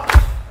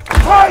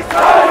 Scheiß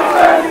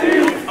Messi.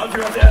 Also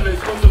ganz ehrlich,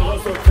 uns in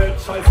Rostock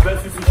fällt scheiß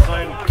Messi zu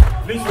schreien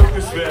nicht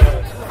wirklich schwer.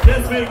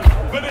 Deswegen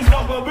will ich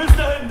nochmal bis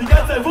dahin die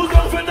ganze Zeit, wo sind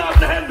eure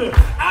verdammten Hände?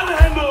 Alle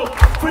Hände hoch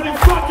für die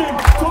fucking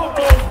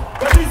Toten.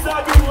 Wenn ich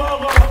sage,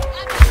 Hurra,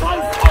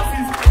 scheiß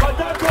Ossis, weil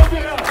dann kommen wir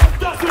her.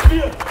 Das sind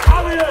wir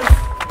alle jetzt.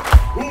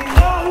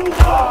 Hurra,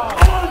 hurra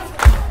und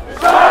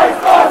scheiß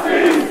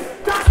Ossis.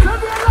 Das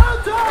können wir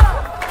lauter.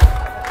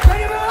 Seid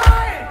ihr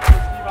bereit?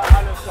 Lieber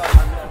alles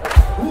sagen.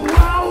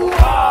 Hurra,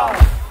 hurra.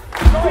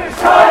 Die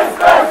scheiß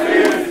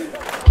Ossis.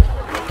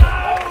 Hurra,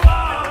 hurra.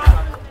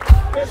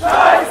 Die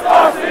scheiß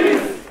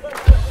Ossis.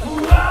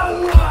 Hurra,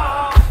 hurra.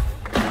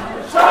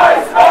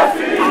 Scheiß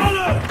Ossis.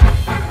 Alle.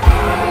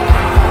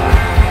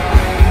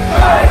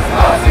 Scheiß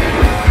Ossis. Scheiß Ossis.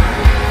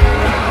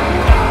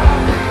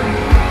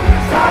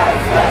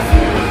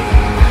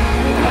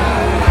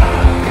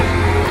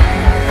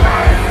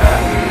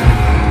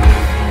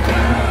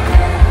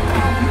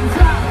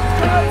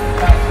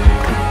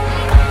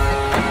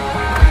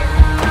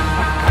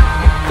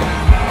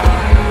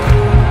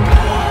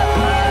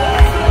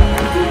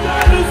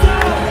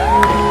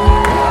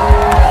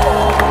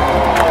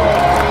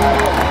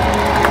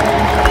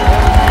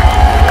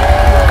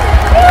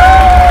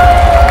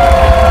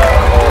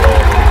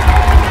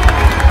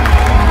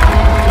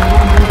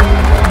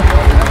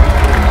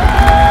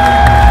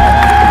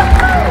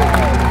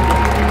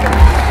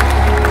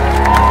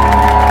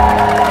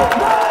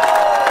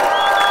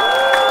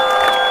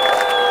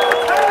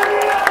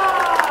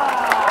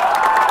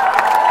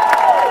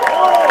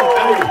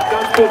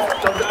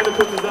 Darf ich eine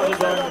kurze Sache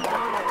sagen?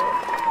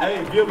 Ey,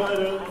 wir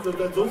beide sind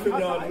seit so vielen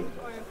Jahren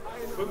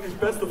wirklich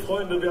beste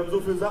Freunde. Wir haben so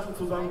viele Sachen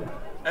zusammen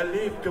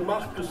erlebt,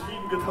 gemacht,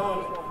 geschrieben, getan.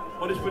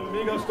 Und ich bin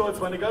mega stolz.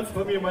 Meine ganze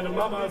Familie, meine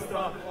Mama ist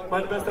da,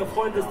 mein bester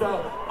Freund ist da.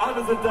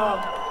 Alle sind da,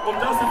 um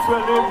das hier zu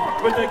erleben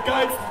mit der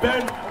geilsten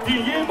Band,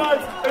 die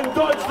jemals in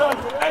Deutschland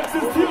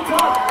existiert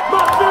hat.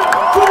 Macht mir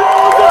für die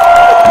Hosen!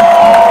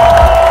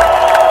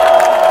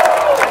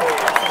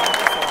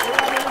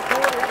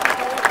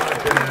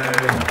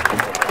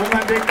 Und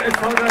man denkt, es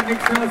hat da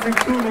nichts mehr aus dem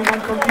tun. Und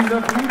dann kommt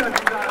dieser Bruder,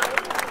 dieser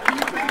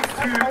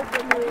Lieblingstyp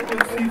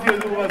und zieht hier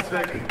sowas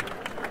weg.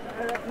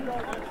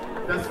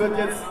 Das wird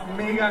jetzt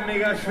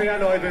mega schwer,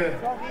 Leute.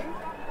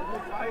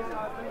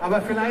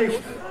 Aber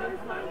vielleicht,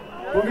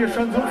 wo wir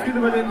schon so viel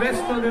über den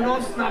Westen und den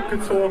Osten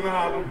abgezogen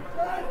haben,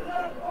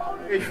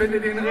 ich finde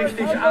den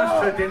richtig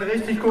Arschtritt, den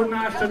richtig guten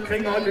Arschtritt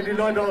kriegen heute die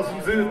Leute aus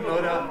dem Süden,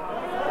 oder?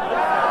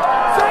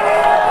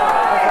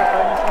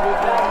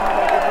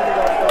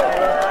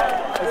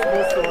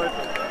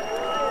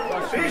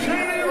 Ich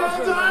rede über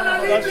unser aller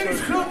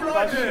Lieblingsclub,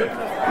 Leute! Hier sind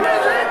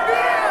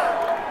wir!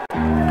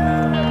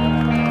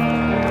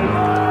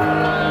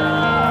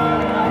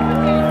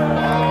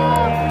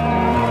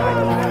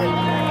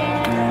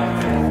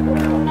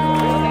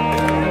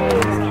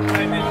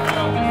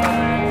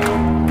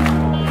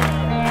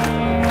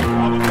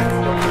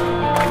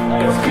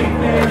 Es gibt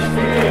nicht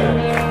viel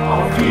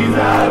auf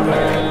dieser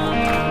Welt,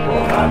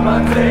 woran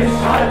man sich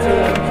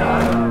halten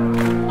kann.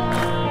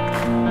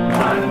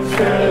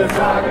 Manche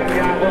sagen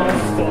ja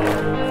Rostock,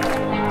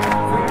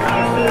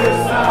 vielleicht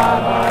ist da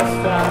was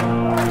da.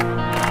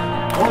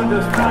 Und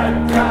es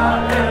bleibt ja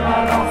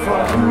immer noch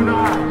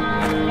Fortuna,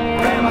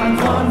 wenn man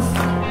sonst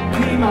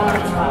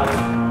niemand hat.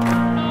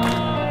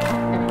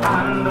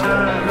 Andere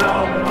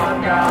glauben an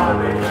gar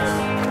nichts,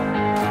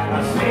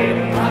 das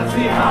Leben hat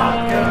sie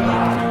hart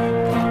gemacht.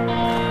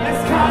 Es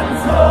kann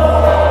so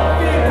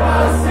viel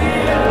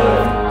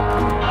passieren,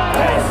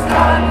 es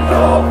kann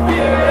so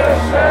viel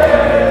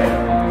geschehen.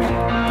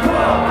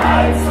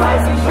 Eins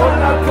weiß ich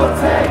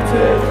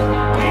hundertprozentig,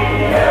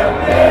 nie im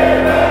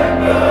Leben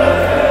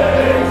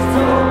würde ich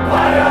zu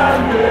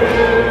Bayern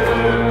gehen.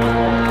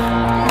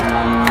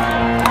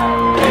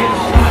 Ich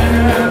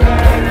meine,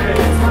 wenn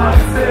ich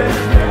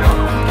 20 bin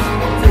und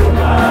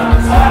super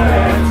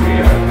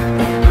talentiert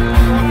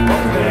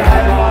und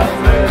Real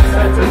Madrid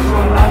hätte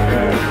schon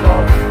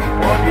angeklopft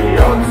und die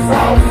Jungs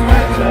aus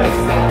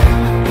Manchester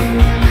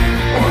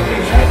und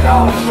ich hätte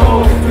auch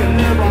schon für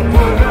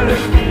Liverpool würde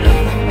spielen.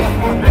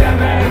 Und der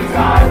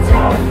mental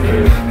top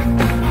geht.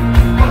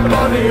 Und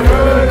die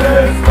Höhle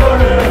ist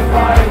ohne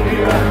bei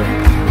mir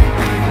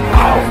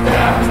auf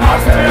der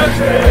Tasse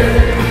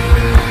steht.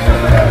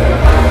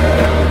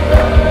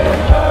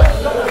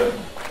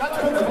 Ganz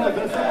kurz mal,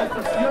 was ist da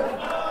passiert?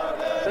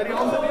 Seid ihr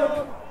außerdem?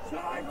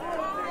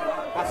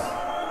 Was?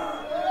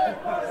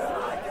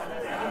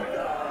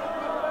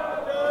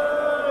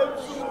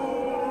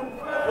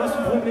 Du hast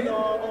ein Problem?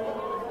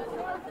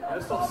 Ja,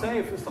 ist doch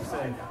safe, ist doch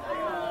safe.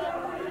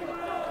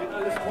 Geht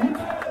alles gut?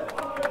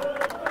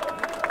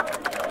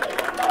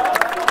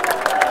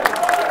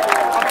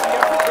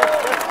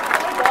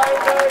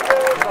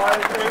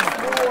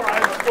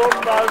 Ein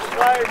stummer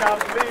Schrei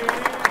nach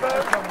Liebe.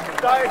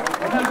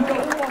 Und dann du da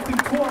oben auf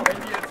dem Turm,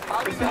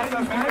 ja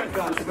eigentlich mein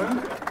Platz, ne?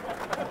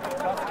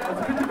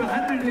 Also bitte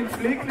behandelt ihn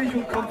pfleglich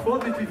und kommt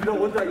vorsichtig wieder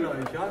runter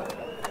gleich, ja?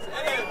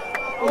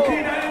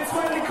 Okay, dann in 2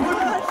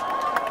 Sekunden.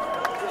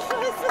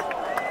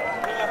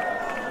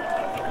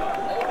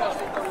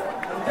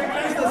 Und wenn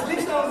gleich das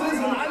Licht aus ist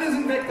und alle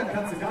sind weg, dann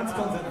kannst du ganz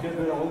konzentriert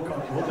wieder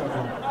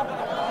runterkommen.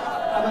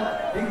 Aber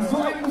wegen so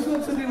einem müssen wir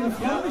uns den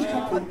Refrain nicht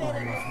kaputt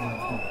machen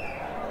lassen.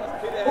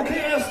 Okay,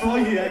 er ist neu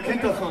hier, er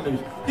kennt das noch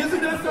nicht. Hier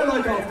sind öfter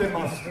Leute auf dem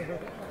Mast.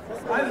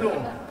 Also,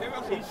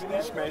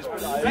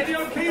 seid ihr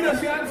okay,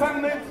 dass wir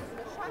anfangen mit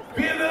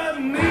Wir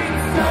werden nicht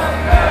zum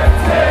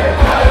FC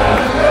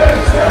Bayern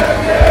München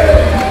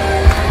gehen.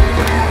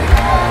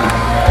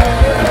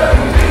 Wir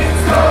werden nicht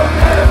zum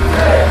FC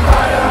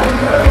Bayern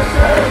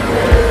München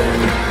gehen.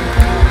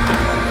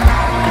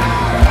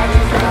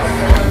 Das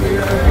wollen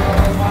wir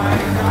auf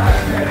einen Tag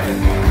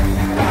stellen,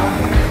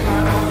 damit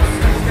man uns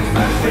richtig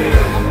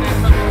versteht.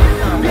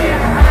 Wir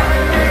haben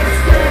nichts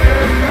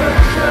gegen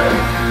München,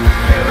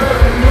 wir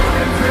würden nicht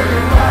in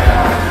Zürich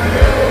Bayern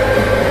gehen.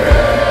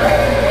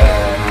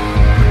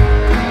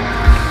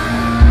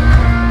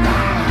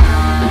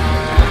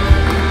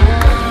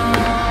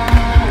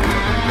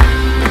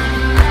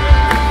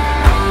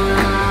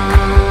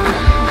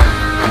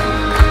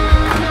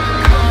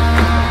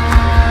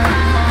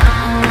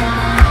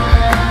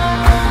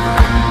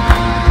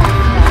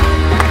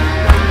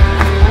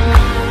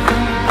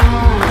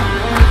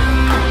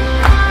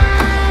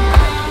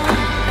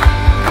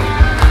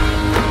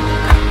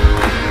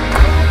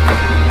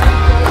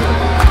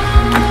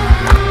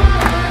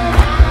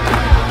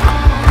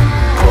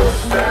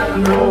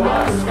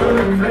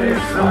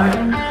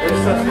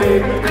 Ist das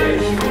Leben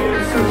nicht viel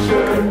zu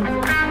schön,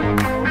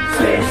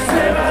 sich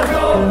selber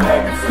so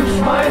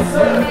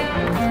wegzuschmeißen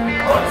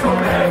und zum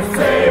FC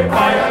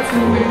Bayern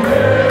zu gehen?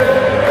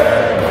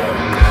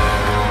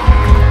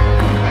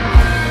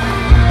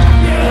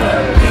 Wir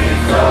nie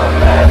zum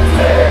FC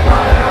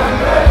Bayern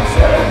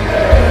München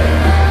gehen.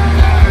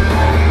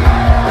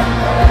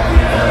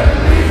 Wir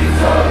nie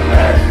zum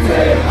FC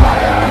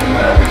Bayern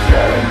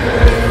München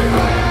gehen.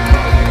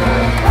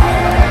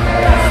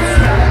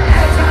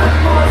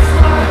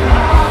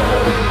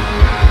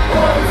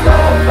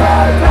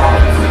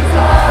 Verdammt zu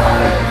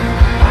sein,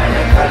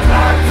 einen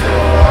Vertrag zu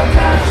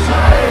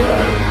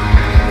unterschreiben,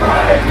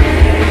 bei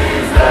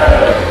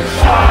diesem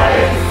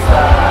Scheißverein.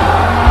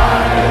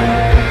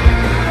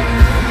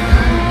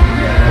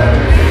 Wir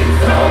liegen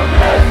zum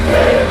FC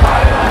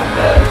Bayern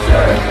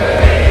München,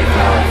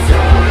 niemand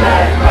zu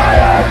den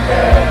Bayern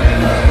gehen.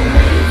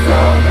 Nie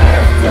zum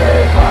FC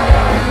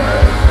Bayern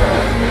München,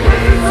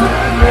 nie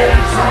zum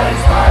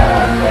Scheiß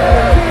Bayern gehen.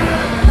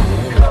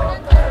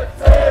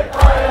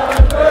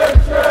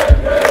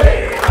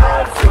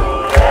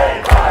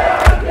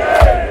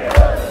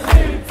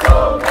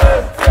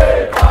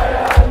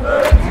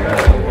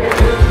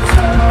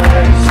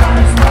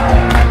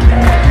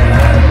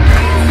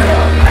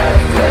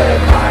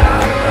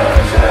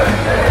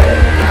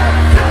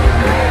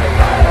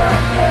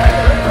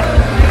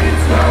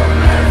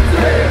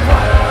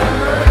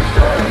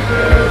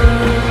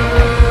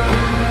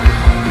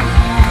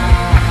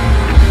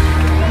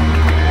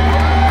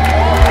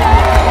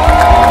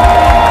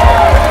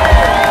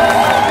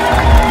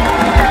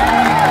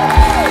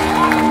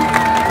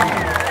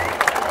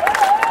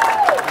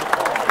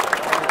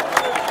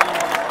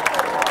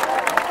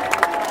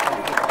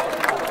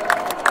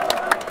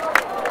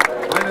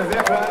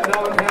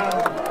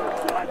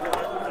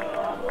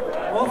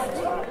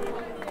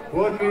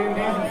 Wurden wir in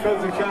diesen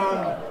 40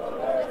 Jahren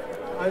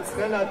als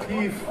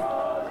relativ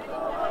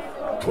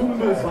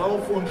tumbe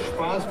Sauf- und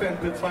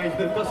Spaßband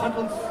bezeichnet. Das hat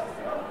uns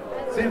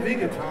sehr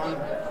wehgetan.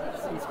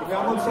 Wir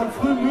haben uns dann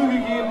früh Mühe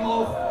gegeben,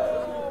 auch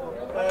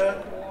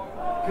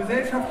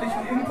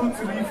gesellschaftlichen Input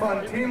zu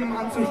liefern, Themen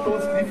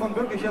anzustoßen, die von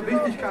wirklicher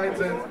Wichtigkeit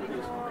sind.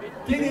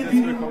 Dinge,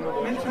 die die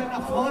Menschheit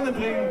nach vorne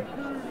bringen,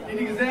 die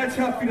die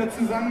Gesellschaft wieder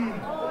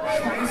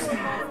zusammenschmeißen.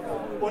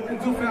 Und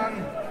insofern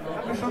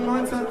haben wir schon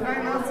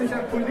 1983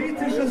 ein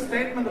politisches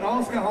Statement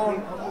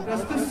rausgehauen,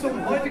 das bis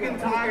zum heutigen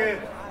Tage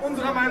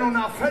unserer Meinung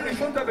nach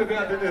völlig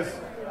unterbewertet ist.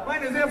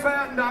 Meine sehr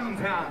verehrten Damen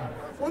und Herren,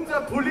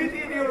 unser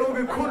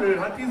Politideologe Kuddel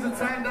hat diese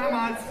Zeilen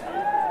damals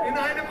in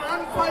einem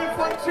Anfall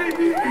von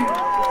Genie,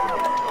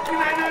 in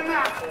einer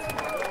Nacht,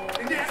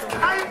 in der es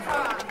kalt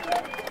war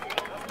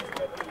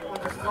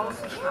und es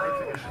draußen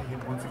schneite,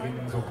 geschrieben und sie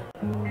gingen so.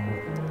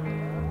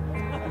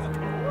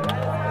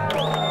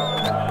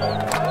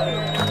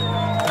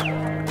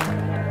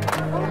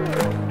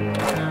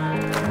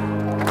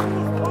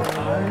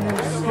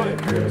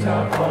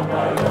 Eisgekühlter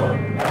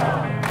Pommerlunder,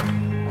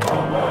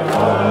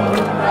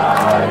 Pommerlunder,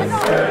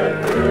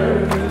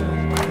 eisgekühlt.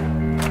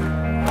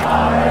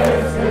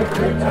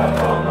 Eisgekühlter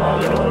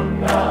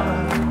Pommerlunder,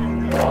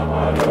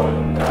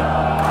 Pommerlunder,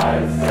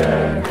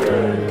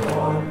 eisgekühlt.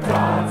 Und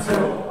dazu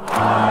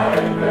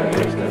ein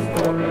belegtes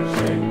Brot mit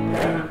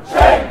Schinken.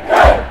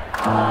 Schinken!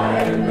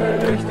 Ein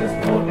belegtes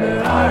Brot mit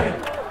Ei.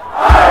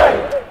 Ei!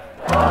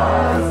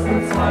 Das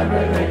sind 2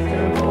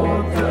 belegte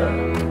Brote.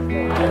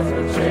 Eins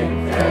mit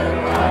Schinken,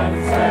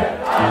 eins mit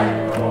Ei.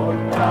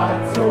 Und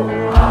dazu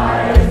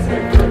ein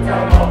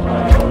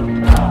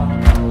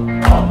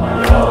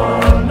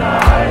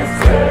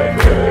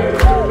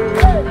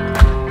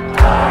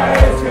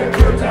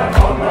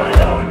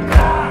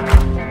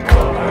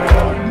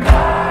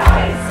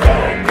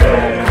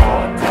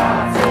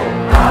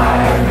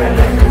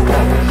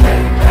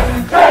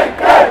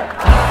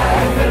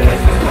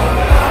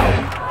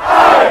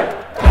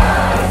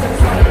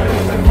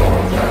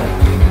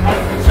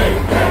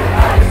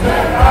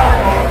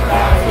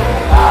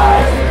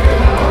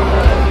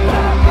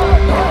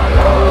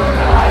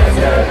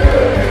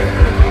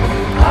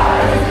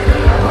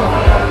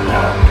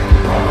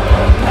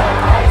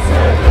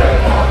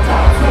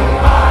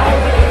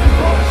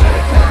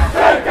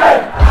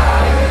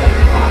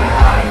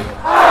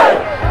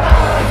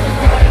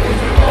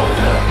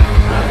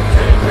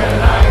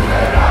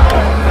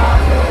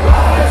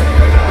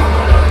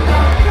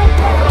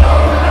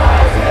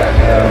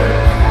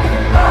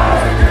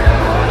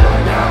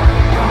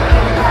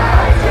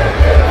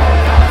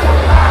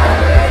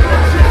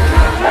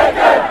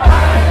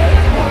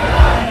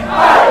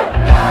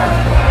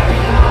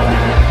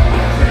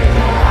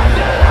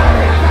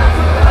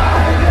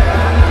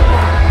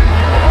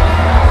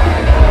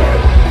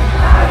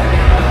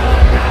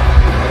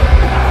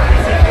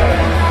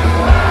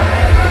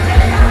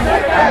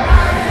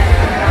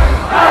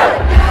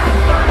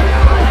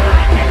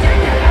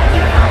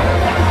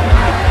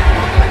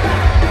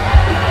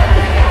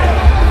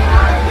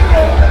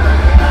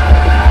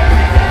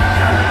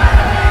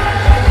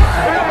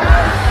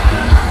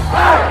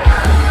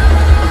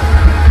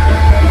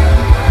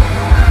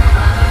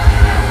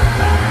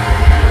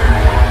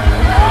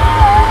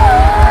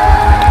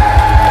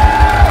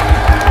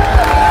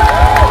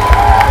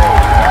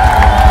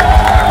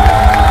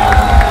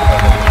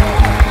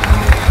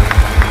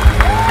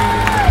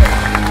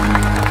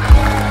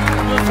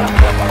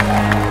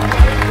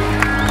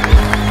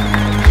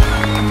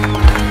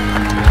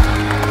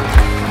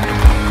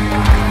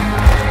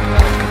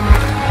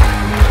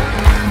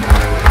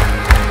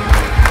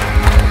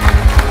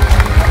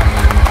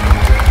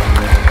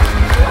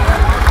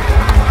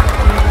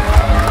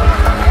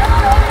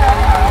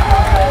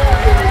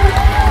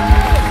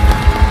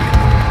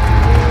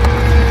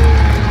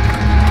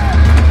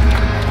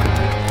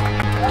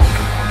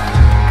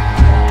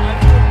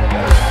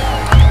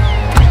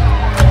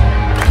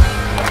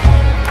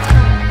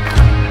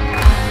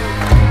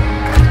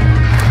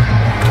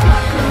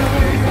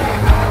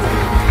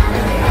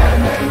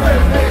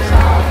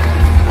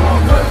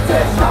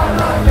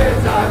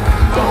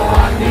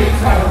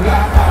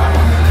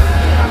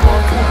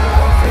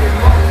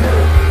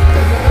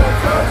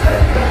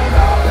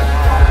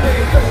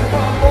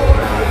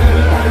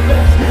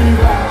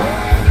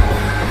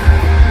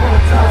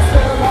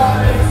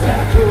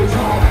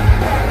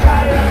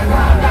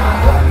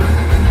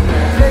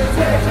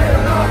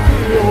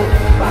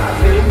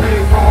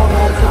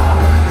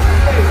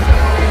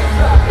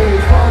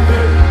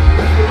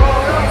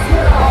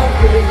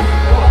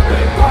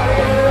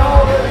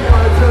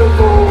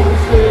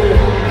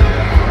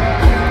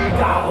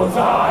und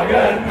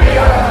sagen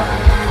wir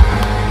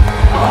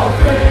auf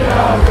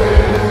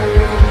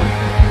Wiedersehen.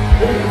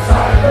 Die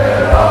Zeit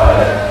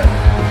bedeutet,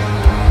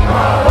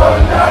 war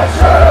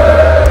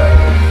wunderschön.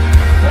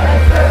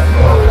 Wenn es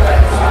wohl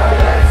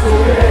Zeit zu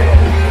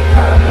gehen,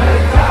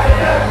 können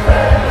keine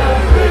Fälle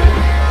fliehen.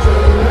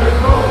 Schönen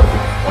Gruß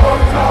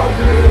und auf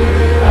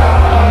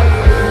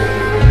Wiedersehen.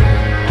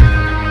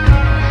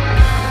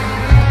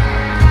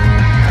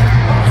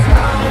 Aus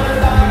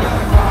jahrelangen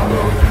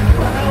Erfahrung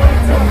von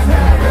uns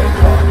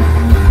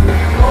hergekommen,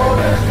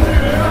 ohne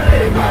Schwüre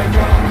in mein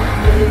Kopf,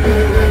 in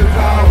den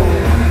Tauch.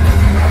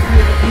 Dass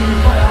wir die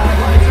Feuer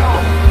weiter,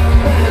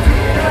 wenn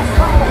sie das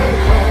Maul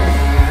kommt,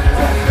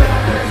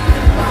 zerstört es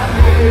niemand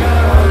mehr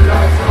und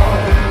das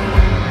Haus.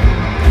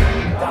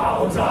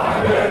 Darum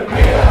sagen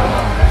wir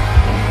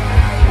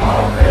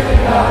auf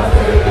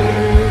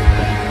Wiedersehen.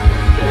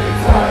 Die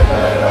Zeit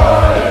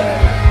bedeutet,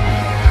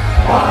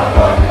 war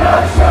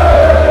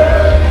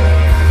wunderschön.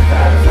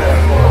 Denn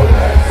es wohl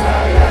besser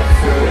jetzt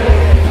zu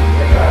gehen.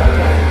 Wir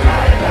können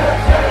keine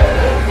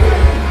Fälle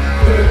sehen.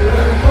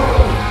 Schönen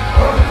Gruß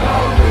und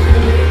auf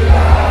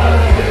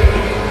Wiedersehen.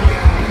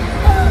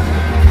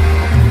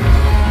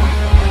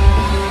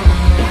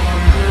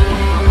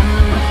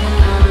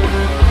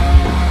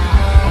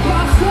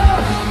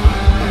 Rostock!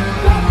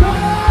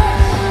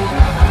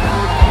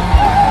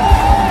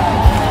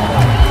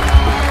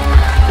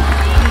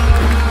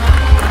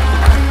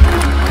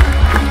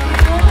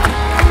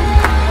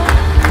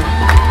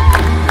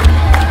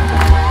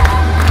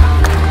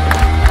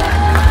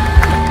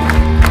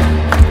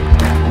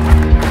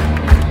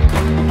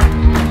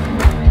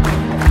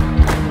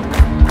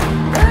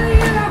 Hey,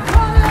 ihr da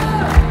vorne!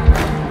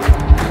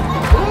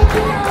 Und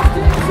ihr auf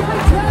den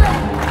Seiten!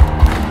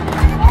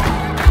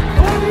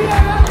 Und ihr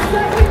ganz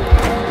da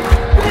hinten!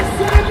 Bis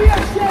zu den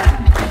Bierchen!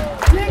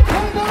 Wir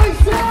können euch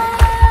sehen!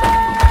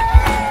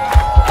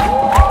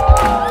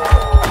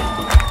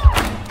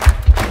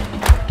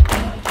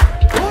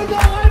 Und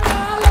noch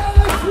einmal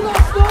alles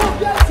Rostock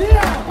jetzt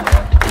hier!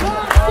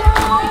 Rostock!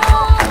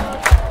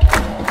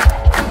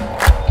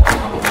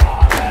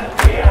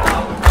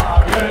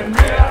 Sagen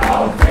wir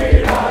auf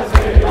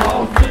Wiedersehen,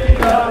 auf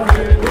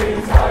Wiedersehen, die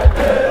Zeit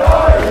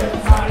bedeutet,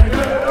 Zeit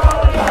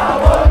bedeutet, war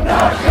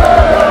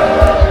wunderschön.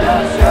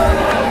 Das Schöne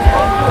von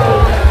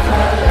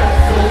besser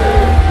jetzt zu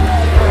sehen,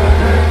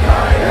 können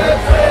keine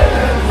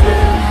Fälle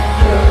sehen.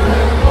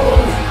 Schönen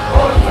Gruß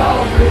und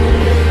auf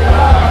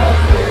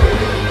Wiedersehen.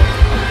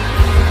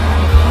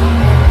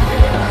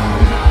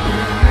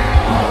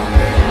 Auf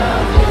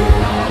Wiedersehen,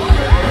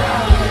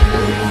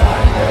 die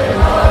Zeit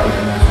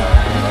bedeutet,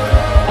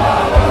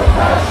 war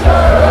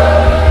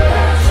wunderschön.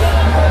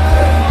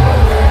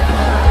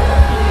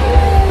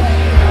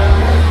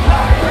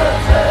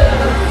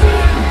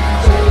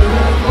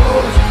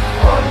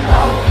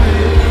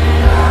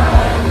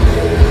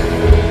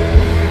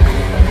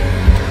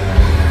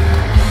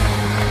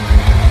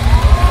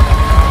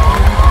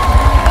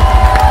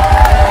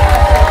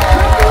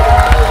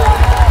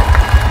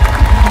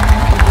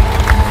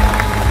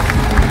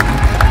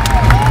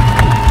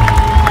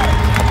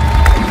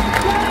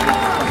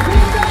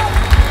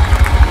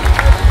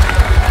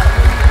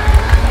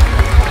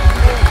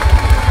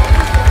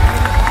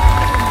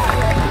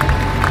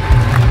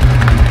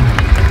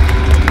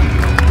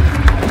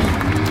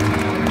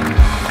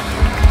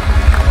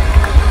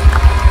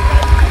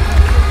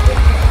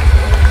 die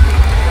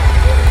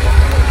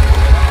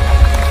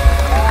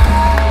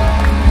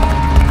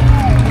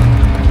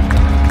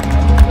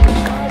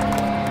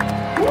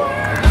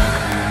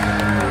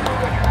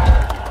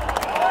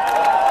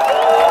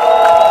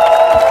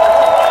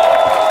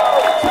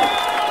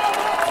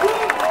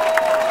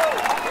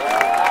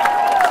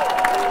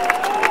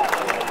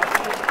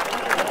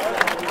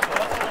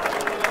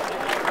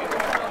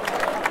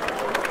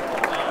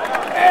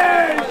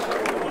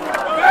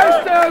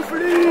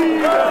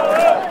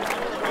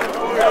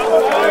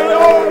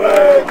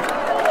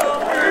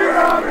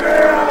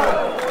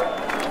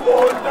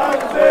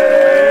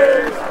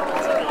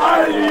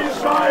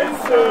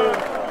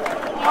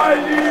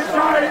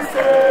Scheiße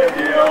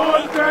hier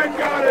unten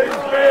gar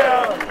nicht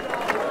mehr.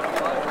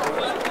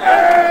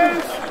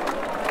 Ich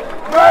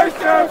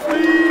möchte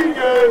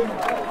fliegen,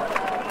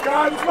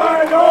 ganz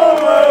weit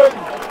oben,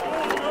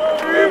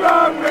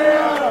 über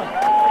Meer.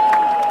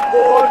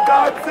 Und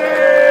dann seh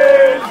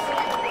ich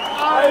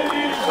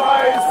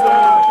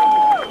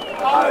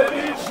all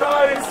die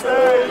Scheiße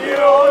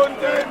hier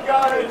unten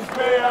gar nicht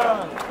mehr.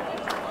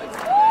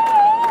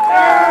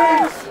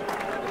 Ich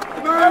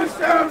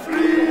möchte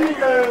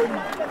fliegen,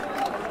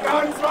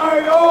 ganz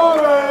weit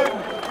oben,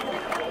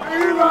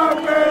 über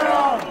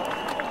Meer.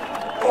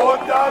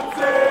 Und dann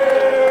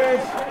seh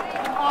ich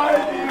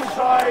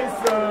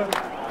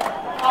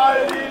all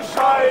die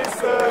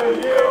Scheiße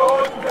hier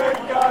unten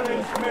gar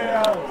nicht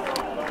mehr.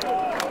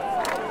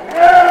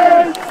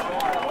 Ich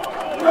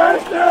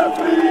möchte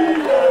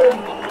fliegen,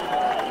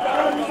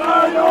 ganz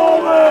weit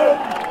oben,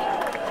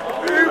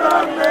 über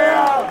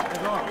Meer.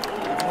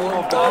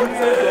 Und dann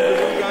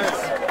seh ich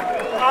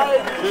all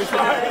die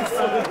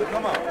Scheiße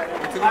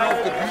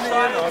auf der Bühne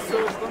hin.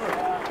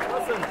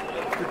 Was denn?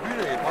 Auf der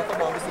Bühne hin. Mach doch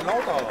mal ein bisschen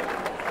lauter.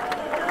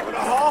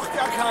 Da haucht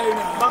ja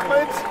keiner. Mach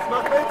mit,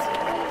 mach mit.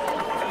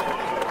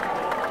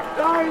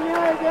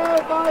 Deine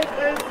Gewalt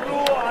ist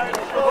nur ein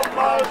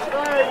stummer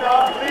Schrei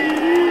nach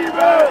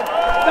Liebe.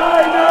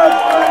 Deine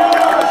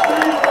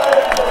Fingerspiele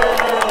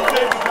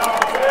sind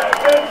nach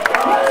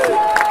Wirklichkeit.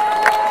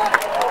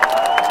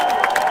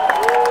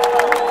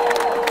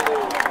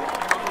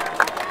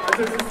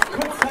 Also es ist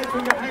Kurzzeit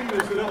für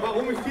Geheimnis, oder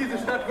warum ich diese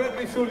Stadt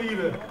wirklich so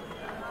liebe.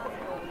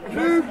 Ich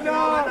weiß nicht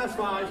genau, wann das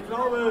war. Ich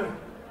glaube,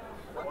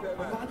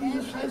 war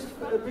dieses scheiß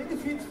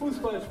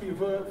Benefiz-Fußballspiel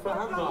für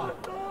Hansa.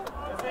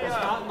 Das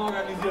Karten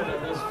organisiert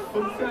hat. Das ist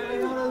 5 Jahre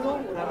länger oder so?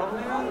 Oder noch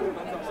länger?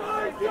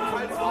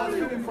 Jedenfalls war es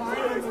für den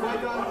Verein und so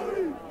weiter.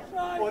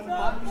 Und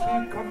Martin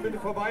schrieb, komm bitte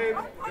vorbei.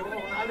 Wir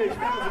brauchen alle. Ich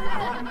bin also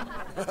gekommen,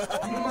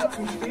 die immer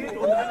zu spät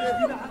und alle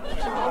Spieler hatten sich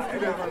schon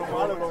aufgewärmt.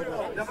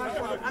 Da war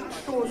schon ein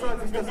Anstoß, als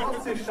ich das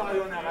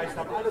Ostseestadion erreicht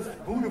habe. Alles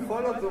Bude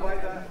voll und so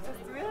weiter.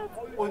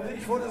 Und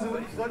ich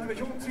sollte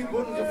mich umziehen,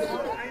 wurde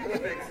sofort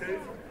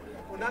eingewechselt.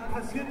 Und dann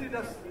passierte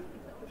das.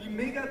 Die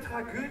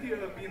Mega-Tragödie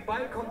irgendwie. Ein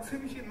Ball kommt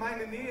ziemlich in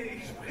meine Nähe.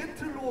 Ich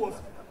sprinte los.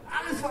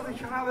 Alles, was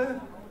ich habe.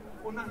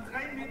 Und nach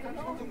 3 Metern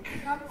schon so ein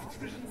Krampf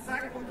zwischen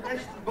Sack und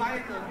rechten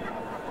Bein.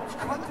 Ich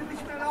konnte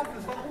nicht mehr laufen.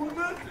 Es war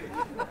unmöglich.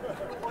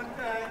 Und,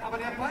 aber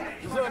der Ball,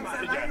 ich war ganz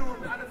alleine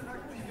und alle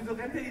fragten sich, wieso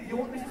rennt der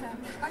Idiot nicht zu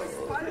einem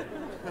Scheißball?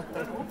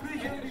 Dann humpel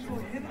ich irgendwie so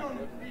hin und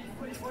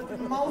ich wollte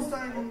eine Maus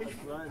sein und mich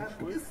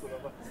verbissen.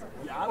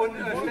 Und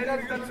schneller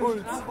dann zum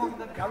Strafraum,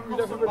 dann kam noch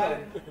so ein Ball,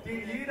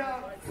 den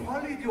jeder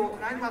Vollidiot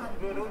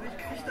reinmachen würde. Und ich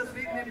krieg das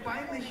wegen dem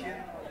Bein nicht hin.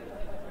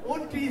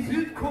 Und die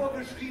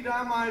Südkurve schrie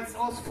damals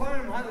aus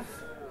vollem Hals.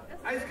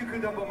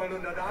 Eisgekühlter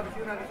Bommerlunder, da habe ich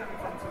innerlich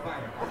angefangen zu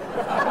weinen.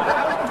 Da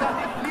habe ich gesagt,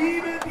 ich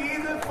liebe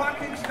diese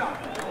fucking Stadt.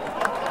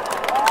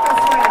 Das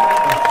war ja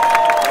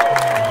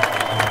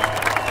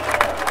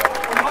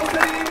und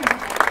außerdem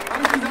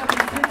habe ich gesagt,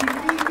 ich trete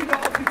nie wieder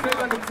offiziell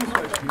bei einem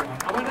Fußballspiel an.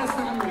 Aber das ist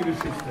eine andere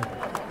Geschichte.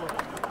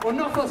 Und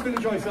noch was will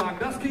ich euch sagen,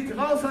 das geht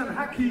raus an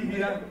Hacki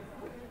hier.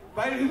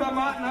 Weil über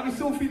Martin habe ich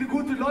so viele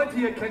gute Leute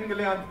hier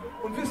kennengelernt.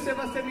 Und wisst ihr,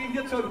 was der mir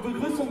hier zur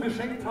Begrüßung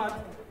geschenkt hat?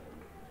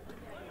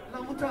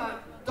 Lauter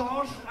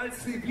Dorsch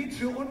als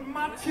Ceviche und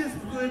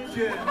Matjesbrötchen.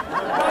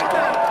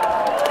 Leute,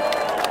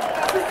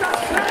 das ist das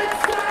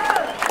Schönste!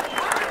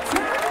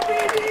 Martin,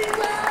 die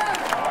Liebe!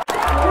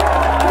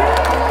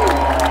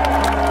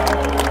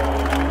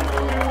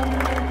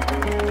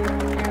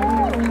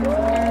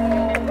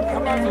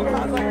 Kann man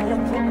sogar sagen, ich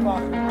hab schon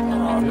gemacht.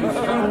 Ich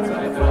warte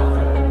einfach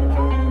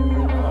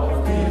auf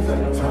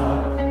diesen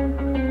Tag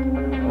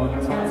und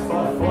tanz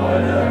vor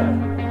Freude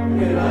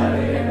über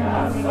den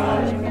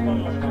Asphalt.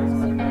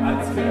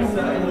 Als wär's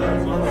ein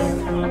Rhythmus,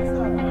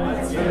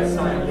 als wär's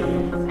ein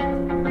Lied,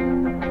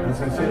 das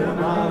uns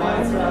immer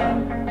weiter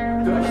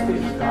durch die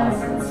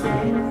Straßen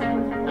zieht.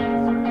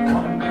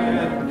 Komm mir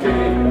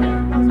entgegen,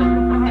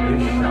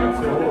 ich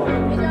halte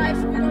Ohren,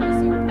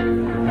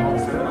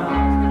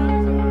 ausgemacht,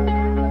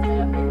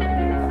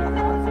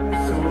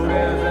 zu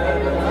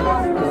derselben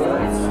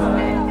Uhrzeit,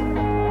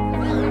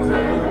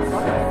 selben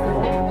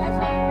Zeitpunkt,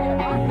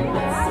 wie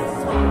letztes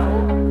Mal.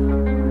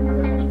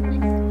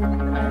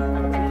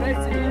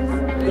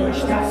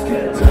 Durch das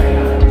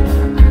Gedränge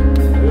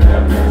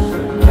der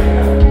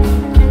Menschenmenge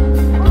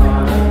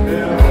waren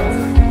wir uns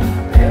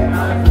in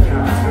einem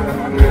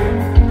Garten.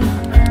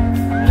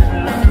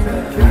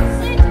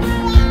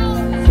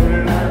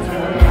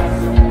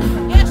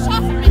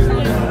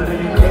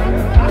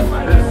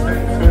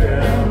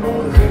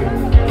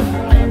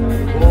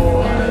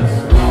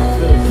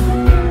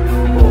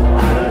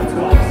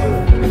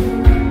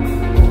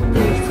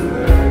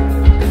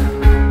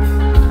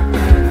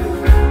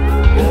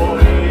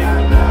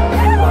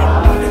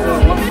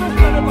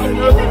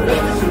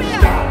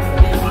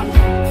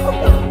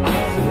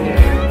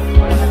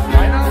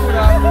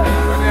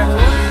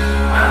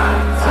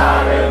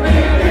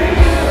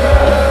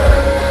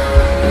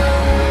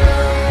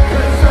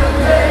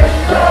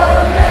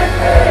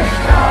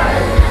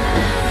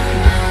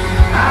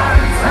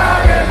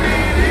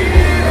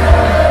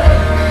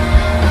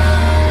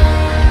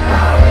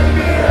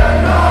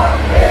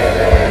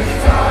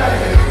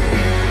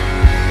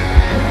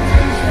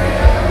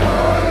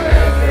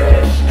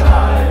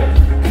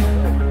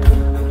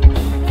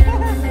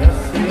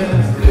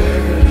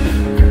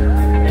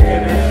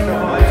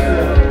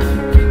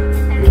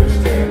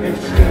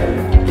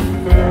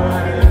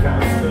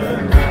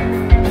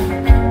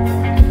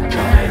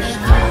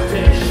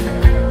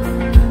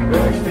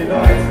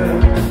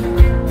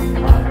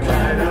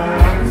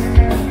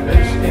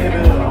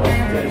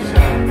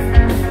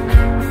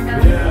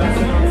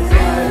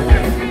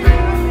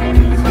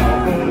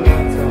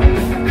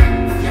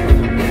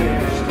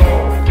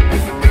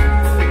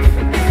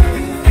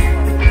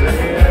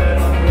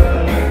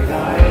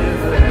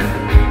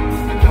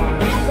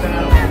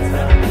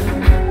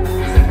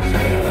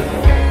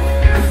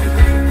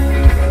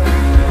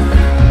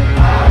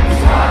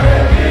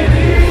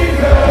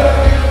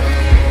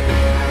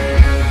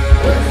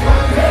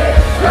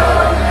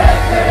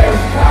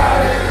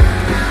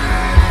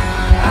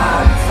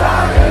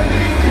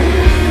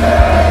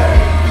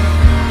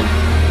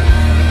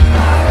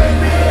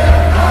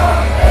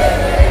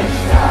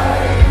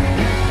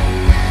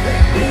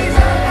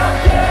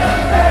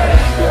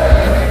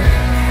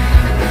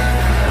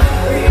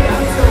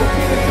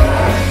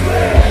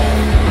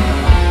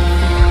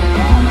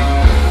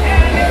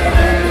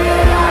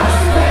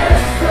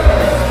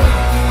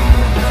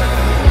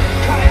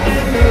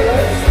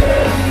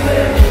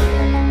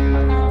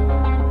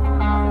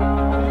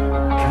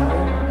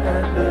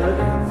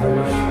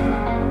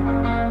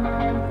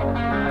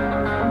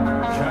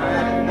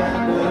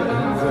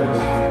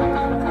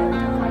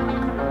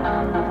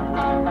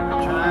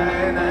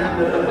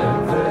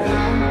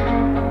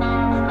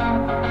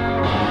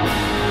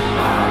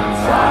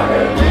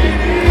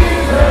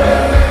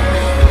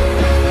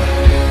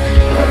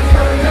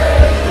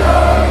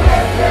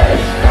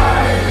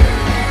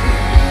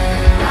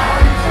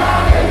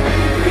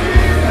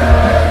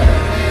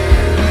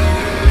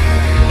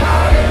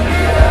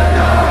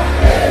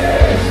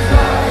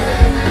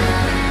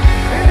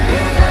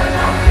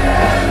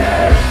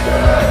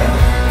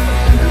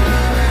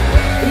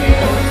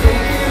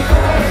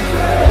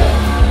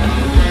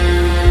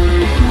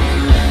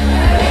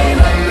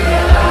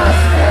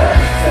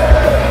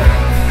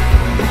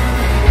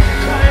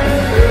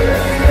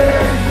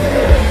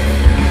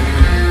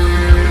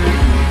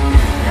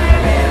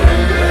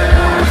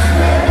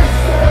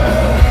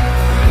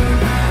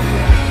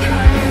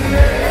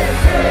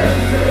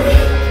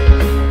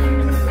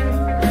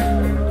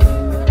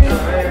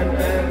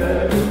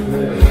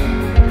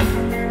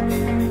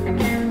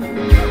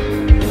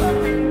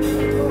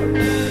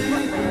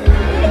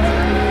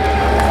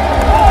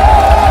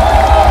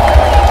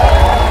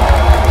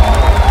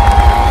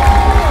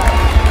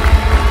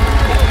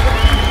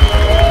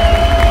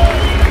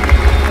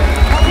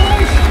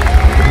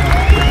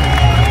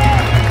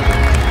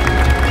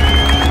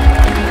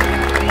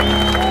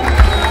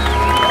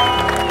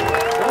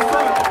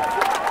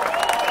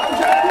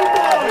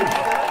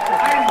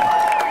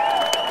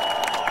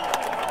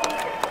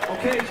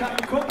 Okay, ich habe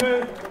einen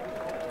Kumpel,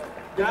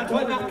 der hat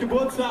heute Nacht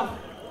Geburtstag.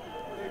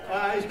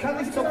 Ich kann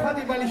nicht zur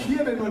Party, weil ich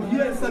hier bin und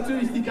hier ist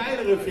natürlich die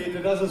geilere Fete,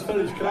 das ist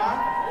völlig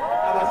klar.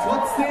 Aber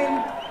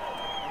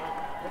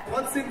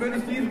trotzdem würde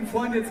ich diesem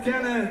Freund jetzt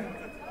gerne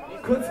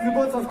kurz einen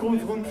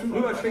Geburtstagsgruß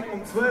rüberschicken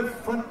um 12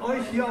 von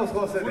euch hier aus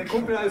Rostock. Der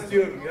Kumpel heißt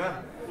Jürgen,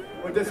 ja?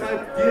 Und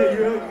deshalb dir,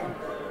 Jürgen.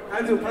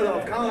 Also, pass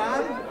auf, Kamera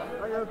an.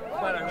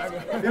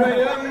 Lieber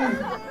Jürgen,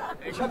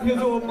 ich habe hier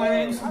so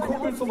meine engsten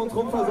Kumpels um uns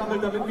rum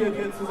versammelt, damit wir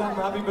hier zusammen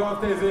Happy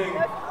Birthday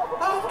singen.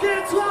 Auf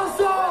geht's,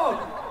 Rostock!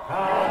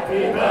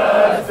 Happy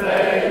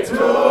birthday to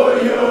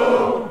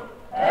you.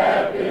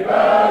 Happy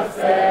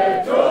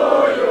birthday to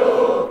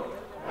you.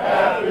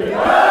 Happy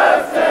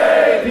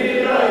birthday,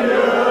 dear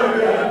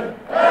Jürgen.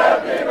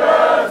 Happy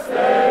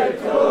birthday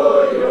to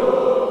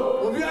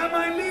you. Und wir haben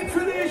ein Lied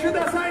für dich und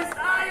das heißt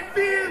I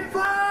Feel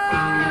Fine.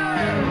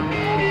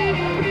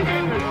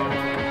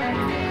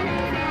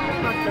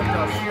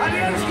 Hat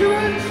ihr es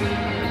gewünscht?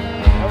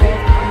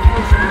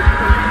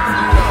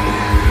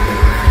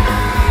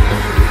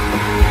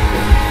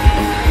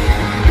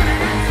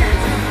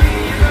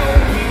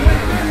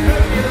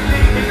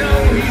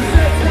 He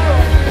said, no.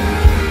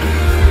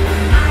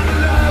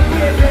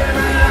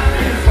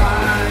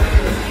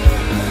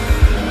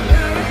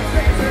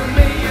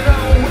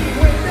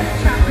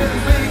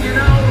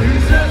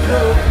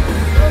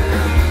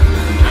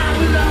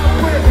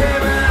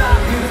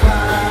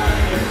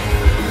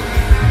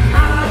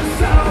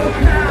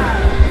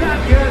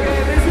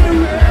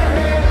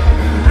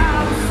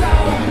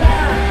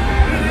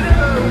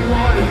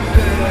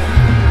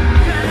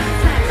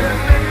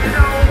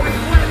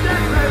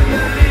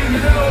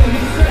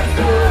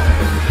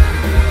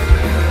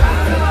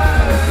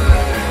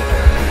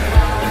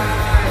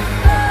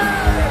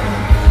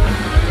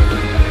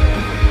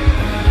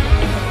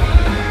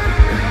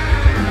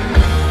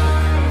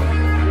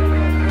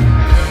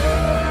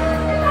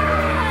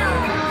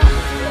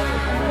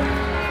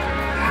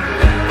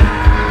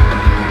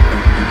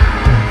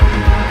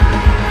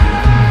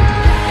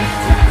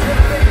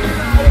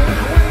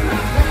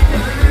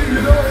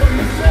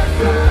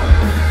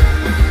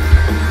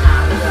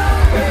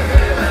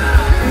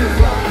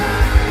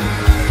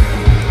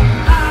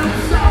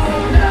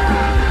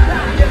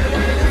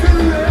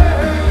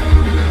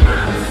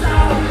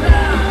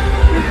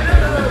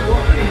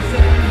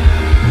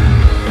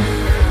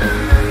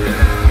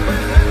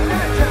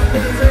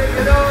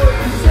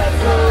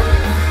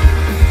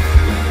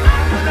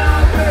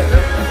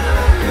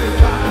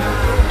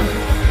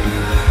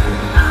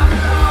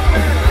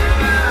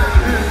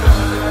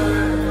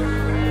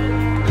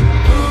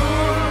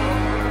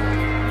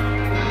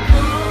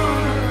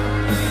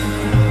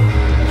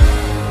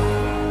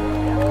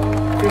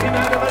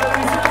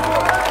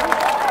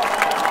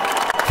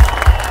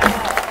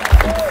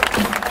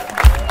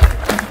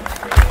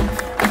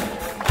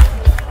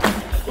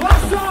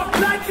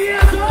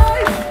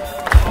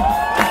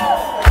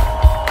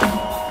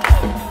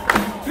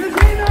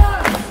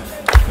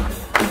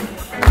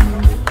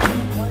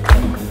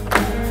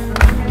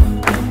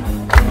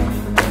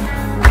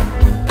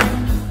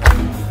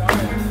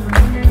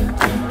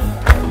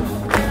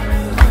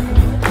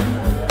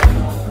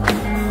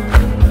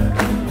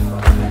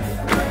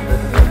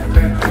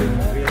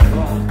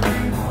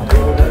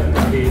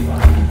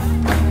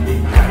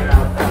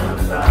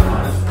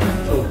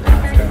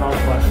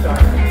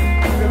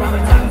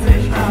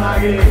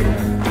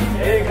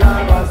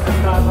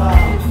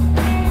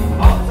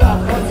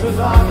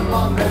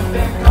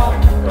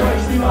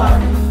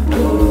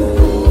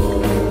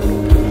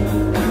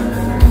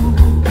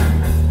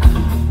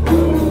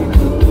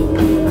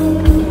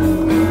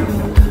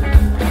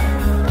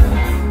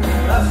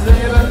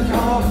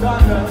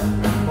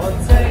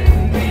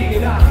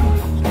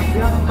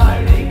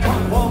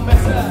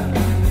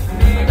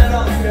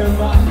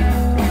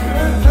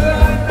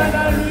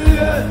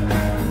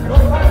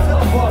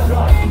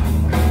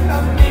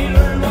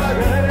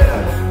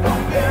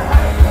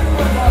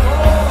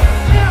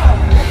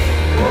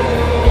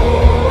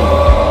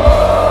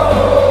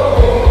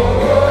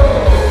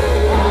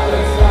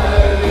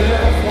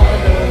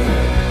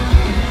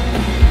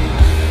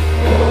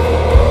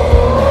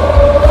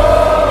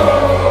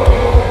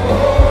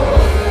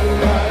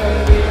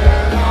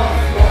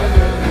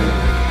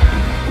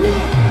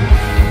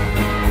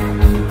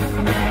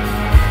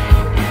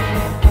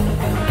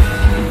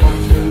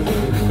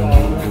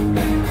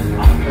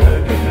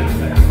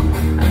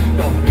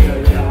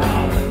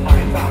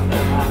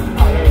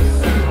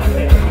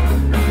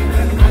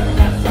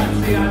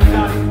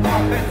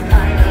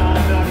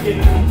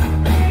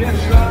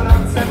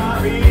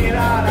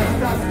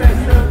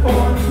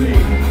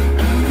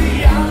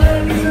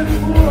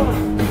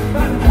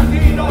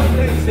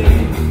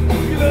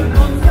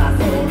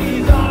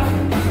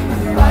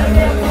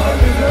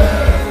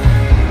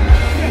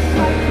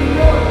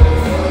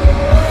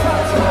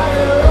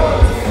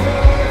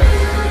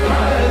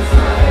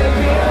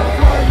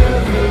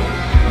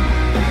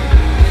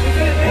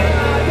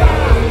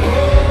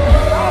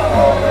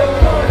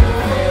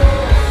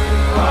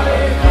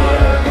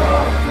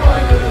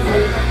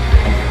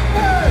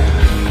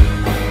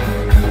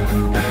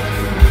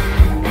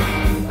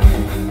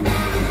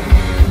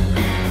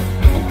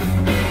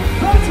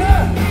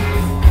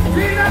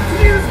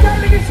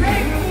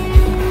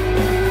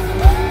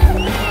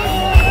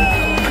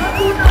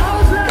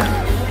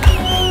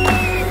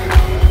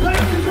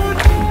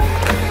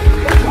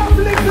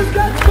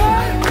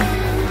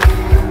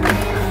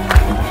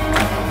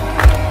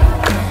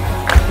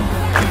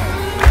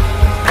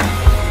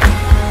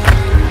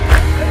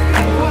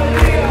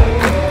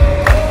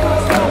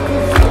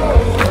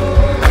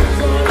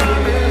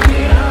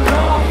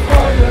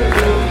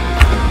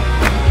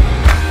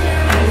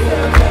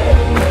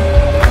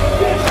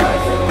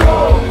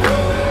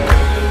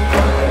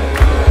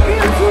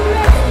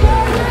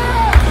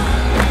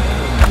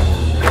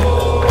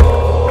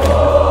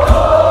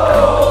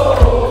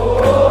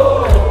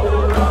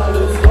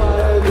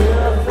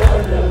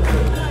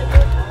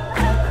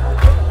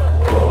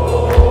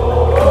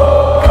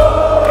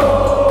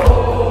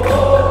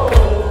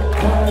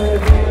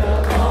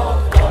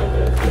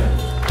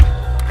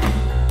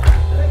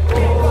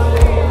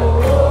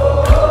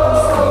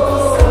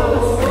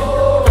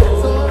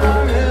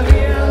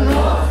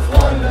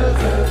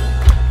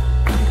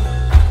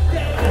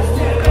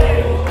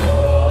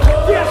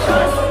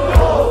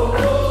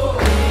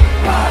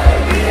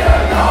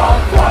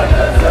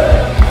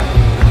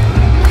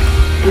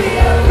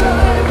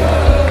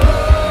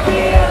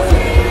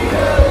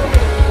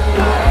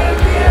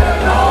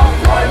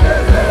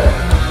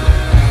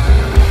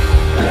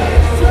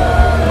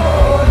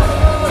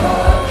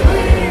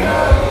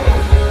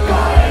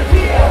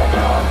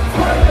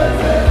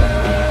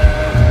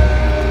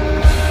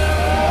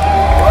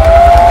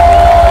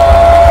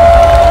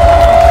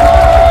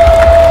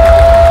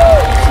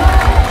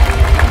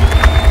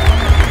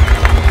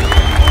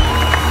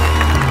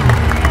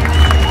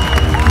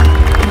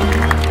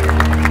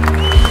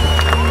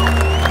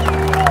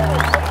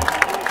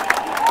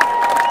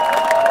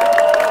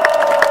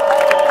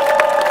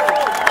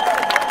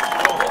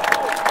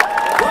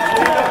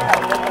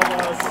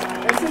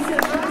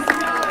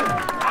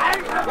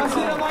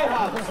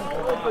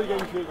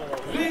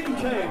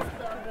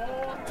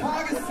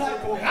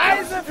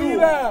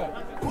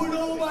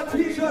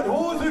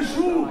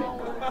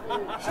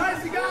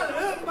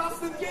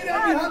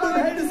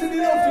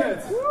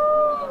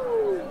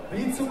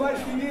 zum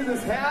Beispiel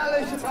dieses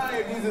herrliche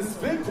Teil,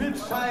 dieses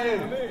Vintage-Teil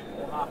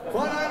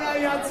von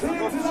einer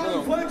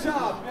jahrzehntelangen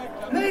Freundschaft.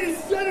 Ladies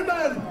and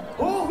Gentlemen,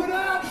 hoch mit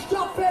euren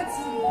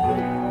Stoffwetzen!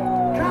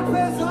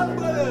 Kappe,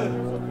 Sonnenbrille,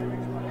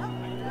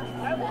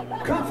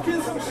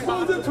 Kopfkissen,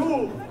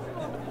 Schmusetuch,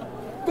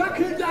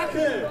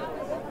 Wackeldackel,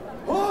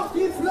 hoch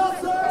die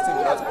Flosse!